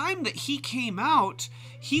the time that he came out,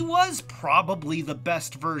 he was probably the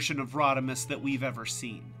best version of Rodimus that we've ever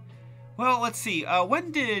seen. Well, let's see.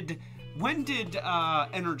 When did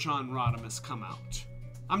Energon Rodimus come out?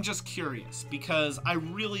 I'm just curious, because I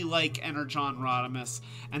really like Energon Rodimus,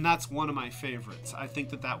 and that's one of my favorites. I think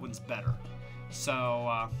that one's better.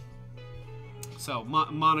 So,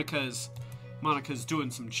 Monica's doing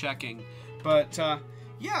some checking. But,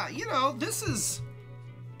 yeah, this is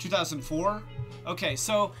 2004. Okay,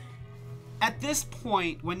 so at this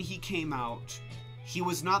point, when he came out, he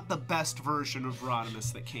was not the best version of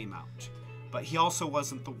Rodimus that came out. But he also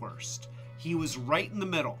wasn't the worst. He was right in the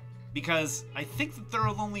middle. Because I think that there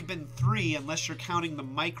have only been 3, unless you're counting the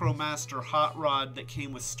Micromaster Hot Rod that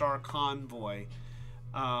came with Star Convoy.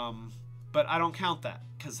 But I don't count that,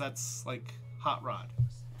 because that's, like, Hot Rod.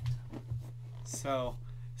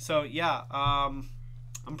 So yeah, I'm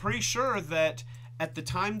pretty sure that at the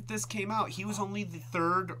time this came out, he was only the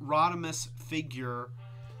 3rd Rodimus figure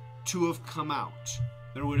to have come out.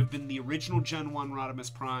 There would have been the original Gen 1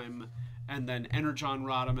 Rodimus Prime, and then Energon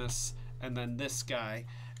Rodimus, and then this guy.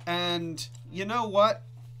 And you know what?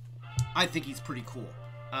 I think he's pretty cool.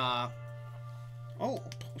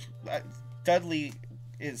 Dudley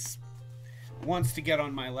wants to get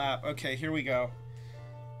on my lap. Okay, here we go.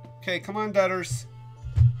 Okay, come on, Dudders.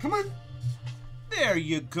 Come on. There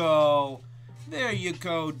you go. There you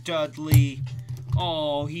go, Dudley.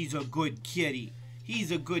 Oh, he's a good kitty.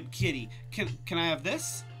 He's a good kitty. Can I have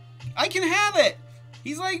this? I can have it.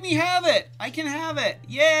 He's letting me have it. I can have it.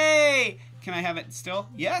 Yay! Can I have it still?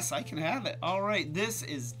 Yes, I can have it. All right, this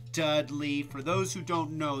is Dudley. For those who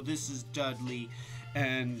don't know, this is Dudley,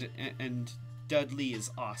 and Dudley is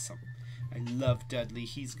awesome. I love Dudley.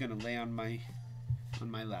 He's gonna lay on my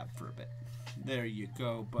lap for a bit. There you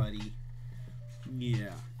go, buddy.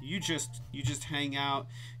 Yeah, you just hang out.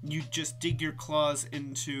 You just dig your claws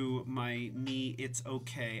into my knee. It's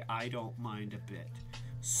okay. I don't mind a bit.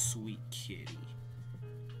 Sweet kitty.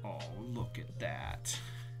 Oh, look at that.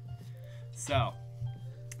 So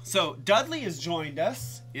Dudley has joined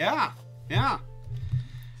us. Yeah.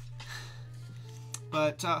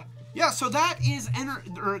 But yeah, so that is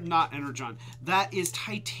not Energon. That is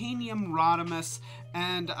Titanium Rodimus,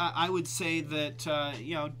 and I would say that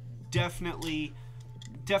definitely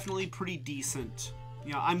pretty decent.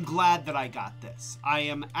 I'm glad that I got this. I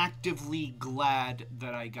am actively glad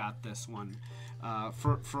that I got this one.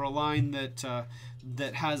 For a line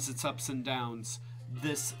that has its ups and downs,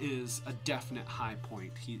 this is a definite high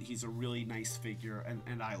point. He's a really nice figure,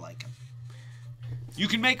 and I like him. You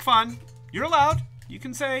can make fun. You're allowed. You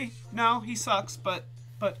can say, no, he sucks, but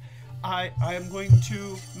I am going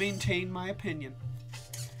to maintain my opinion.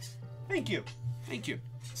 Thank you. Thank you.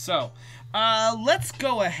 So, let's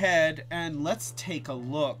go ahead and let's take a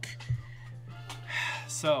look.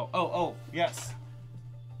 So, oh, yes.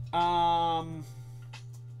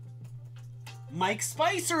 Mike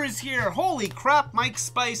Spicer is here. Holy crap, Mike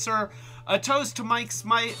Spicer. A toast to Mike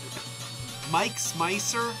Spicer.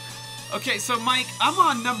 Okay, so Mike, I'm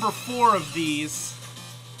on number 4 of these.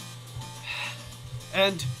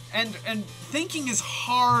 And thinking is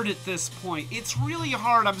hard at this point. It's really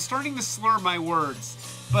hard. I'm starting to slur my words.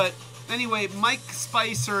 But anyway, Mike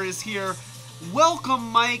Spicer is here. Welcome,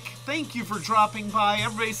 Mike. Thank you for dropping by.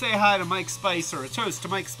 Everybody say hi to Mike Spicer. A toast to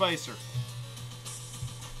Mike Spicer.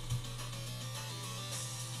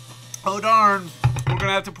 Oh, darn. We're going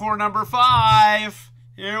to have to pour number 5.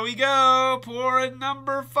 Here we go. Pouring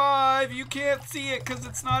number 5. You can't see it because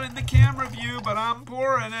it's not in the camera view, but I'm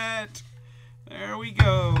pouring it. There we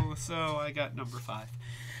go. So I got number 5.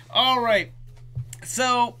 All right.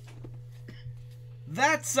 So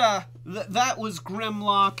that's that was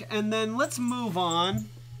Grimlock, and then let's move on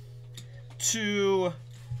to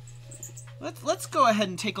let's go ahead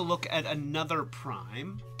and take a look at another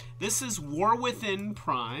Prime. This is Within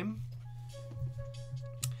Prime.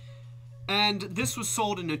 And this was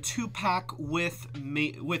sold in a 2-pack with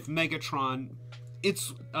Megatron.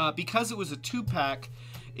 It's because it was a 2-pack,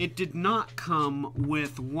 it did not come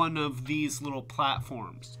with one of these little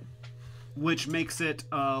platforms, which makes it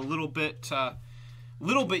a little bit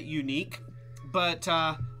unique. But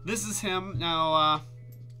this is him. Now,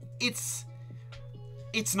 it's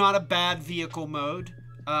not a bad vehicle mode.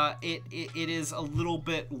 It is a little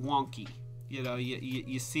bit wonky. You know,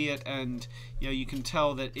 you see it, and you know, you can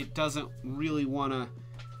tell that it doesn't really want to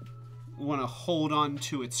hold on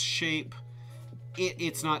to its shape.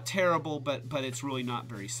 It's not terrible, but it's really not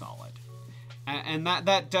very solid, and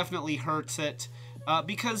that definitely hurts it,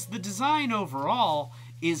 because the design overall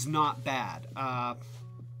is not bad.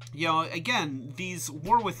 You know, again, these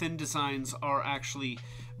War Within designs are actually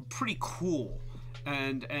pretty cool.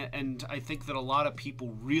 And I think that a lot of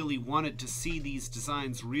people really wanted to see these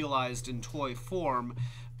designs realized in toy form,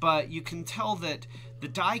 but you can tell that the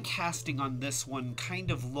die casting on this one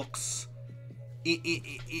kind of looks,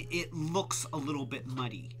 it looks a little bit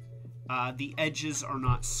muddy. The edges are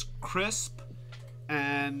not crisp,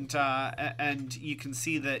 and you can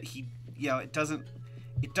see that it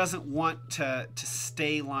doesn't want to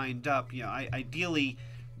stay lined up. You know, ideally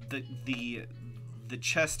the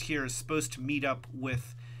chest here is supposed to meet up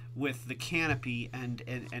with the canopy, and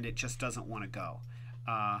it just doesn't want to go.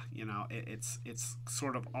 You know, it's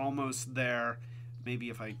sort of almost there. Maybe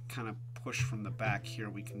if I kind of push from the back here,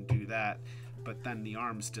 we can do that, but then the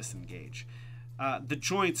arms disengage. The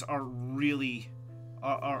joints are really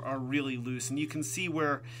loose, and you can see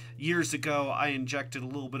where years ago I injected a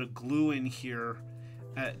little bit of glue in here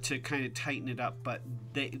to kind of tighten it up, but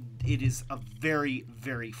it is a very,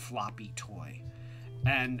 very floppy toy.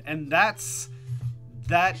 And that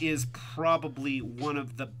is probably one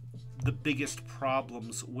of the biggest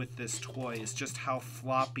problems with this toy, is just how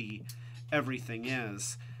floppy everything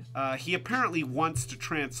is. He apparently wants to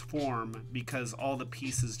transform because all the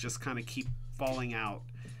pieces just kind of keep falling out.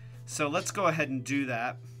 So let's go ahead and do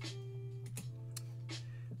that.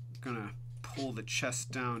 I'm gonna pull the chest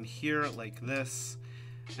down here like this,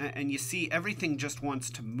 and you see everything just wants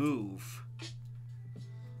to move.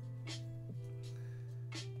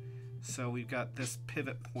 So we've got this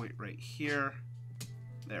pivot point right here.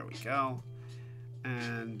 There we go.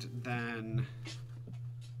 And then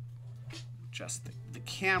just the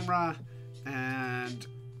camera. And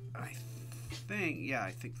I think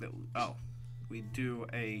that, we do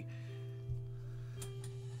a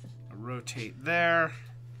rotate there,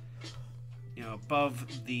 you know, above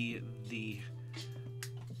the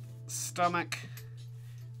stomach.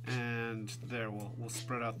 And there, we'll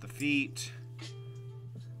spread out the feet.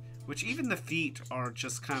 Which even the feet are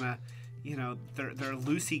just kind of, you know, they're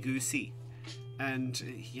loosey-goosey. And,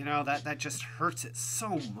 you know, that just hurts it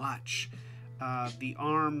so much. The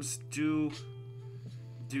arms do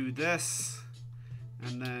this.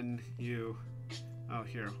 And then here,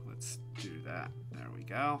 let's do that. There we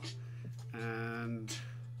go. And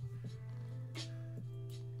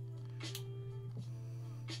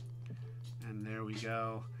there we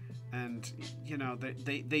go. And, you know,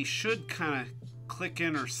 they should kind of click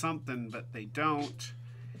in or something, but they don't.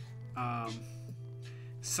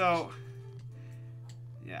 So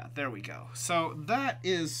yeah, there we go. So that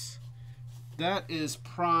is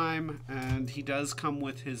Prime, and he does come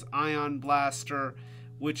with his ion blaster,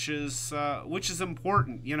 which is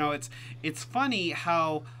important. You know, it's funny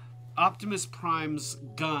how Optimus Prime's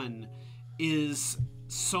gun is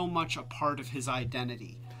so much a part of his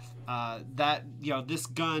identity. That, you know, this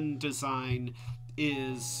gun design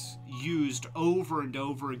is used over and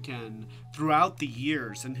over again throughout the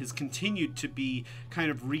years and has continued to be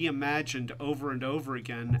kind of reimagined over and over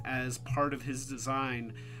again as part of his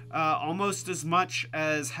design, almost as much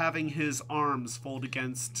as having his arms fold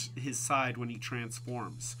against his side when he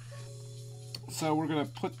transforms. So we're going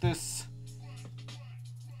to put this...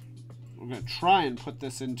 We're going to try and put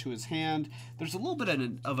this into his hand. There's a little bit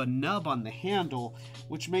of a nub on the handle,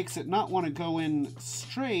 which makes it not want to go in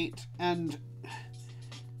straight, and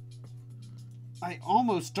I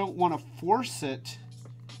almost don't want to force it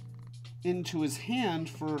into his hand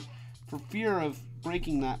for fear of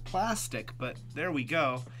breaking that plastic, but there we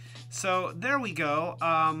go. So there we go.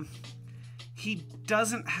 He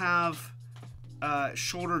doesn't have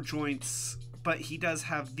shoulder joints, but he does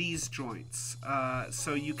have these joints.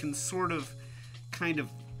 So you can sort of kind of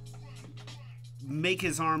make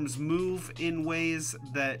his arms move in ways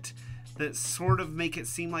that sort of make it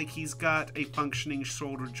seem like he's got a functioning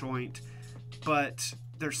shoulder joint, but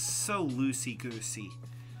they're so loosey-goosey.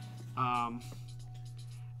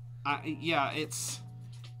 Yeah, it's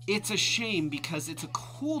a shame because it's a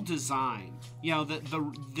cool design. You know,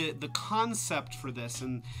 the concept for this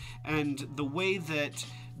and the way that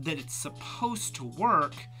it's supposed to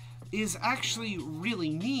work is actually really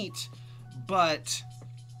neat, but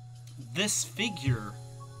this figure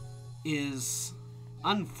is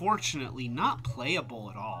unfortunately not playable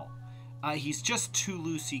at all. He's just too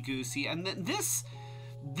loosey-goosey, and this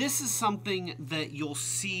is something that you'll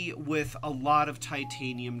see with a lot of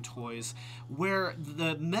titanium toys, where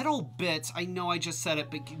the metal bits, I know I just said it,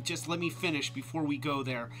 but just let me finish before we go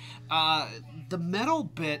there. The metal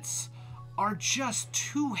bits are just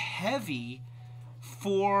too heavy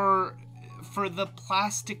for the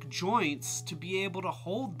plastic joints to be able to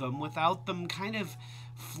hold them without them kind of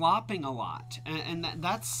flopping a lot. And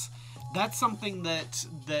that's something that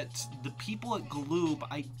the people at Gloob,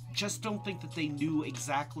 I just don't think that they knew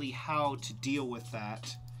exactly how to deal with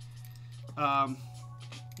that.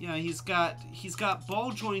 Yeah, he's got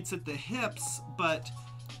ball joints at the hips, but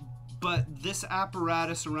this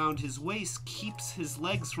apparatus around his waist keeps his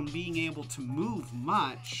legs from being able to move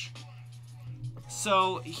much.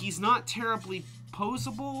 So he's not terribly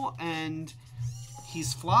posable, and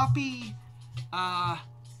he's floppy.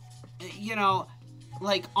 You know,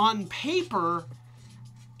 like on paper,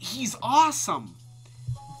 he's awesome,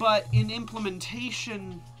 but in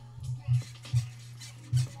implementation,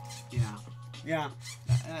 yeah,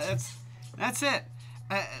 that's it.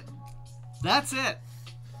 That's it.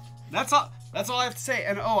 That's all I have to say.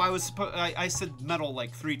 And oh, I said metal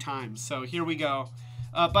like 3 times, so here we go.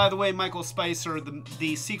 By the way, Michael Spicer,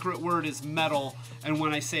 the secret word is metal, and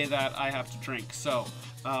when I say that, I have to drink. So,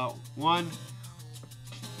 1,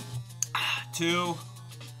 2,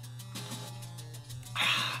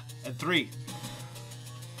 and 3.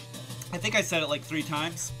 I think I said it like 3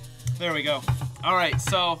 times. There we go. All right,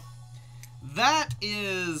 so that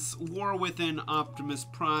is War Within Optimus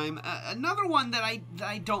Prime. Another one that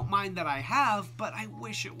I don't mind that I have, but I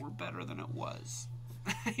wish it were better than it was.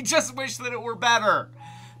 I just wish that it were better.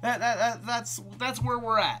 That's where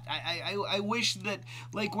we're at. I wish that,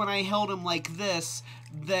 like, when I held him like this,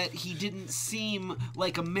 that he didn't seem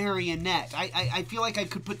like a marionette. I feel like I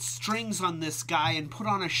could put strings on this guy and put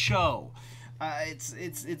on a show.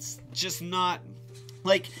 It's just not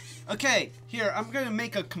like, okay, here, I'm gonna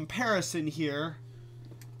make a comparison here.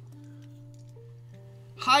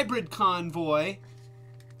 Hybrid Convoy,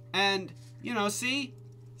 and you know, see,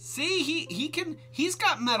 he's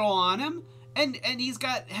got metal on him, and he's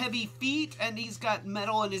got heavy feet, and he's got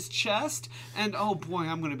metal in his chest, and oh boy,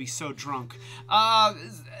 I'm gonna be so drunk.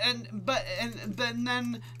 And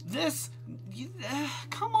then this,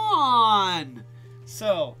 come on.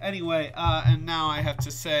 So anyway, and now I have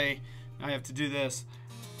to say, I have to do this.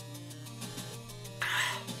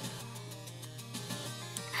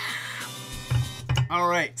 All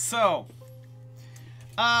right, so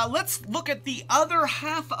let's look at the other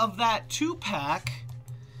half of that 2-pack,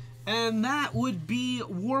 and that would be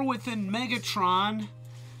War Within Megatron,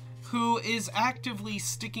 who is actively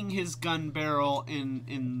sticking his gun barrel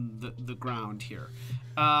in the ground here.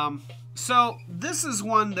 So this is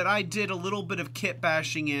one that I did a little bit of kit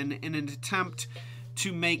bashing in an attempt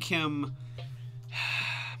to make him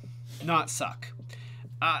not suck.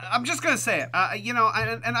 I'm just gonna say it. You know,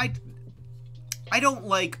 and I don't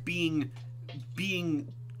like being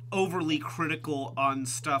overly critical on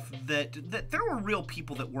stuff that there were real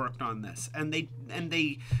people that worked on this, and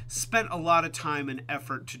they spent a lot of time and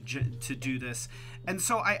effort to do this, and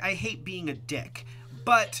so I hate being a dick,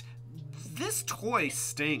 but this toy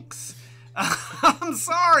stinks. I'm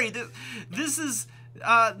sorry. This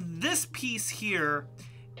piece here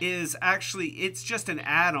is actually, it's just an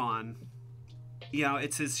add-on. You know,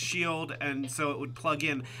 it's his shield, and so it would plug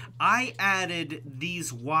in. I added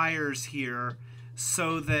these wires here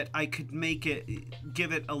so that I could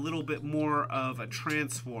give it a little bit more of a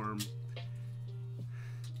transform.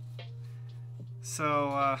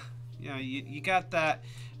 So, yeah, you got that.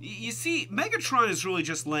 You see, Megatron is really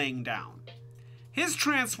just laying down. His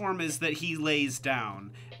transform is that he lays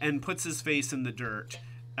down and puts his face in the dirt.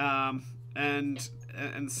 And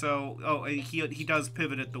so, oh, he does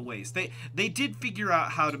pivot at the waist. They did figure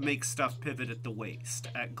out how to make stuff pivot at the waist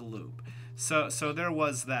at Galoob. So there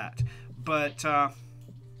was that. But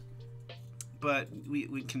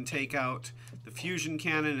we can take out the fusion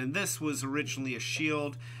cannon, and this was originally a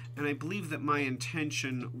shield, and I believe that my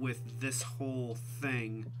intention with this whole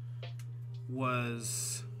thing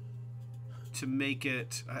was to make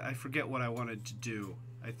it, I forget what I wanted to do.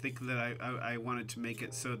 I think that I wanted to make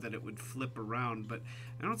it so that it would flip around, but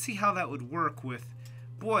I don't see how that would work with,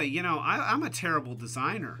 boy, you know, I'm a terrible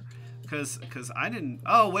designer, because I didn't,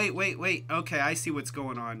 oh, wait, okay, I see what's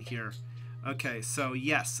going on here. Okay, so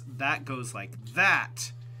yes, that goes like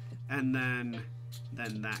that, and then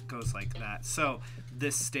that goes like that. So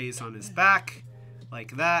this stays on his back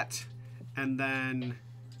like that, and then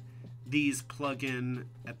these plug in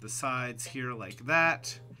at the sides here like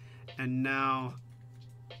that, and now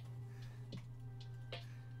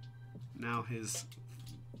his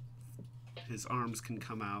arms can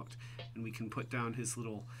come out, and we can put down his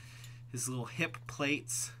little hip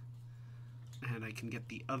plates, and I can get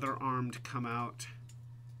the other arm to come out,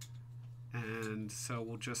 and so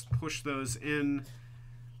we'll just push those in,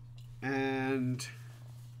 and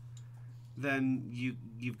then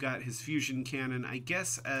you've got his fusion cannon, I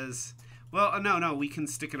guess, as well. No, we can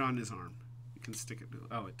stick it on his arm. We can stick it.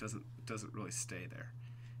 Oh, it doesn't really stay there.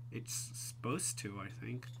 It's supposed to, I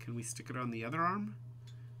think. Can we stick it on the other arm?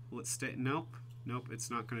 Will it stay? Nope,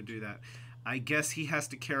 it's not going to do that. I guess he has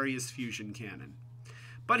to carry his fusion cannon.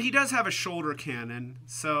 But he does have a shoulder cannon,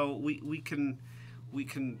 so we can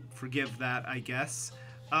forgive that, I guess.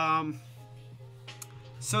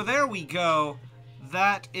 So there we go.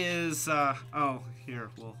 That is oh, here,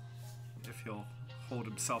 well, if he'll hold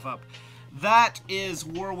himself up. That is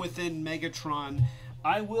War Within Megatron.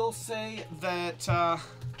 I will say that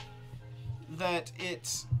that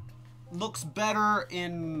it looks better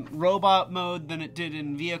in robot mode than it did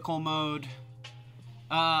in vehicle mode.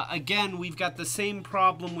 Again, we've got the same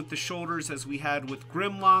problem with the shoulders as we had with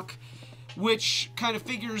Grimlock, which kind of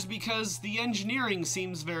figures because the engineering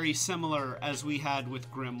seems very similar as we had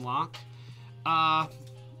with Grimlock.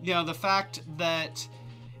 You know, the fact that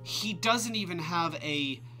he doesn't even have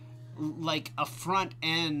a front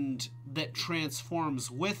end that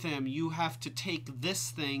transforms with him. You have to take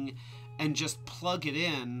this thing and just plug it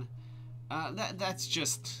in. That's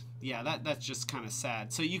just, yeah, that's just kind of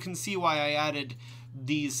sad. So you can see why I added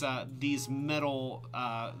this metal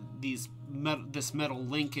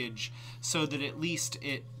linkage, so that at least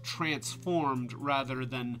it transformed rather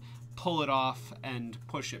than pull it off and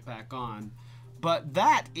push it back on. But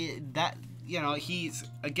that you know, he's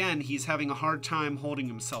having a hard time holding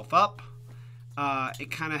himself up.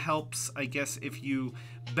 It kind of helps, I guess, if you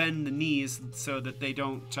bend the knees so that they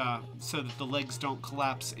don't, so that the legs don't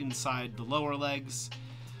collapse inside the lower legs.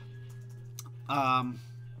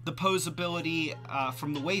 The posability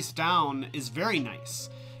from the waist down is very nice.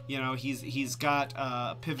 You know, he's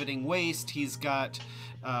got pivoting waist. He's got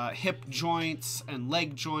hip joints and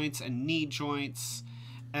leg joints and knee joints,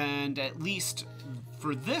 and at least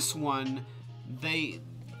for this one, they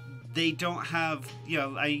don't have, you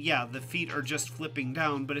know, yeah, the feet are just flipping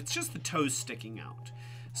down, but it's just the toes sticking out.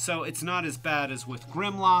 So it's not as bad as with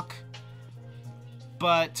Grimlock.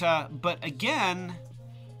 But again,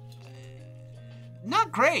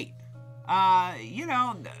 not great. You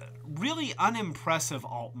know, really unimpressive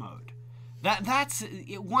alt mode. That's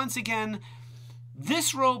once again,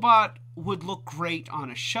 this robot would look great on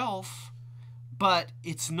a shelf, but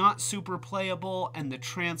it's not super playable, and the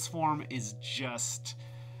transform is just,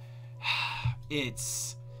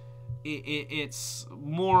 it's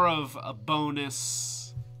more of a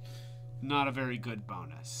bonus, not a very good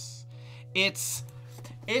bonus. It's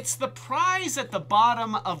the prize at the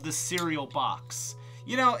bottom of the cereal box.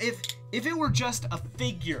 You know, if it were just a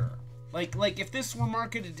figure, like if this were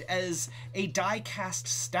marketed as a die-cast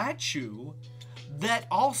statue, that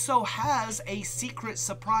also has a secret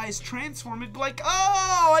surprise transform. It'd be like,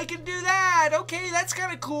 oh, I can do that. Okay, that's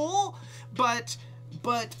kind of cool. But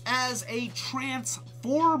as a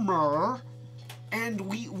transformer, and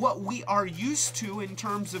what we are used to in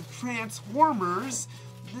terms of Transformers,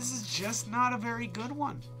 this is just not a very good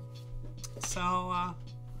one. So,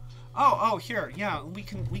 oh, here, yeah, we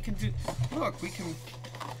can do. Look, we can.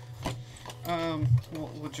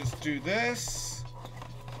 We'll just do this,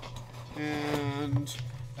 and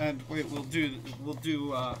wait, we'll do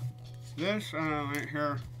this right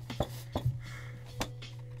here.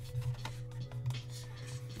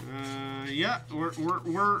 Yeah,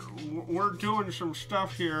 we're doing some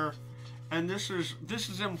stuff here, and this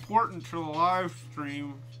is important to the live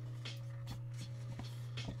stream.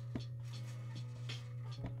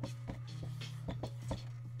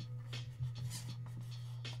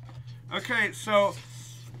 Okay, so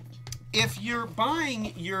if you're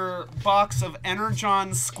buying your box of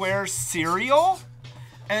Energon Square cereal,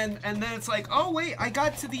 and then it's like, oh wait, I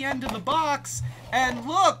got to the end of the box, and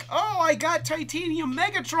look, oh, I got Titanium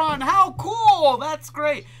Megatron, how cool, that's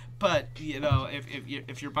great. But, you know,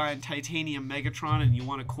 if you're buying Titanium Megatron and you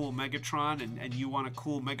want a cool Megatron, and you want a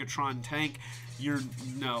cool Megatron tank,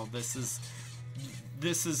 no, this is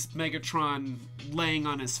Megatron laying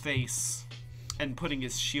on his face and putting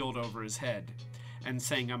his shield over his head and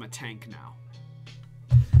saying, I'm a tank now.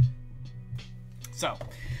 So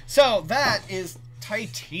that is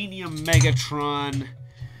Titanium Megatron.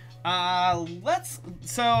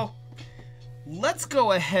 Let's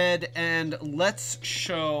go ahead and let's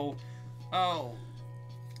show,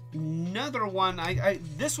 another one.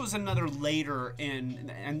 This was another later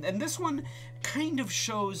in, and this one kind of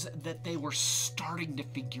shows that they were starting to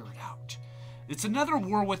figure it out. It's another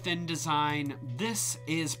War Within design. This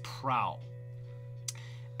is Prowl.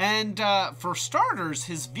 And for starters,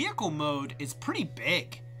 his vehicle mode is pretty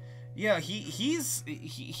big. Yeah,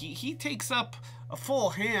 he takes up a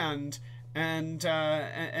full hand, and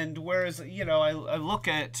whereas, you know, I look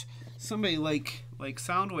at somebody like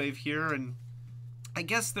Soundwave here, and I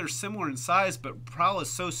guess they're similar in size, but Prowl is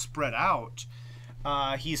so spread out.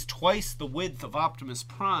 He's twice the width of Optimus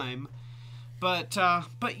Prime. But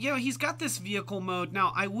you know, he's got this vehicle mode.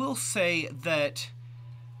 Now, I will say that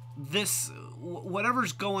this,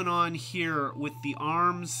 whatever's going on here with the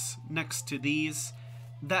arms next to these,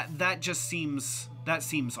 that just seems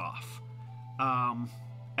off.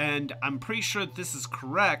 And I'm pretty sure that this is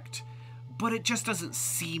correct, but it just doesn't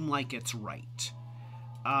seem like it's right.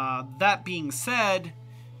 That being said,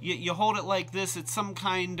 you hold it like this, it's some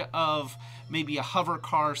kind of maybe a hover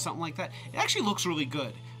car or something like that. It actually looks really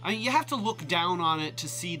good. I mean, you have to look down on it to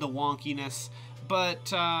see the wonkiness,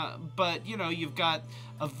 but you know, you've got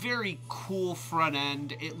a very cool front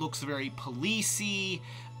end. It looks very policey.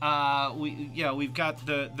 We've got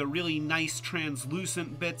the really nice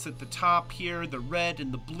translucent bits at the top here. The red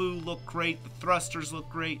and the blue look great. The thrusters look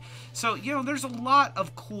great. So, you know, there's a lot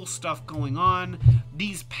of cool stuff going on.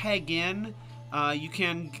 These peg in. You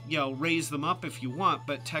can, you know, raise them up if you want,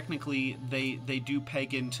 but technically they do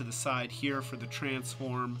peg into the side here for the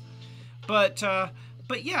transform. But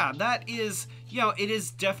yeah, that is, you know, it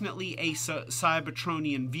is definitely a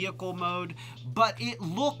Cybertronian vehicle mode, but it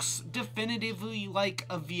looks definitively like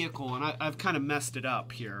a vehicle, and I've kind of messed it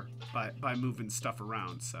up here by moving stuff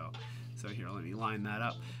around. So here, let me line that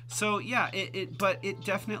up. So yeah, but it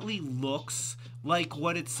definitely looks like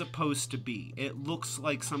what it's supposed to be. It looks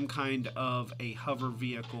like some kind of a hover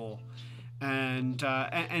vehicle, and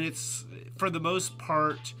it's, for the most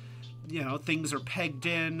part, you know, things are pegged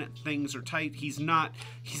in, things are tight. He's not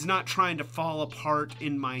trying to fall apart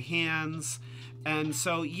in my hands, and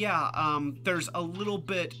so yeah, there's a little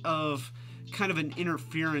bit of kind of an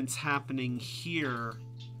interference happening here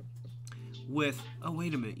with, oh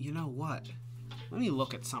wait a minute, you know what? Let me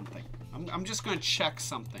look at something. I'm just going to check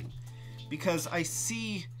something, because I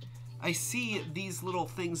see these little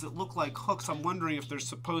things that look like hooks. I'm wondering if there's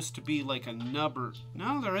supposed to be like a nub or...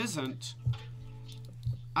 No, there isn't.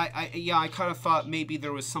 I kind of thought maybe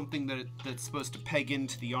there was something that's supposed to peg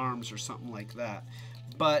into the arms or something like that.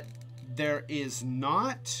 But there is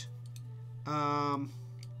not. I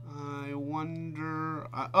wonder...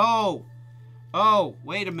 oh,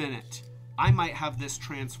 wait a minute. I might have this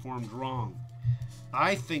transformed wrong.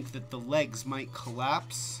 I think that the legs might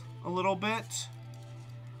collapse a little bit.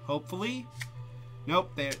 Hopefully.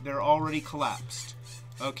 Nope, they're already collapsed.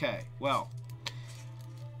 Okay, well,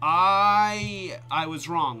 I was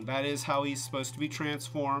wrong. That is how he's supposed to be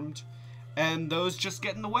transformed, and those just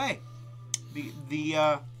get in the way.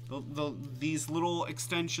 These little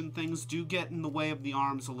extension things do get in the way of the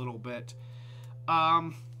arms a little bit.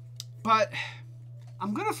 But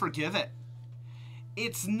I'm gonna forgive it.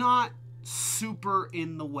 It's not super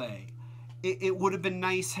in the way. It would have been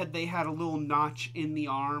nice had they had a little notch in the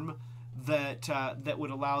arm that that would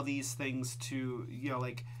allow these things to, you know,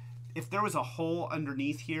 like if there was a hole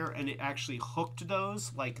underneath here and it actually hooked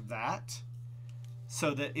those like that,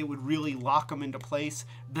 so that it would really lock them into place,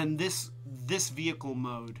 then this vehicle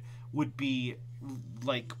mode would be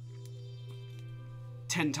like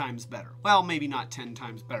 10 times better. Well, maybe not 10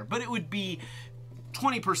 times better, but it would be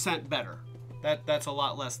 20% better. That's a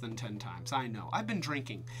lot less than 10 times. I know. I've been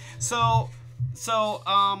drinking.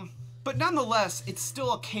 But nonetheless, it's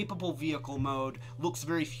still a capable vehicle mode. Looks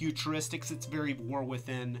very futuristic. It's very War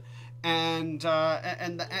Within, and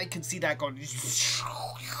I can see that going.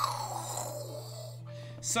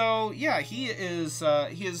 So yeah, he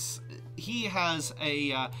has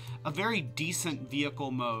a very decent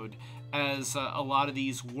vehicle mode, as a lot of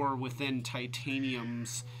these War Within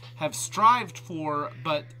Titaniums have strived for,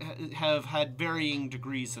 but have had varying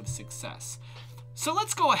degrees of success. So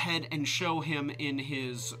let's go ahead and show him in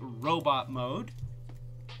his robot mode.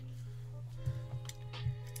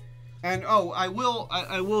 And oh, I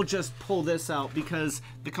will just pull this out because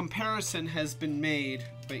the comparison has been made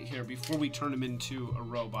right here before we turn him into a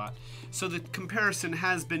robot. So the comparison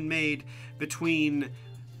has been made between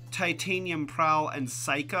Titanium Prowl and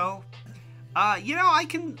Psycho. You know, I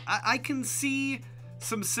can see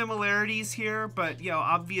some similarities here, but you know,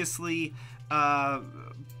 obviously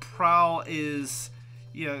Prowl is,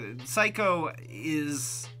 you know, Psycho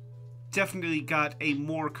is definitely got a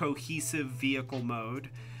more cohesive vehicle mode,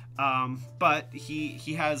 but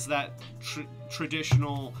he has that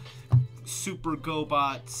traditional Super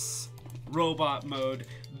Gobots robot mode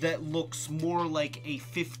that looks more like a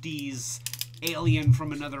 50s alien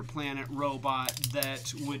from another planet robot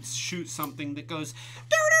that would shoot something that goes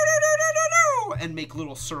and make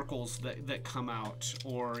little circles that come out,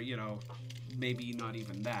 or, you know, maybe not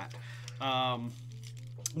even that.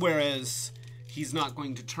 Whereas he's not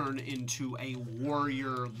going to turn into a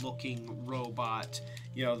warrior-looking robot,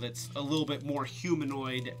 you know, that's a little bit more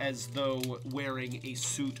humanoid, as though wearing a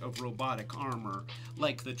suit of robotic armor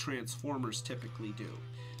like the Transformers typically do.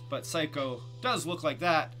 But Psycho does look like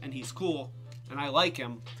that, and he's cool, and I like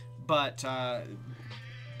him, but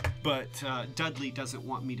Dudley doesn't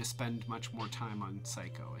want me to spend much more time on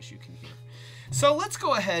Psycho, as you can hear. So let's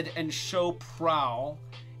go ahead and show Prowl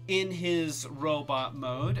in his robot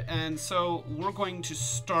mode. And so we're going to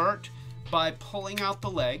start by pulling out the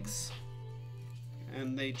legs.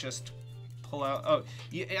 And they just pull out. Oh,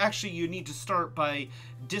 actually, you need to start by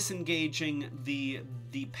disengaging the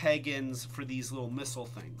peg ends for these little missile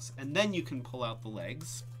things. And then you can pull out the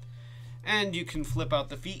legs. And you can flip out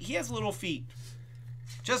the feet. He has little feet.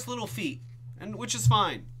 Just little feet, and which is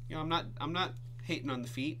fine. You know, I'm not hating on the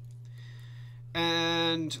feet.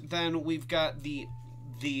 And then we've got the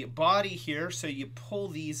body here, so you pull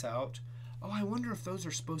these out. Oh, I wonder if those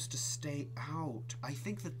are supposed to stay out. I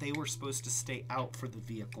think that they were supposed to stay out for the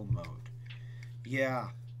vehicle mode. Yeah,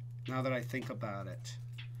 now that I think about it.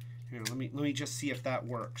 Here, let me just see if that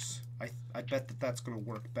works. I bet that that's going to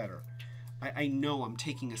work better. I know I'm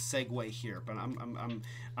taking a segue here, but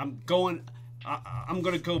I'm going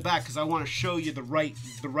to go back because I want to show you the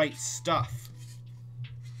right stuff.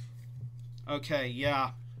 Okay,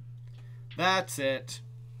 yeah. That's it.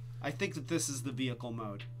 I think that this is the vehicle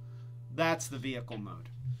mode. That's the vehicle mode.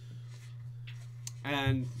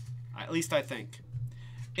 And at least I think.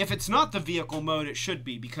 If it's not the vehicle mode, it should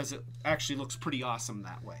be, because it actually looks pretty awesome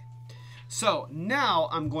that way. So now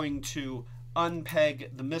I'm going to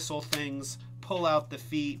unpeg the missile things, pull out the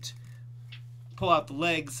feet, pull out the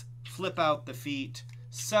legs, flip out the feet,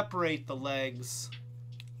 separate the legs,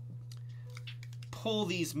 pull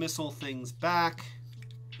these missile things back.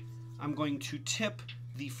 I'm going to tip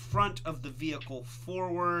the front of the vehicle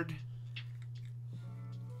forward.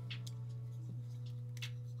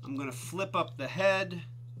 I'm going to flip up the head.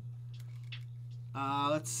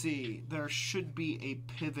 Let's see. There should be a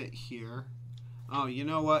pivot here. Oh, you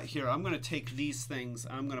know what? Here, I'm going to take these things,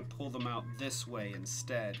 I'm going to pull them out this way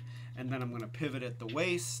instead. And then I'm going to pivot at the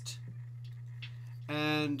waist.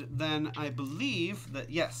 And then I believe that,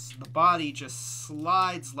 yes, the body just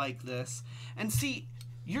slides like this. And see,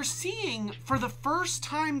 you're seeing, for the first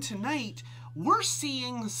time tonight, we're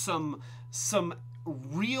seeing some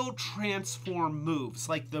real transform moves,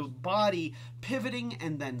 like the body pivoting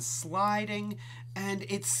and then sliding. And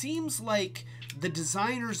it seems like the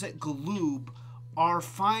designers at Galoob are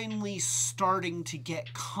finally starting to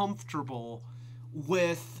get comfortable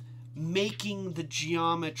with making the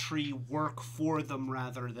geometry work for them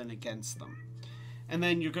rather than against them. And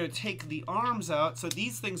then you're going to take the arms out. So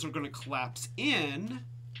these things are going to collapse in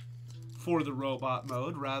for the robot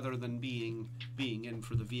mode rather than being in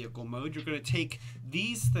for the vehicle mode. You're going to take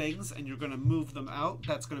these things and you're going to move them out.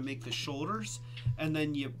 That's going to make the shoulders. And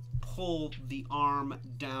then you pull the arm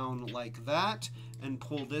down like that and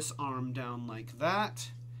pull this arm down like that.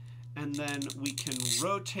 And then we can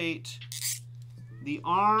rotate the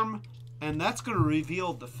arm, and that's going to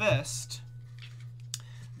reveal the fist.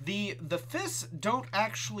 The fists don't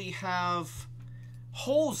actually have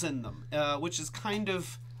holes in them, which is kind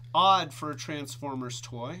of odd for a Transformers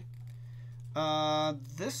toy.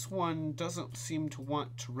 This one doesn't seem to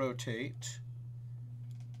want to rotate.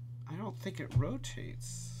 I don't think it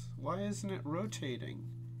rotates. Why isn't it rotating?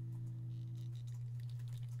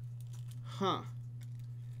 Huh.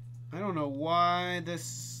 I don't know why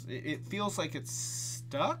this... It feels like it's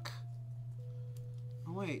stuck?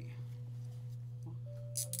 Oh, wait.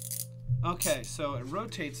 Okay, so it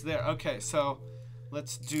rotates there. Okay, so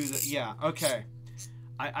let's do the... Yeah, okay.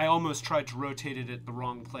 I almost tried to rotate it at the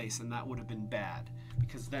wrong place, and that would have been bad,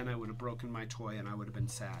 because then I would have broken my toy and I would have been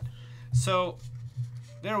sad. So,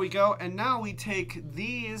 there we go. And now we take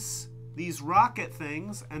these rocket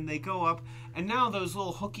things, and they go up, and now those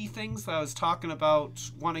little hooky things that I was talking about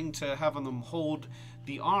wanting to have them hold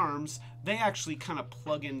the arms, they actually kind of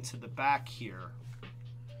plug into the back here.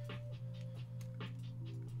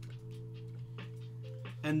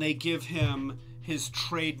 And they give him his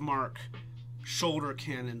trademark shoulder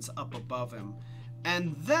cannons up above him.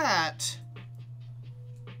 And that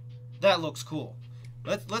looks cool.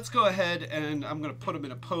 Let's go ahead, and I'm going to put him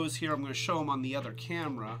in a pose here. I'm going to show him on the other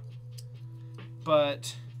camera.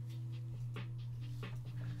 But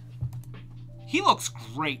he looks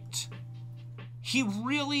great. He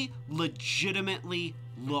really legitimately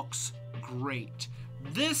looks great.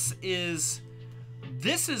 This is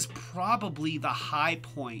probably the high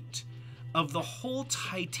point of the whole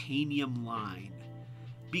Titanium line,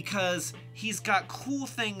 because he's got cool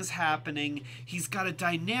things happening. He's got a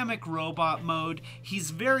dynamic robot mode.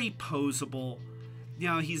 He's very posable. You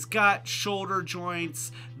know, he's got shoulder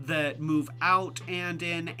joints that move out and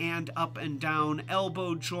in and up and down,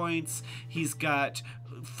 elbow joints. He's got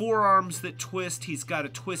forearms that twist. He's got a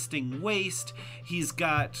twisting waist. He's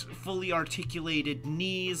got fully articulated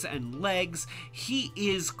knees and legs. He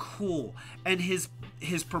is cool, and his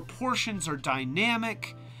proportions are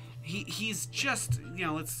dynamic. He's just, you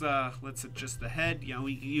know, let's adjust the head. You know,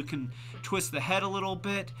 you can twist the head a little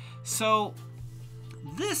bit. So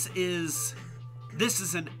this is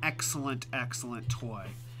an excellent toy.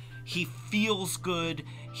 He feels good.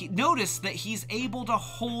 Notice that he's able to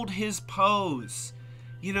hold his pose.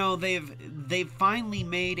 You know, they've finally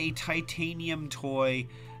made a titanium toy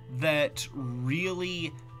that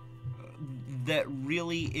really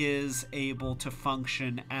is able to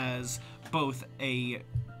function as both a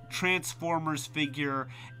Transformers figure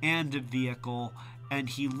and a vehicle, and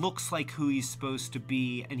he looks like who he's supposed to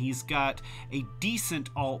be, and he's got a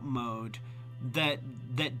decent alt mode that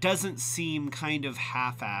doesn't seem kind of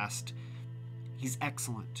half-assed. He's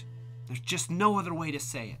excellent. There's just no other way to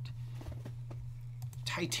say it.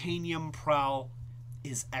 Titanium Prowl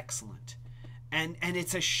is excellent. And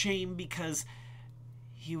it's a shame because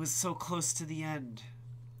he was so close to the end.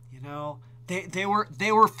 You know, they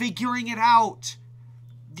were figuring it out.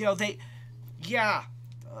 You know, they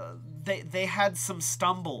had some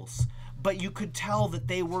stumbles, but you could tell that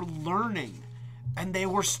they were learning and they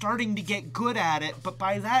were starting to get good at it. But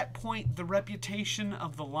by that point, the reputation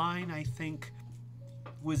of the line, I think,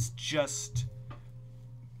 was just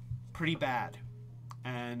pretty bad.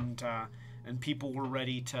 And people were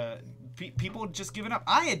ready to... People had just given up.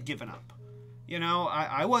 I had given up. You know,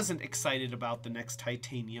 I wasn't excited about the next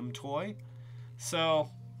Titanium toy. So,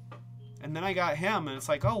 and then I got him, and it's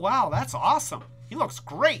like, oh, wow, that's awesome. He looks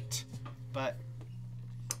great. But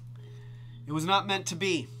it was not meant to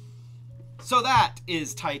be. So that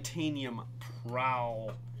is Titanium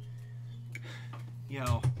Prowl. You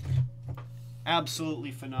know,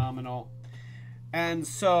 absolutely phenomenal. And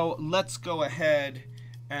so let's go ahead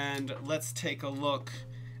and let's take a look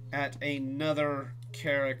at another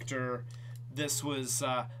character. This is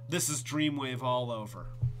Dreamwave all over.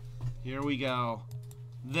 Here we go.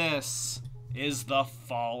 This is the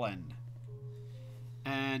Fallen.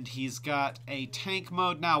 And he's got a tank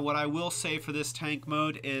mode. Now, what I will say for this tank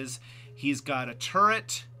mode is he's got a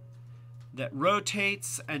turret that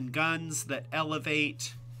rotates and guns that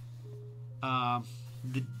elevate.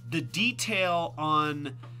 The detail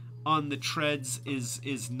on the treads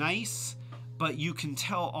is nice, but you can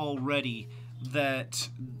tell already that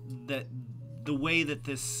the way that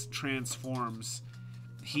this transforms,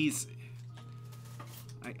 he's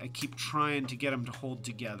I keep trying to get them to hold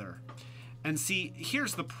together. And see,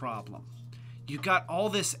 here's the problem. You got all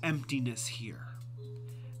this emptiness here.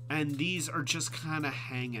 And these are just kind of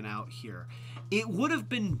hanging out here. It would have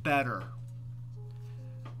been better.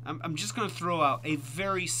 I'm just going to throw out a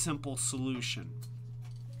very simple solution.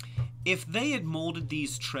 If they had molded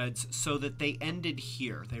these treads so that they ended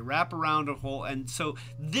here, they wrap around a hole, and so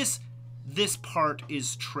this part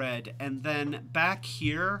is tread, and then back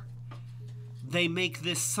here, they make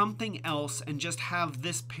this something else and just have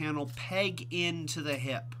this panel peg into the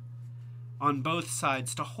hip on both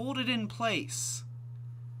sides to hold it in place.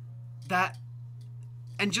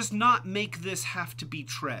 And just not make this have to be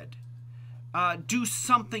tread. Do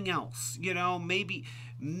something else, you know, maybe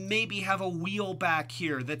have a wheel back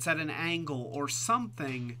here that's at an angle or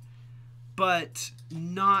something, but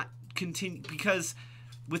not continue, because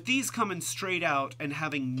with these coming straight out and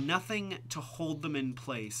having nothing to hold them in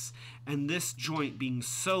place, and this joint being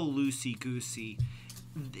so loosey-goosey,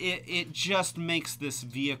 it just makes this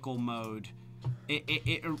vehicle mode,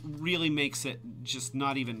 it really makes it just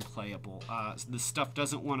not even playable. The stuff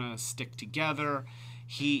doesn't want to stick together.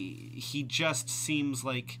 He just seems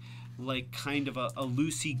like kind of a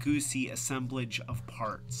loosey-goosey assemblage of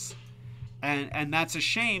parts, and that's a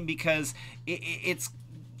shame, because it's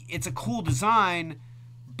a cool design,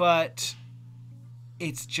 but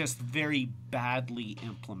it's just very badly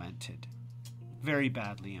implemented. Very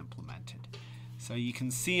badly implemented. So you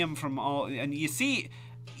can see him from all, and you see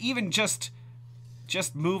even just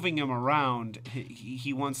moving him around,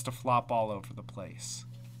 he wants to flop all over the place.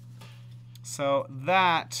 So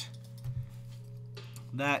that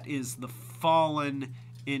is the Fallen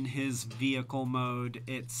in his vehicle mode.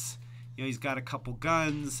 It's, you know, he's got a couple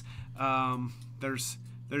guns.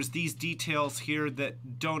 There's these details here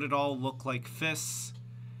that don't at all look like fists,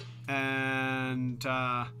 and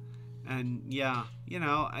yeah, you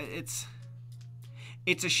know,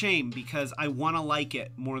 it's a shame, because I want to like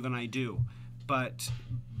it more than I do, but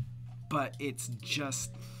it's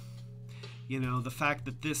just, you know, the fact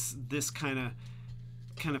that this kind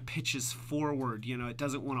of pitches forward, you know, it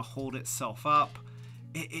doesn't want to hold itself up.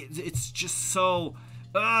 It's just so,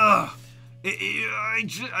 I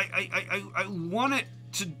want it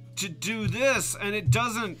to do this, and it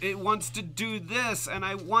doesn't. It wants to do this, and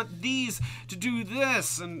I want these to do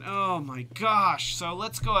this, and oh my gosh. So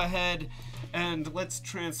let's go ahead and let's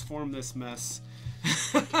transform this mess.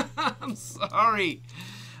 I'm sorry.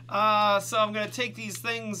 So I'm going to take these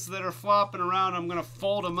things that are flopping around, I'm going to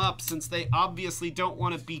fold them up, since they obviously don't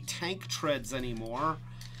want to be tank treads anymore.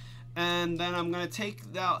 And then I'm going to take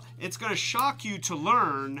out, it's going to shock you to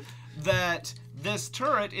learn that this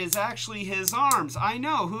turret is actually his arms. I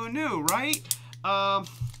know, who knew, right?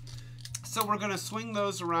 So we're going to swing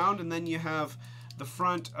those around, and then you have the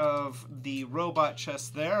front of the robot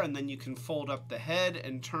chest there, and then you can fold up the head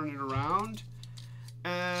and turn it around.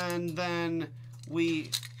 And then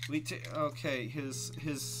okay,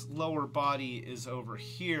 his lower body is over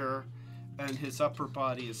here, and his upper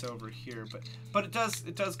body is over here, but it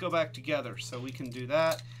does go back together, so we can do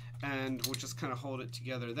that, and we'll just kind of hold it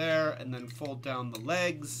together there, and then fold down the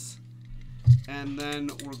legs, and then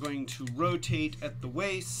we're going to rotate at the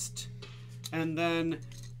waist, and then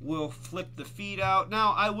we'll flip the feet out.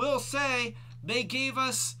 Now, I will say, they gave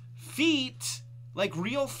us feet, like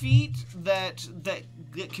real feet, that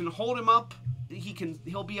can hold him up.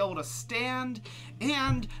 He'll be able to stand,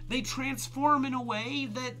 and they transform in a way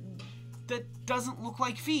that doesn't look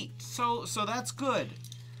like feet. So that's good.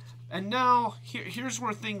 And now here's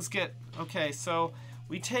where things get okay. So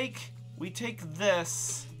we take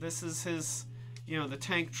this. This is his, you know, the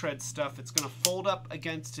tank tread stuff. It's gonna fold up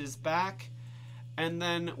against his back, and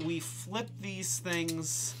then we flip these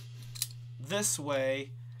things this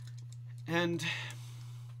way, and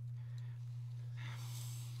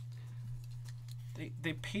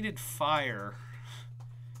they painted fire.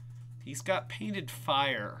 He's got painted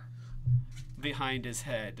fire behind his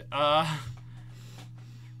head.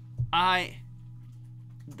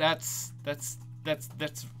 That's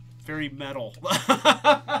very metal.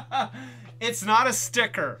 It's not a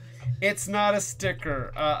sticker. It's not a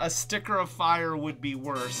sticker. A sticker of fire would be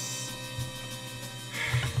worse.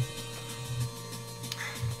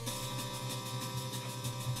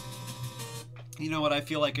 You know what? I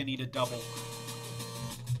feel like I need a double.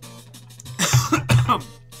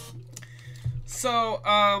 So,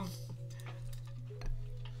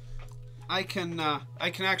 I can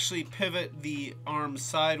actually pivot the arms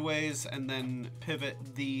sideways, and then pivot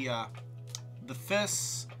the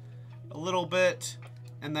fists a little bit,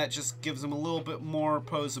 and that just gives them a little bit more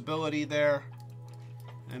posability there.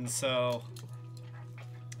 And so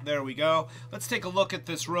There we go. Let's take a look at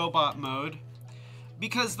this robot mode.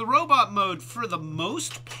 Because the robot mode, for the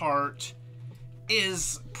most part,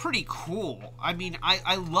 is pretty cool. I mean,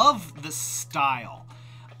 I love the style.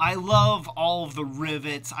 I love all of the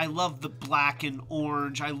rivets. I love the black and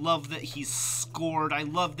orange. I love that he's scored. I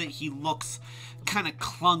love that he looks kind of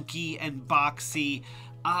clunky and boxy.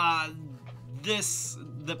 The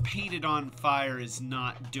painted on fire is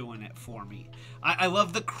not doing it for me. I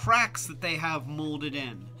love the cracks that they have molded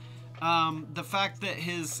in. The fact that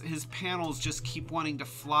his panels just keep wanting to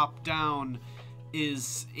flop down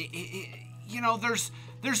is, you know, there's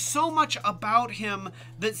so much about him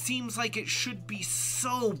that seems like it should be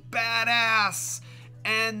so badass,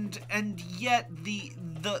 and yet the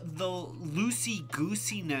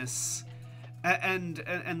loosey-goosiness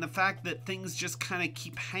and the fact that things just kind of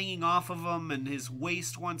keep hanging off of him and his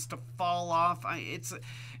waist wants to fall off. It's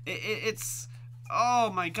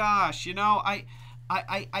oh my gosh, you know, I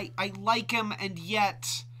like him, and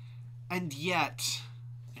yet. And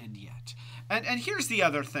here's the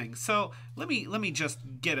other thing. So let me just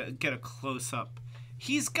get a close up.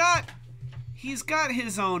 He's got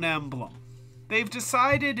his own emblem. They've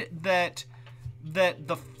decided that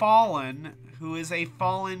the Fallen, who is a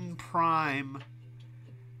Fallen Prime,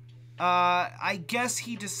 I guess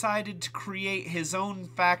he decided to create his own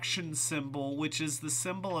faction symbol, which is the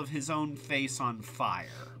symbol of his own face on fire.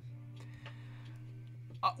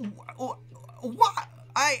 What?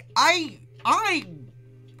 I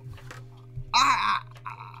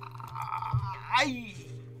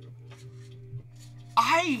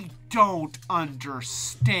don't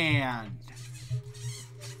understand.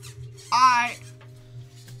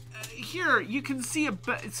 Here you can see a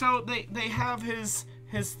bit. So they have his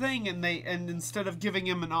thing, and instead of giving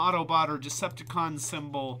him an Autobot or Decepticon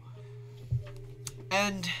symbol,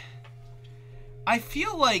 and I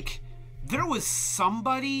feel like there was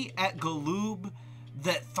somebody at Galoob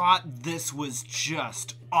that thought this was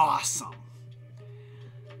just awesome.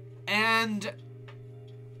 And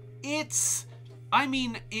it's, I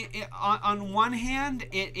mean, on one hand,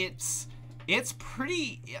 it's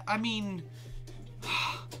pretty, I mean,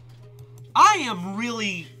 I am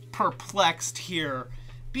really perplexed here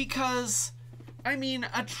because, I mean,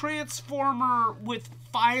 a Transformer with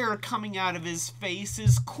fire coming out of his face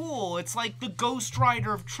is cool. It's like the Ghost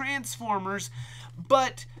Rider of Transformers,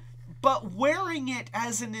 but wearing it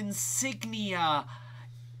as an insignia,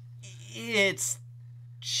 it's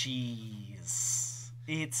cheese.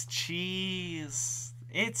 It's cheese.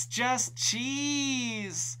 It's just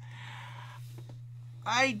cheese.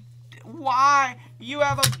 Why? You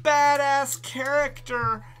have a badass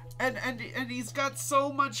character, and he's got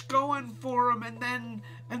so much going for him, and then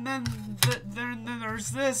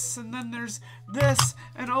there's this, and then there's this,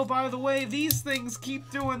 and oh, by the way, these things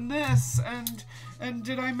keep doing this, and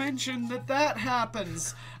did I mention that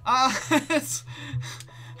happens? I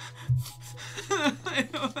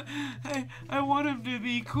want him to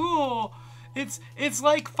be cool. It's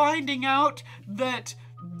like finding out that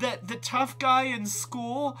the tough guy in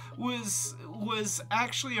school was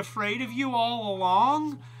actually afraid of you all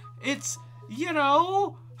along. It's, you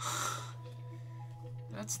know,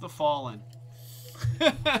 that's the Fallen.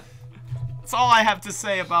 That's all I have to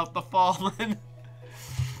say about the Fallen.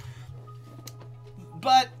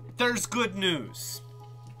 But there's good news.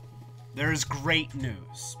 There's great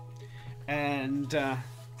news. And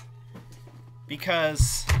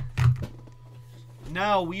because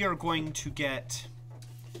now we are going to get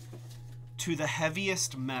to the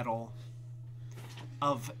heaviest metal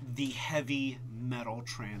of the heavy metal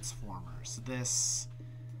Transformers. This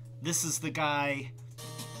is the guy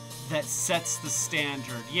that sets the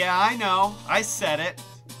standard. Yeah, I know, I said it,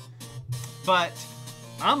 but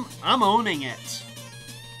I'm owning it.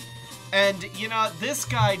 And you know, this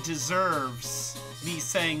guy deserves me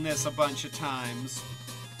saying this a bunch of times,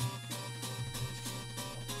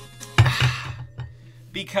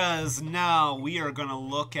 because now we are gonna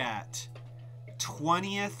look at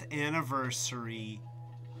 20th anniversary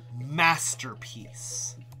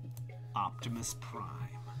masterpiece, Optimus Prime.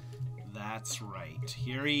 That's right,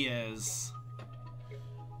 here he is.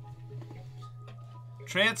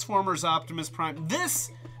 Transformers Optimus Prime.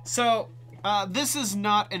 This is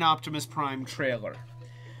not an Optimus Prime trailer.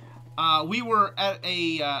 We were at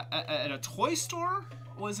a toy store.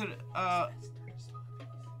 Was it?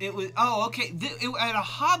 It was. Oh, okay. At a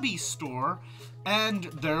hobby store, and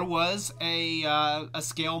there was a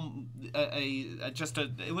scale.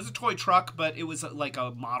 It was a toy truck, but it was like a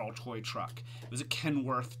model toy truck. It was a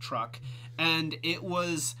Kenworth truck, and it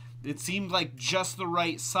seemed like just the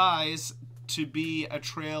right size to be a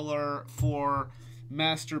trailer for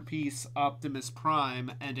Masterpiece Optimus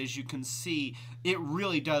Prime, and as you can see, it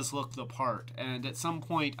really does look the part. And at some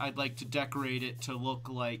point, I'd like to decorate it to look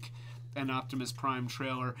like an Optimus Prime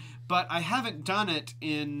trailer, but I haven't done it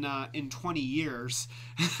in 20 years.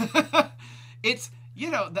 It's, you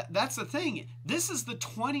know, that's the thing. This is the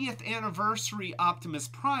 20th anniversary Optimus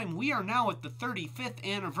Prime. We are now at the 35th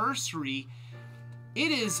anniversary.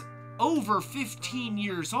 It is over 15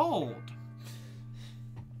 years old.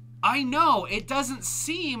 I know, it doesn't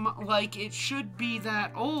seem like it should be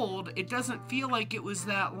that old. It doesn't feel like it was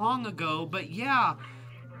that long ago, but yeah,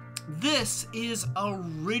 this is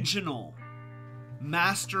original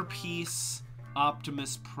Masterpiece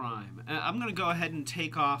Optimus Prime. I'm going to go ahead and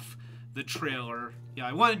take off the trailer. Yeah,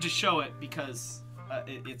 I wanted to show it because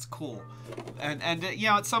it's cool. And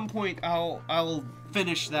yeah, at some point I'll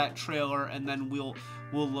finish that trailer and then we'll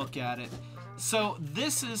look at it. So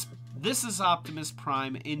this is Optimus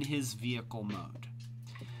Prime in his vehicle mode.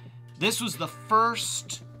 This was the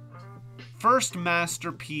first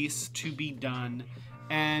masterpiece to be done,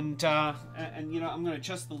 and you know, I'm going to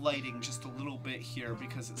adjust the lighting just a little bit here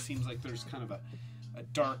because it seems like there's kind of a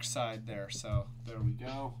dark side there. So there we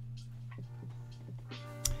go.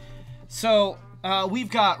 So we've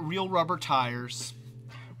got real rubber tires.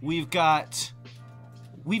 We've got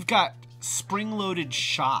spring-loaded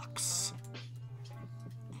shocks.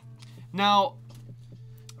 Now,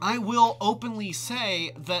 I will openly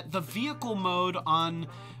say that the vehicle mode on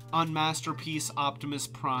Masterpiece Optimus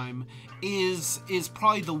Prime is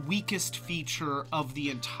probably the weakest feature of the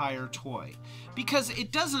entire toy, because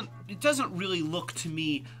it doesn't really look to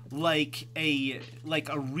me like a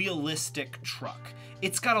realistic truck.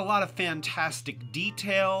 It's got a lot of fantastic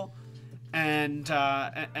detail, and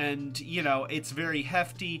you know, it's very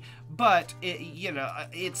hefty, but you know,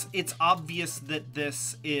 it's obvious that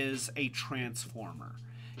this is a Transformer.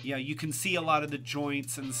 Yeah, you can see a lot of the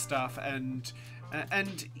joints and stuff, and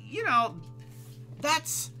you know,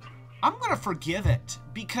 I'm gonna forgive it,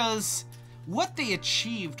 because what they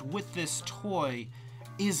achieved with this toy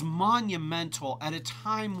is monumental at a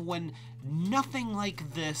time when nothing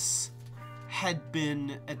like this had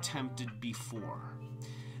been attempted before.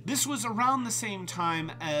 This was around the same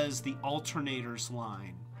time as the Alternators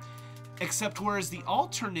line, except whereas the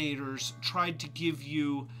Alternators tried to give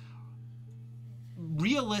you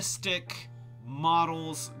realistic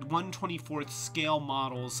models, 1/24th scale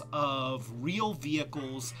models of real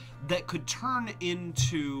vehicles that could turn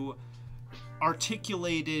into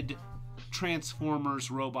articulated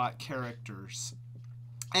Transformers robot characters.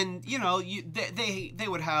 And you know, they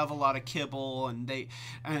would have a lot of kibble, and the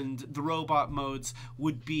robot modes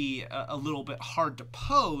would be a little bit hard to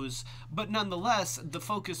pose, but nonetheless, the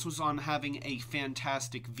focus was on having a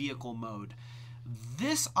fantastic vehicle mode.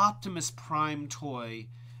 This Optimus Prime toy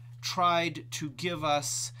tried to give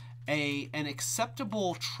us an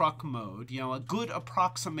acceptable truck mode, you know, a good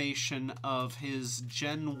approximation of his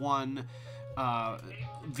Gen 1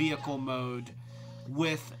 vehicle mode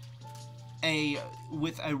with a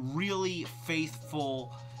really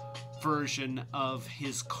faithful version of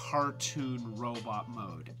his cartoon robot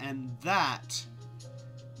mode. And that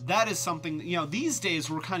is something, you know, these days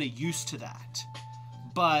we're kind of used to that,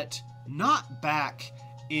 but not back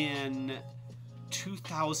in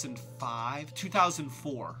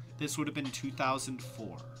 2004. This would have been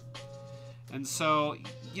 2004. And so,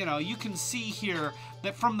 you know, you can see here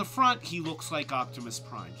that from the front, he looks like Optimus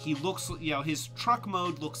Prime. He looks, you know, his truck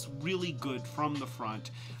mode looks really good from the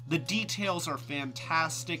front. The details are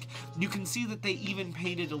fantastic. You can see that they even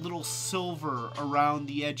painted a little silver around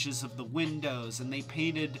the edges of the windows, and they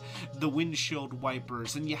painted the windshield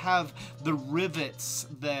wipers, and you have the rivets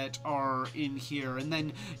that are in here, and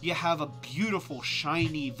then you have a beautiful,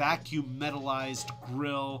 shiny, vacuum metallized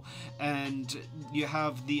grille, and you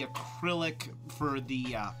have the acrylic for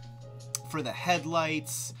the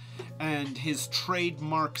headlights, and his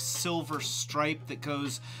trademark silver stripe that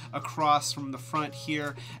goes across from the front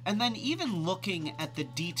here. And then even looking at the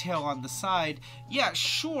detail on the side, yeah,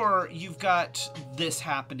 sure, you've got this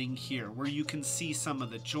happening here where you can see some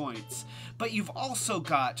of the joints, but you've also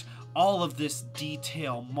got all of this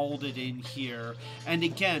detail molded in here, and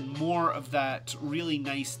again, more of that really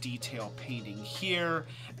nice detail painting here.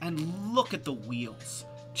 And look at the wheels.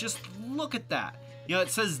 Just look at that. You know,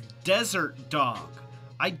 it says Desert Dog.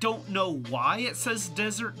 I don't know why it says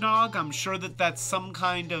Desert Dog. I'm sure that that's some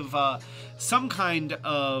kind of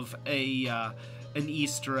an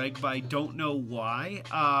Easter egg, but I don't know why.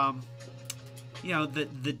 You know,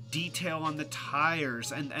 the detail on the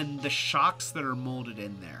tires and the shocks that are molded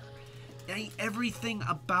in there. Everything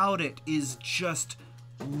about it is just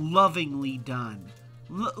lovingly done.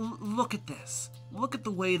 Look at this. Look at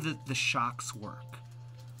the way that the shocks work.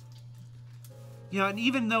 You know, and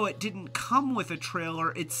even though it didn't come with a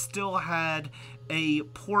trailer, it still had a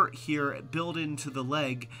port here built into the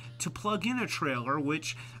leg to plug in a trailer,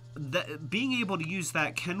 which being able to use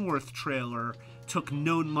that Kenworth trailer took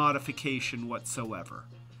no modification whatsoever.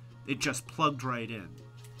 It just plugged right in.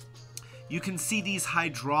 You can see these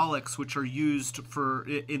hydraulics which are used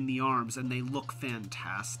in the arms, and they look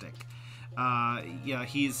fantastic. Yeah,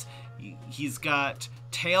 he's got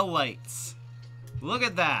tail lights. Look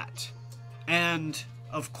at that. And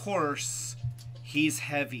of course, he's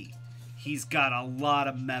heavy. He's got a lot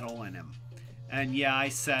of metal in him. And yeah, I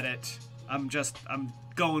said it. I'm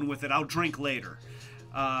going with it. I'll drink later.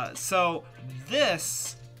 So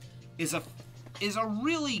this is a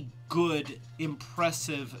really good,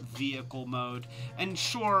 impressive vehicle mode. And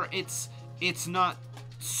sure, it's not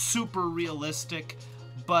super realistic,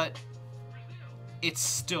 but it's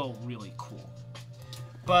still really cool.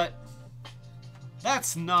 But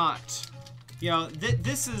that's not, you know,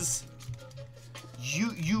 this is,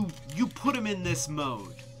 you put them in this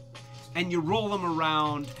mode and you roll them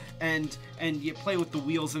around and you play with the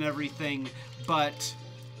wheels and everything, but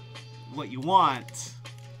what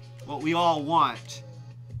we all want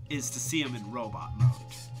is to see them in robot mode.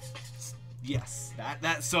 Yes,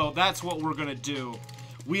 so that's what we're gonna do.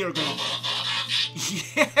 We are gonna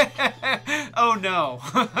yeah. Oh no.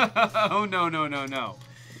 Oh no.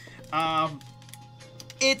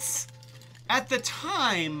 It's, at the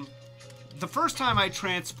time, the first time I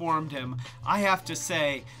transformed him, I have to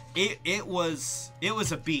say, it was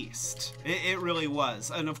a beast. It really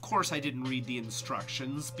was. And of course I didn't read the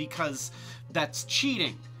instructions because that's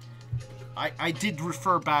cheating. I did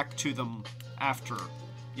refer back to them after,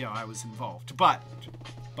 you know, I was involved, but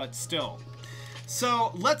still.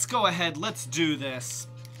 So let's go ahead, let's do this.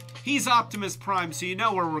 He's Optimus Prime, so you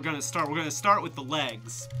know where we're gonna start. We're gonna start with the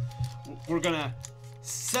legs. We're gonna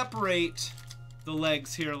separate the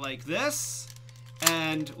legs here like this,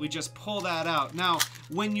 and we just pull that out. Now,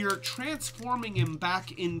 when you're transforming him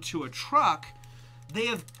back into a truck, they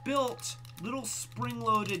have built little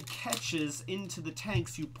spring-loaded catches into the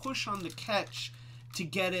tanks. You push on the catch to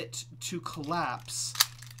get it to collapse,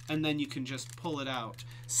 and then you can just pull it out.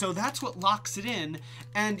 So that's what locks it in.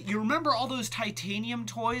 And you remember all those titanium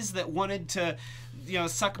toys that wanted to, you know,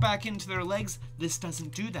 suck back into their legs? This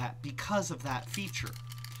doesn't do that because of that feature.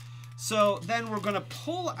 So then we're gonna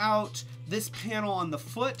pull out this panel on the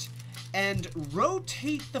foot and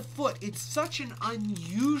rotate the foot. It's such an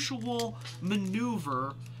unusual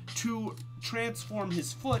maneuver to transform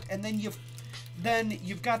his foot, and then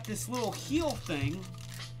you've got this little heel thing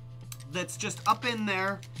that's just up in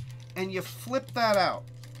there, and you flip that out.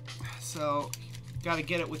 So got to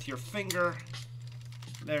get it with your finger.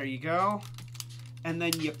 There you go. And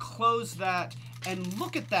then you close that, and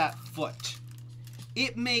look at that foot.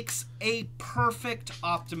 It makes a perfect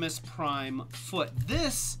Optimus Prime foot.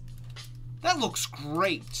 That looks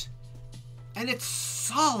great. And it's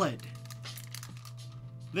solid.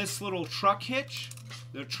 This little truck hitch,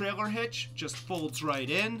 the trailer hitch, just folds right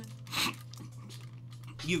in.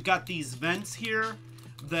 You've got these vents here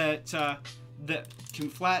that can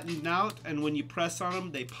flatten out, and when you press on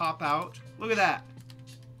them, they pop out. Look at that.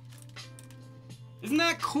 Isn't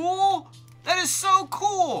that cool? That is so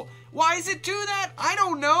cool. Why does it do that? I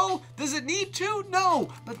don't know. Does it need to? No,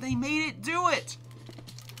 but they made it do it.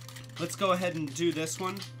 Let's go ahead and do this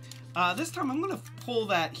one. This time I'm going to pull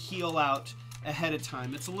that heel out ahead of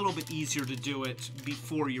time. It's a little bit easier to do it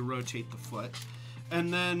before you rotate the foot.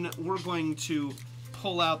 And then we're going to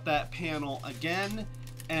pull out that panel again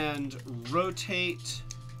and rotate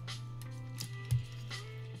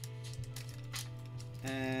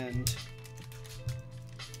and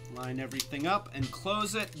line everything up and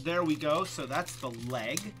close it. There we go. So that's the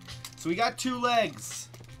leg. So we got two legs.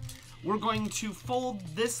 We're going to fold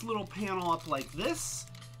this little panel up like this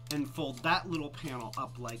and fold that little panel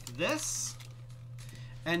up like this.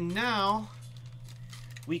 And now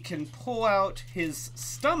we can pull out his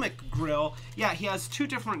stomach grill. Yeah, he has two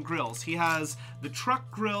different grills. He has the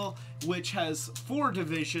truck grill, which has 4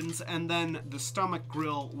 divisions, and then the stomach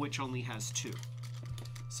grill, which only has 2.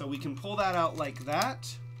 So we can pull that out like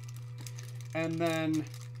that. And then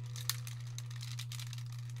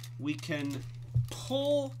we can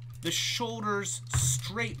pull the shoulders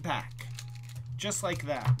straight back, just like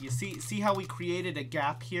that. You see how we created a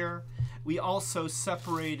gap here? We also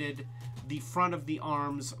separated the front of the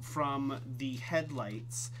arms from the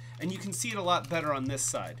headlights, and you can see it a lot better on this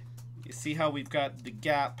side. You see how we've got the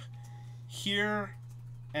gap here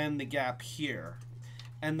and the gap here.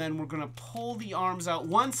 And then we're gonna pull the arms out.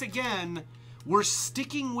 Once again, we're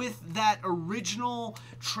sticking with that original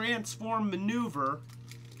transform maneuver,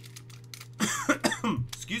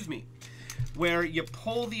 excuse me, where you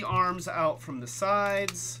pull the arms out from the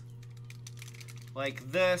sides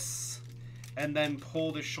like this and then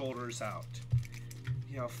pull the shoulders out.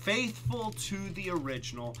 You know, faithful to the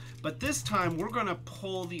original, but this time we're gonna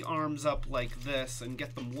pull the arms up like this and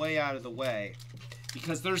get them way out of the way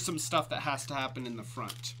because there's some stuff that has to happen in the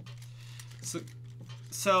front.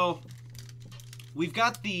 So we've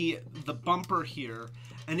got the bumper here,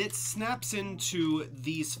 and it snaps into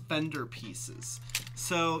these fender pieces.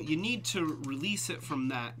 So you need to release it from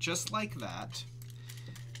that, just like that.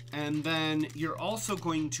 And then you're also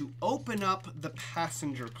going to open up the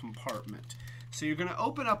passenger compartment. So you're gonna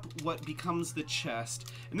open up what becomes the chest,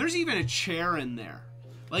 and there's even a chair in there.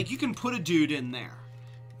 Like, you can put a dude in there.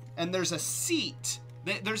 And there's a seat.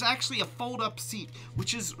 There's actually a fold-up seat,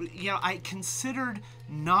 which is, you know, I considered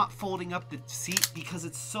not folding up the seat because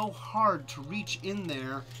it's so hard to reach in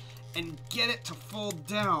there and get it to fold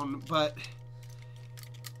down, but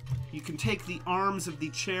you can take the arms of the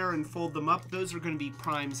chair and fold them up. Those are gonna be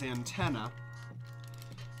Prime's antenna.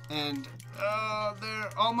 And they're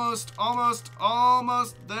almost,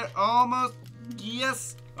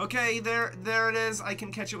 yes. Okay, there it is. I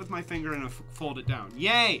can catch it with my finger and fold it down.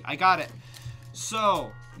 Yay, I got it.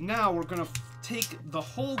 So now we're gonna take the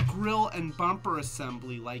whole grille and bumper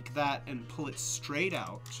assembly like that and pull it straight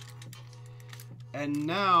out. And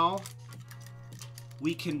now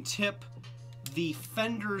we can tip the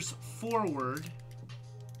fenders forward,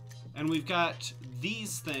 and we've got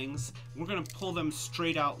these things. We're gonna pull them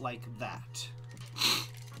straight out like that.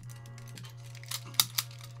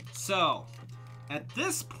 So at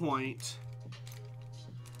this point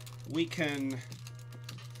we can,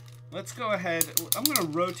 let's go ahead, I'm gonna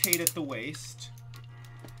rotate at the waist,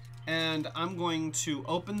 and I'm going to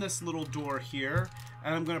open this little door here,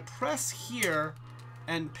 and I'm gonna press here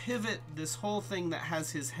and pivot this whole thing that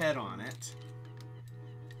has his head on it.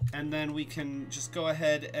 And then we can just go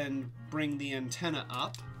ahead and bring the antenna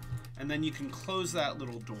up, and then you can close that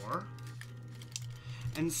little door.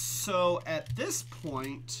 And so at this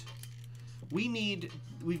point,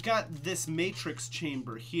 we've got this matrix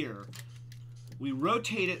chamber here. We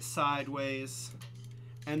rotate it sideways,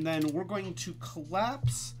 and then we're going to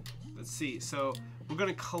collapse, let's see, so we're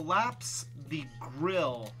going to collapse the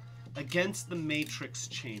grill against the matrix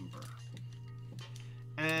chamber.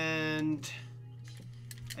 And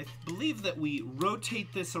I believe that we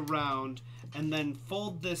rotate this around and then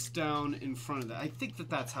fold this down in front of that. I think that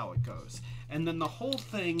that's how it goes. And then the whole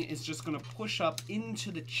thing is just going to push up into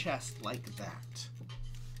the chest like that.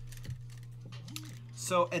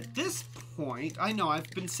 So at this point, I know I've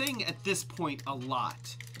been saying at this point a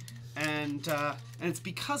lot. And it's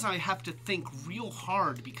because I have to think real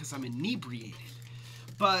hard because I'm inebriated.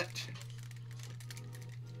 But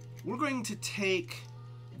we're going to take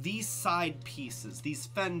these side pieces, these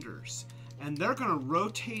fenders, and they're going to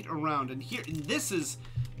rotate around. And here, and this is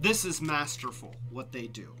masterful what they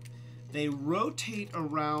do. They rotate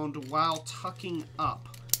around while tucking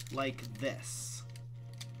up like this.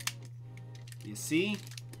 You see?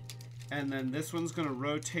 And then this one's going to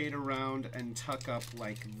rotate around and tuck up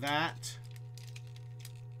like that.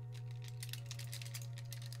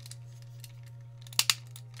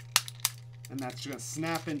 And that's going to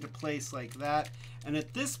snap into place like that. And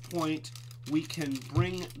at this point, we can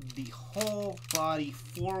bring the whole body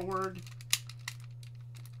forward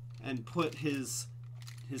and put his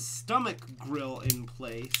stomach grill in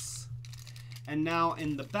place. And now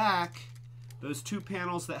in the back, those two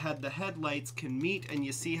panels that had the headlights can meet, and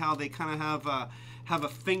you see how they kind of have a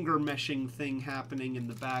finger meshing thing happening in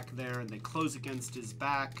the back there, and they close against his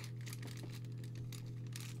back.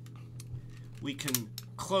 We can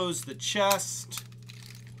close the chest.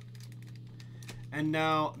 And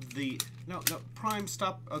now no, Prime,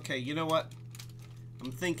 stop. Okay, you know what?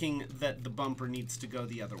 I'm thinking that the bumper needs to go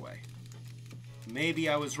the other way. Maybe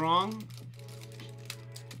I was wrong.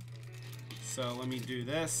 So let me do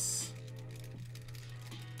this.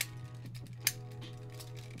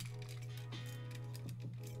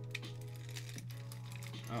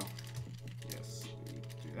 Oh, yes, we need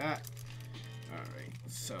to do that. Alright,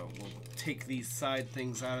 so we'll take these side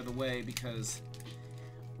things out of the way because,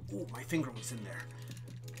 ooh, my finger was in there.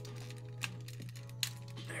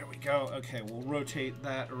 There we go. Okay, we'll rotate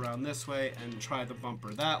that around this way and try the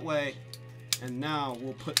bumper that way. And now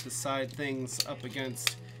we'll put the side things up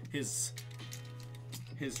against his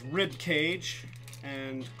rib cage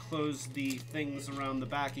and close the things around the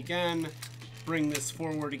back again. Bring this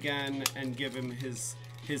forward again and give him his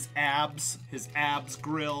abs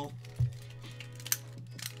grill.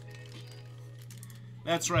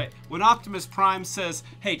 That's right. When Optimus Prime says,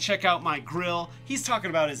 hey, check out my grill, he's talking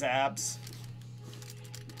about his abs.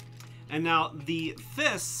 And now the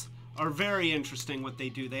fists are very interesting what they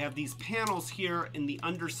do. They have these panels here in the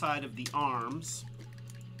underside of the arms,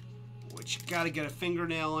 which you gotta get a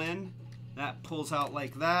fingernail in. That pulls out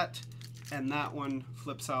like that, and that one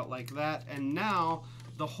flips out like that. And now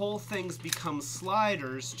the whole thing's become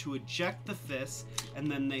sliders to eject the fists, and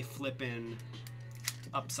then they flip in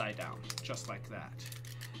upside down, just like that.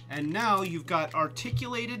 And now you've got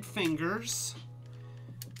articulated fingers,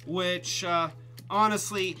 which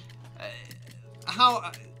honestly,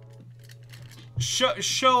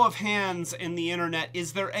 show of hands in the internet,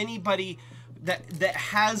 is there anybody that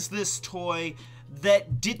has this toy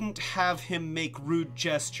that didn't have him make rude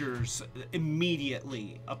gestures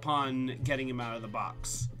immediately upon getting him out of the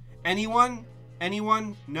box? Anyone?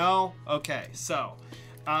 Anyone? No? Okay, so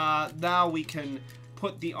now we can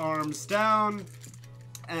put the arms down,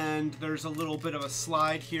 and there's a little bit of a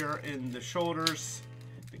slide here in the shoulders.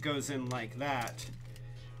 It goes in like that.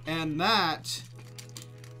 And that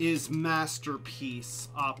is Masterpiece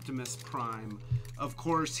Optimus Prime. Of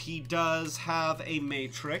course, he does have a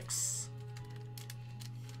matrix.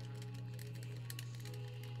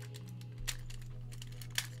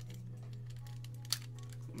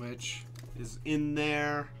 Which is in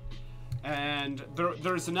there. And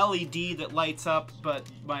there's an LED that lights up, but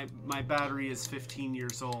my battery is 15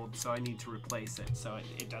 years old, so I need to replace it, so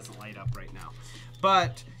it doesn't light up right now.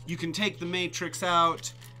 But you can take the matrix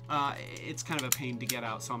out. It's kind of a pain to get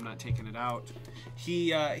out, so I'm not taking it out.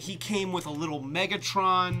 He came with a little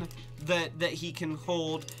Megatron that he can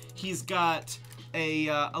hold. He's got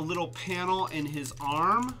a little panel in his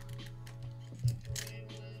arm.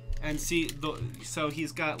 And see, so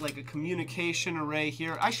he's got like a communication array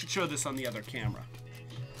here. I should show this on the other camera.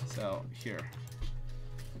 So, here.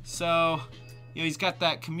 So, you know, he's got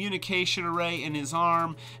that communication array in his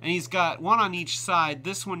arm, and he's got one on each side.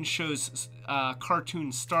 This one shows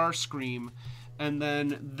cartoon Starscream, and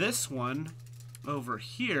then this one over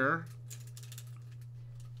here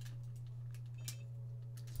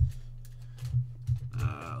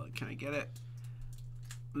can I get it?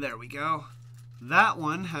 There we go. That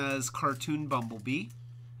one has cartoon Bumblebee.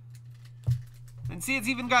 And see, it's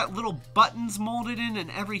even got little buttons molded in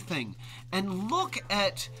and everything. And look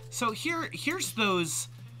at, so here's those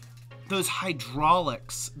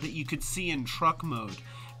hydraulics that you could see in truck mode.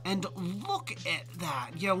 And look at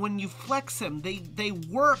that. Yeah, when you flex them, they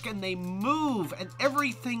work and they move, and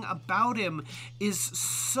everything about him is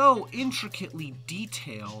so intricately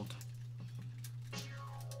detailed.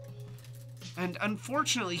 And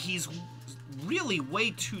unfortunately, he's really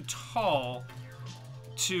way too tall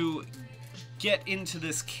to get into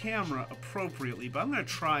this camera appropriately, but I'm going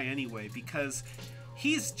to try anyway because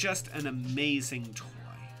he's just an amazing toy.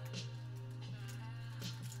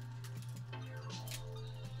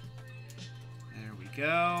 There we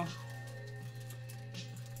go.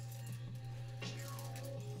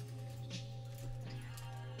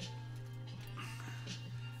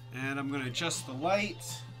 And I'm going to adjust the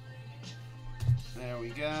light. There we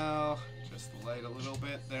go. Adjust the light a little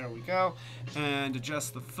bit. There we go. And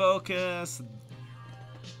adjust the focus.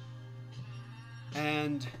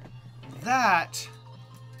 And that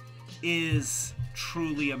is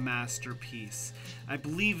truly a masterpiece. I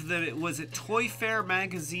believe that it was at Toy Fair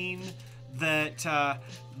magazine that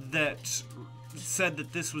that said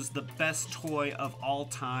that this was the best toy of all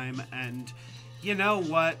time, and you know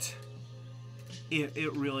what?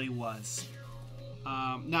 It really was.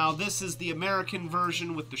 Now this is the American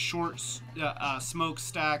version with the short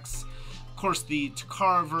smokestacks. Of course, the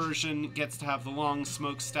Takara version gets to have the long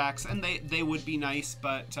smokestacks, and they would be nice,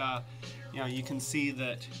 but you know, you can see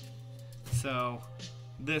that. So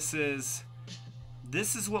this is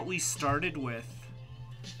what we started with,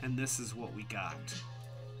 and this is what we got.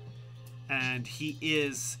 And he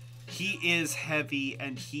is heavy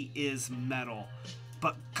and he is metal,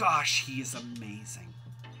 but gosh, he is amazing.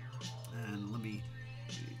 And let me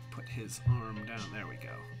put his arm down. There we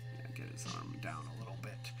go. Yeah, get his arm down a little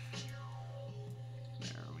bit.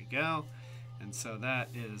 There we go. And so that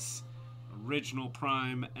is original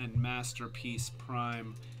Prime and Masterpiece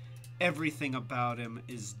Prime. Everything about him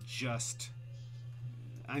is just,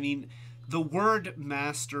 I mean, the word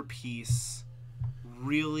masterpiece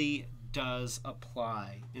really does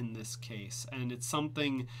apply in this case. And it's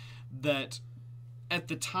something that at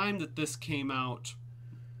the time that this came out,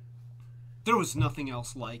 there was nothing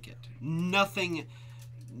else like it. Nothing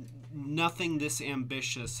this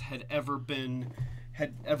ambitious had ever been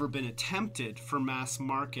attempted for mass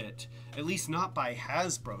market, at least not by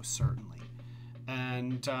Hasbro, certainly.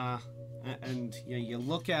 And And you know, you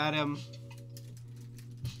look at him.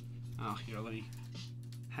 Oh, here, let me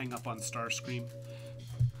hang up on Starscream.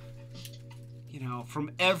 You know,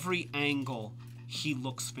 from every angle, he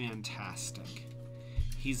looks fantastic.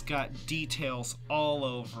 He's got details all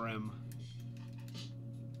over him.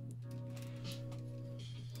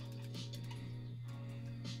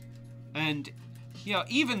 And, you know,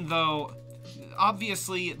 even though,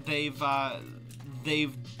 obviously, they've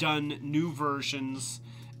done new versions,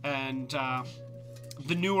 and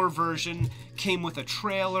the newer version came with a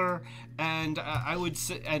trailer, and I would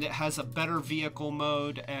say, and it has a better vehicle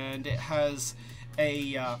mode, and it has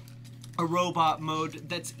a robot mode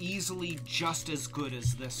that's easily just as good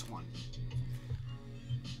as this one.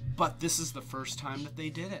 But this is the first time that they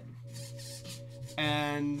did it.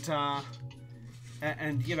 And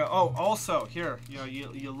you know, oh, also here, you know,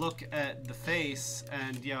 you look at the face,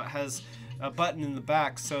 and you know, it has a button in the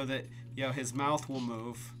back so that, you know, his mouth will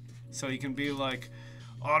move, so he can be like,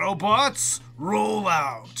 Autobots, roll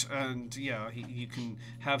out, and you know, you can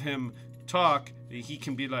have him talk. He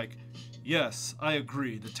can be like, yes, I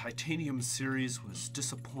agree. The Titanium series was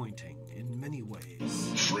disappointing in many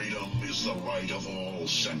ways. Freedom is the right of all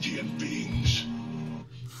sentient beings.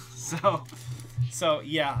 So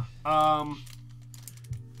yeah.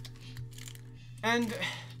 And,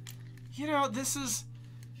 you know, this is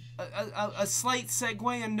a slight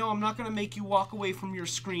segue, and no, I'm not going to make you walk away from your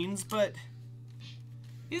screens, but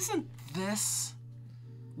isn't this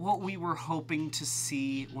what we were hoping to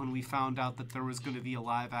see when we found out that there was going to be a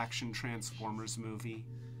live-action Transformers movie?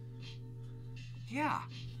 Yeah.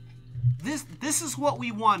 This is what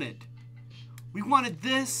we wanted. We wanted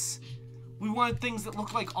this. We wanted things that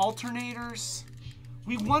looked like alternators.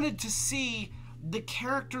 We wanted to see the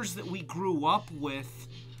characters that we grew up with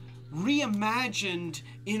reimagined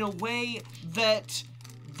in a way that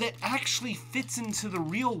actually fits into the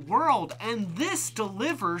real world, and this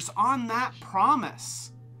delivers on that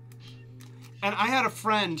promise. And I had a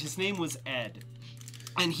friend, his name was Ed,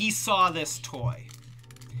 and he saw this toy,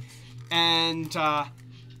 and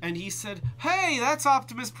he said, "Hey, that's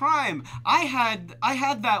Optimus Prime. I had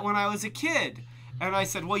that when I was a kid." And I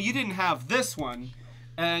said, "Well, you didn't have this one."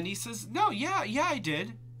 And he says, "No, yeah, I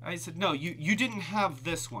did." I said, "No, you didn't have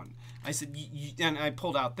this one." I said, and I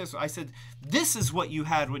pulled out this one. I said, "This is what you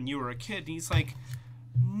had when you were a kid." And he's like,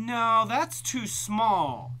 "No, that's too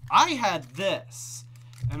small. I had this."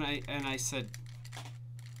 And I said,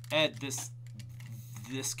 "Ed, this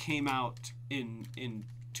came out in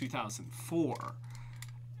 2004.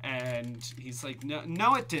 And he's like,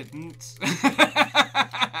 no, it didn't.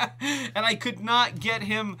 And I could not get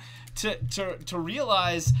him to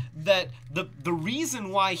realize that the reason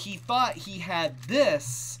why he thought he had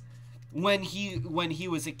this when he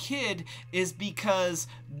was a kid is because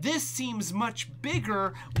this seems much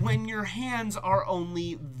bigger when your hands are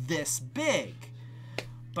only this big.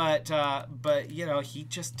 But you know, he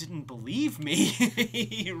just didn't believe me.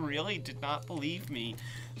 He really did not believe me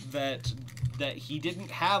that he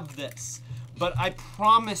didn't have this. But I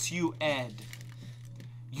promise you, Ed,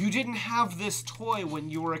 you didn't have this toy when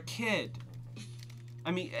you were a kid.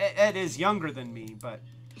 I mean, Ed is younger than me, but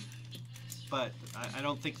I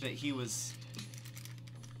don't think that he was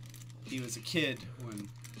a kid when.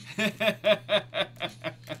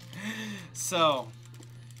 So,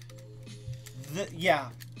 yeah.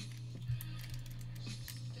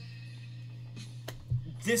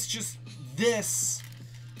 This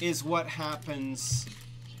is what happens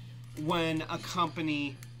when a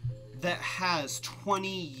company that has 20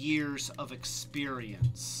 years of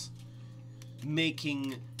experience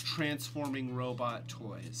making transforming robot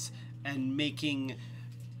toys and making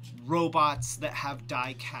robots that have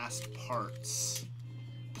die-cast parts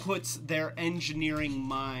puts their engineering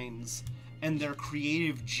minds and their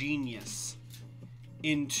creative genius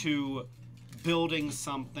into building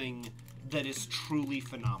something that is truly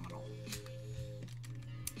phenomenal.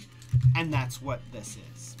 And that's what this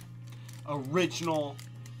is. Original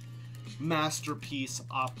masterpiece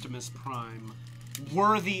Optimus Prime,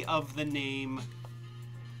 worthy of the name.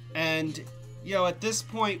 And, you know, at this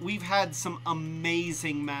point, we've had some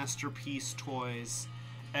amazing masterpiece toys.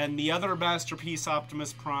 And the other masterpiece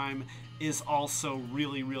Optimus Prime is also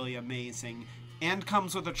really, really amazing. And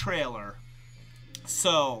comes with a trailer.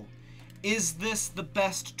 So, is this the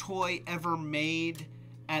best toy ever made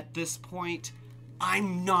at this point?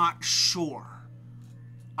 I'm not sure.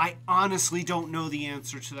 I honestly don't know the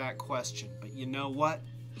answer to that question. But you know what?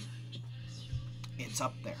 It's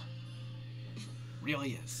up there.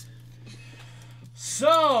 Really is.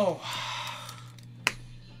 So,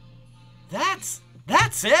 that's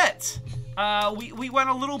it. We went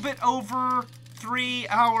a little bit over 3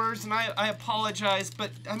 hours, and I apologize, but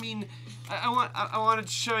I mean, I wanted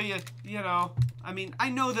to show you, you know, I mean, I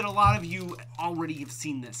know that a lot of you already have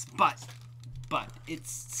seen this, but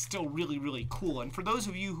it's still really, really cool. And for those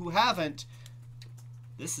of you who haven't,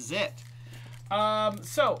 this is it.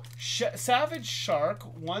 So, Savage Shark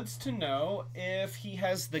wants to know if he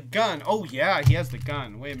has the gun. Oh, yeah, he has the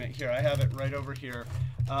gun. Wait a minute. Here, I have it right over here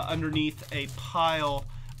underneath a pile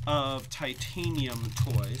of titanium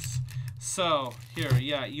toys. So, here,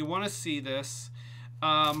 yeah, you want to see this.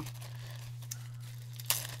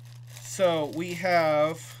 So, we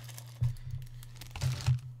have...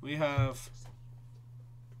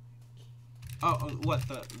 Oh, what,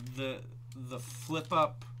 the flip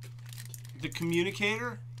up... The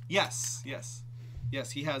communicator? Yes, he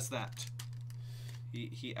has that.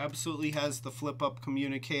 He absolutely has the flip-up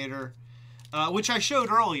communicator, which I showed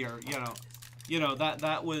earlier. You know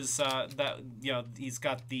that was you know, he's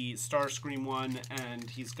got the Starscream one and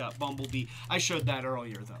he's got Bumblebee. I showed that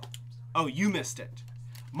earlier though. Oh, you missed it.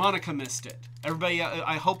 Monica missed it. Everybody,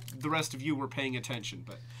 I hope the rest of you were paying attention,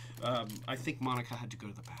 but I think Monica had to go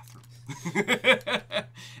to the bathroom.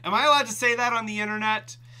 Am I allowed to say that on the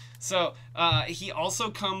internet? So, he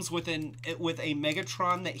also comes with a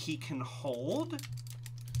Megatron that he can hold.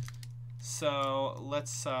 So,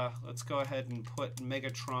 let's go ahead and put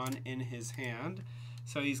Megatron in his hand.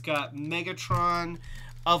 So, he's got Megatron.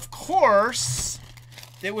 Of course,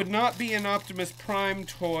 it would not be an Optimus Prime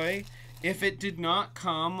toy if it did not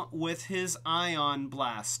come with his Ion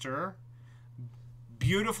Blaster.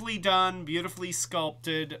 Beautifully done, beautifully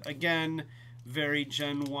sculpted. Again, very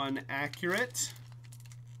Gen 1 accurate.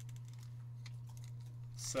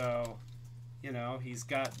 So, you know, he's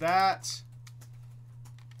got that.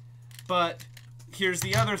 But here's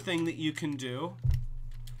the other thing that you can do.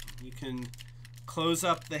 You can close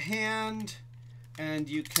up the hand, and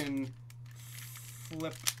you can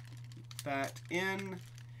flip that in.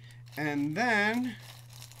 And then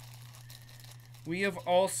we have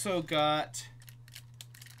also got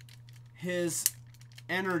his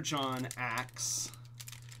Energon axe.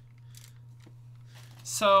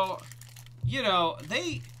 So, you know,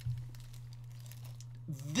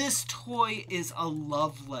 this toy is a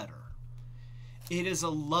love letter. It is a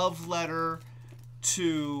love letter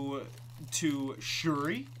to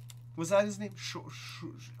Shuri. Was that his name?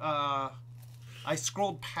 I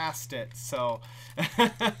scrolled past it, so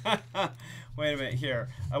wait a minute here.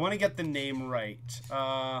 I want to get the name right.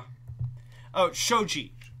 Oh,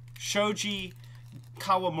 Shoji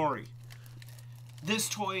Kawamori. This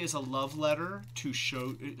toy is a love letter to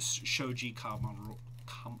Shoji Kawamori.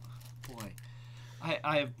 Boy,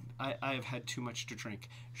 I have had too much to drink.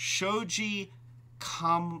 Shoji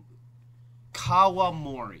Kawamori.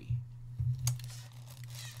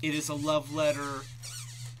 It is a love letter.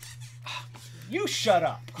 You shut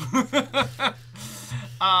up.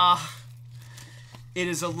 It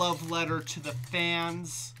is a love letter to the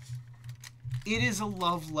fans. It is a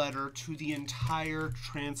love letter to the entire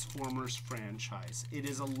Transformers franchise. It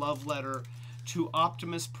is a love letter to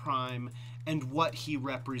Optimus Prime and what he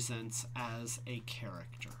represents as a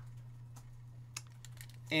character.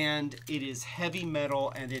 And it is heavy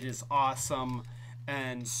metal and it is awesome.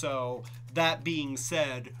 And so, that being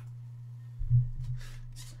said,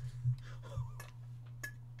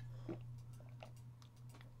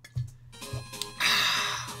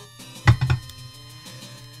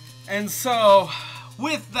 and so,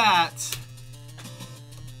 with that,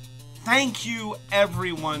 thank you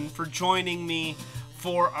everyone for joining me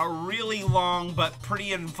for a really long but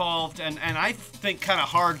pretty involved and I think kind of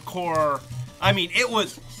hardcore. I mean, it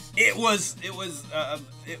was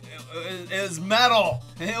metal.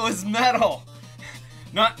 It was metal.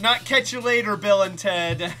 Not Catch You Later, Bill and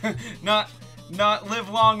Ted. not Live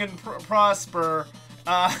Long and Prosper.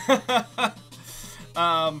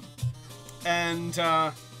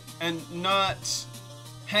 And not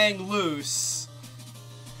Hang Loose.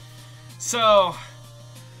 So,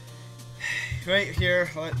 right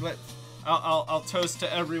here, I'll toast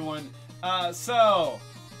to everyone. So,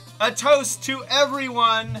 a toast to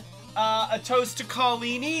everyone. A toast to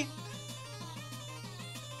Colini.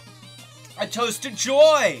 A toast to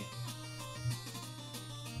Joy.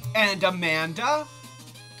 And Amanda.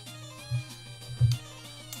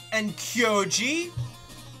 And Kyoji.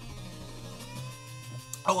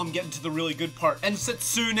 Oh, I'm getting to the really good part. And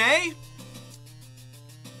Setsune.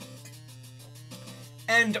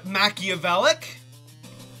 And Machiavellic.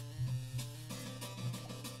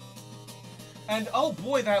 And oh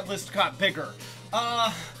boy, that list got bigger.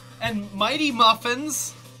 And Mighty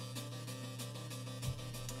Muffins.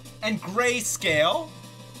 And Grayscale.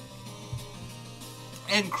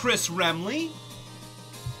 And Chris Remley.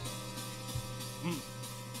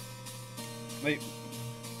 Wait.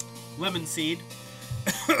 Lemon Seed.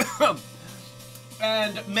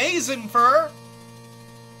 And Mason Fur.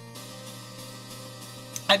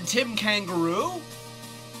 And Tim Kangaroo.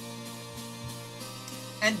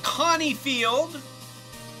 And Connie Field.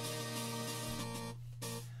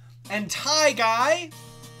 And Ty Guy.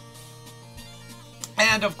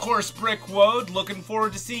 And of course, Brick Woad. Looking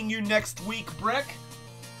forward to seeing you next week, Brick.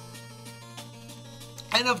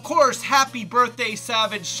 And of course, happy birthday,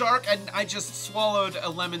 Savage Shark. And I just swallowed a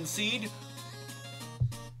lemon seed.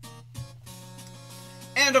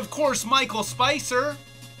 And of course, Michael Spicer.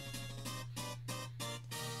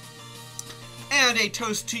 And a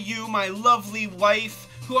toast to you, my lovely wife,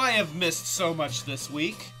 who I have missed so much this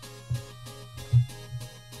week.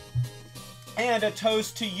 And a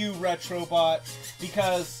toast to you, Retrobot,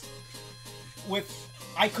 because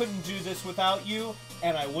I couldn't do this without you,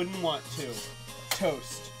 and I wouldn't want to.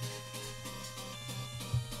 Toast.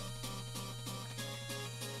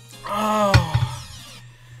 Oh.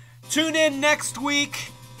 Tune in next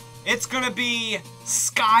week. It's gonna be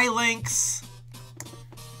Skylinks,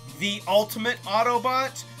 the Ultimate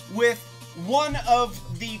Autobot, with one of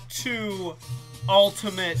the two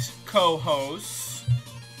Ultimate co-hosts.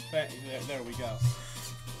 There we go.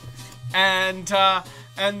 And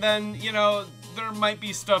then, you know, there might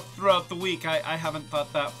be stuff throughout the week. I haven't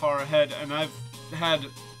thought that far ahead, and I've had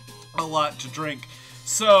a lot to drink.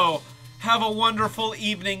 So, have a wonderful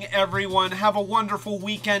evening, everyone. Have a wonderful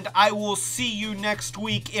weekend. I will see you next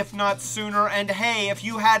week, if not sooner. And hey, if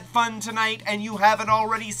you had fun tonight and you haven't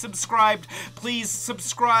already subscribed, please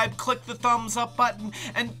subscribe, click the thumbs up button,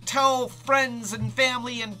 and tell friends and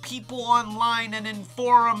family and people online and in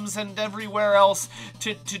forums and everywhere else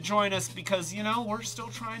to join us, because, you know, we're still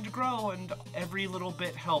trying to grow and every little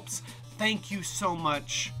bit helps. Thank you so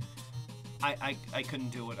much. I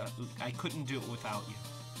couldn't do it. I couldn't do it without you.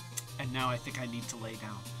 And now I think I need to lay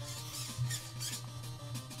down.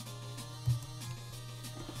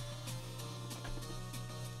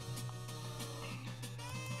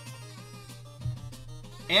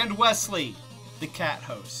 And Wesley, the cat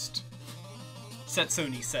host.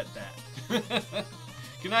 Setsuni said that.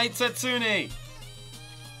 Good night, Setsuni.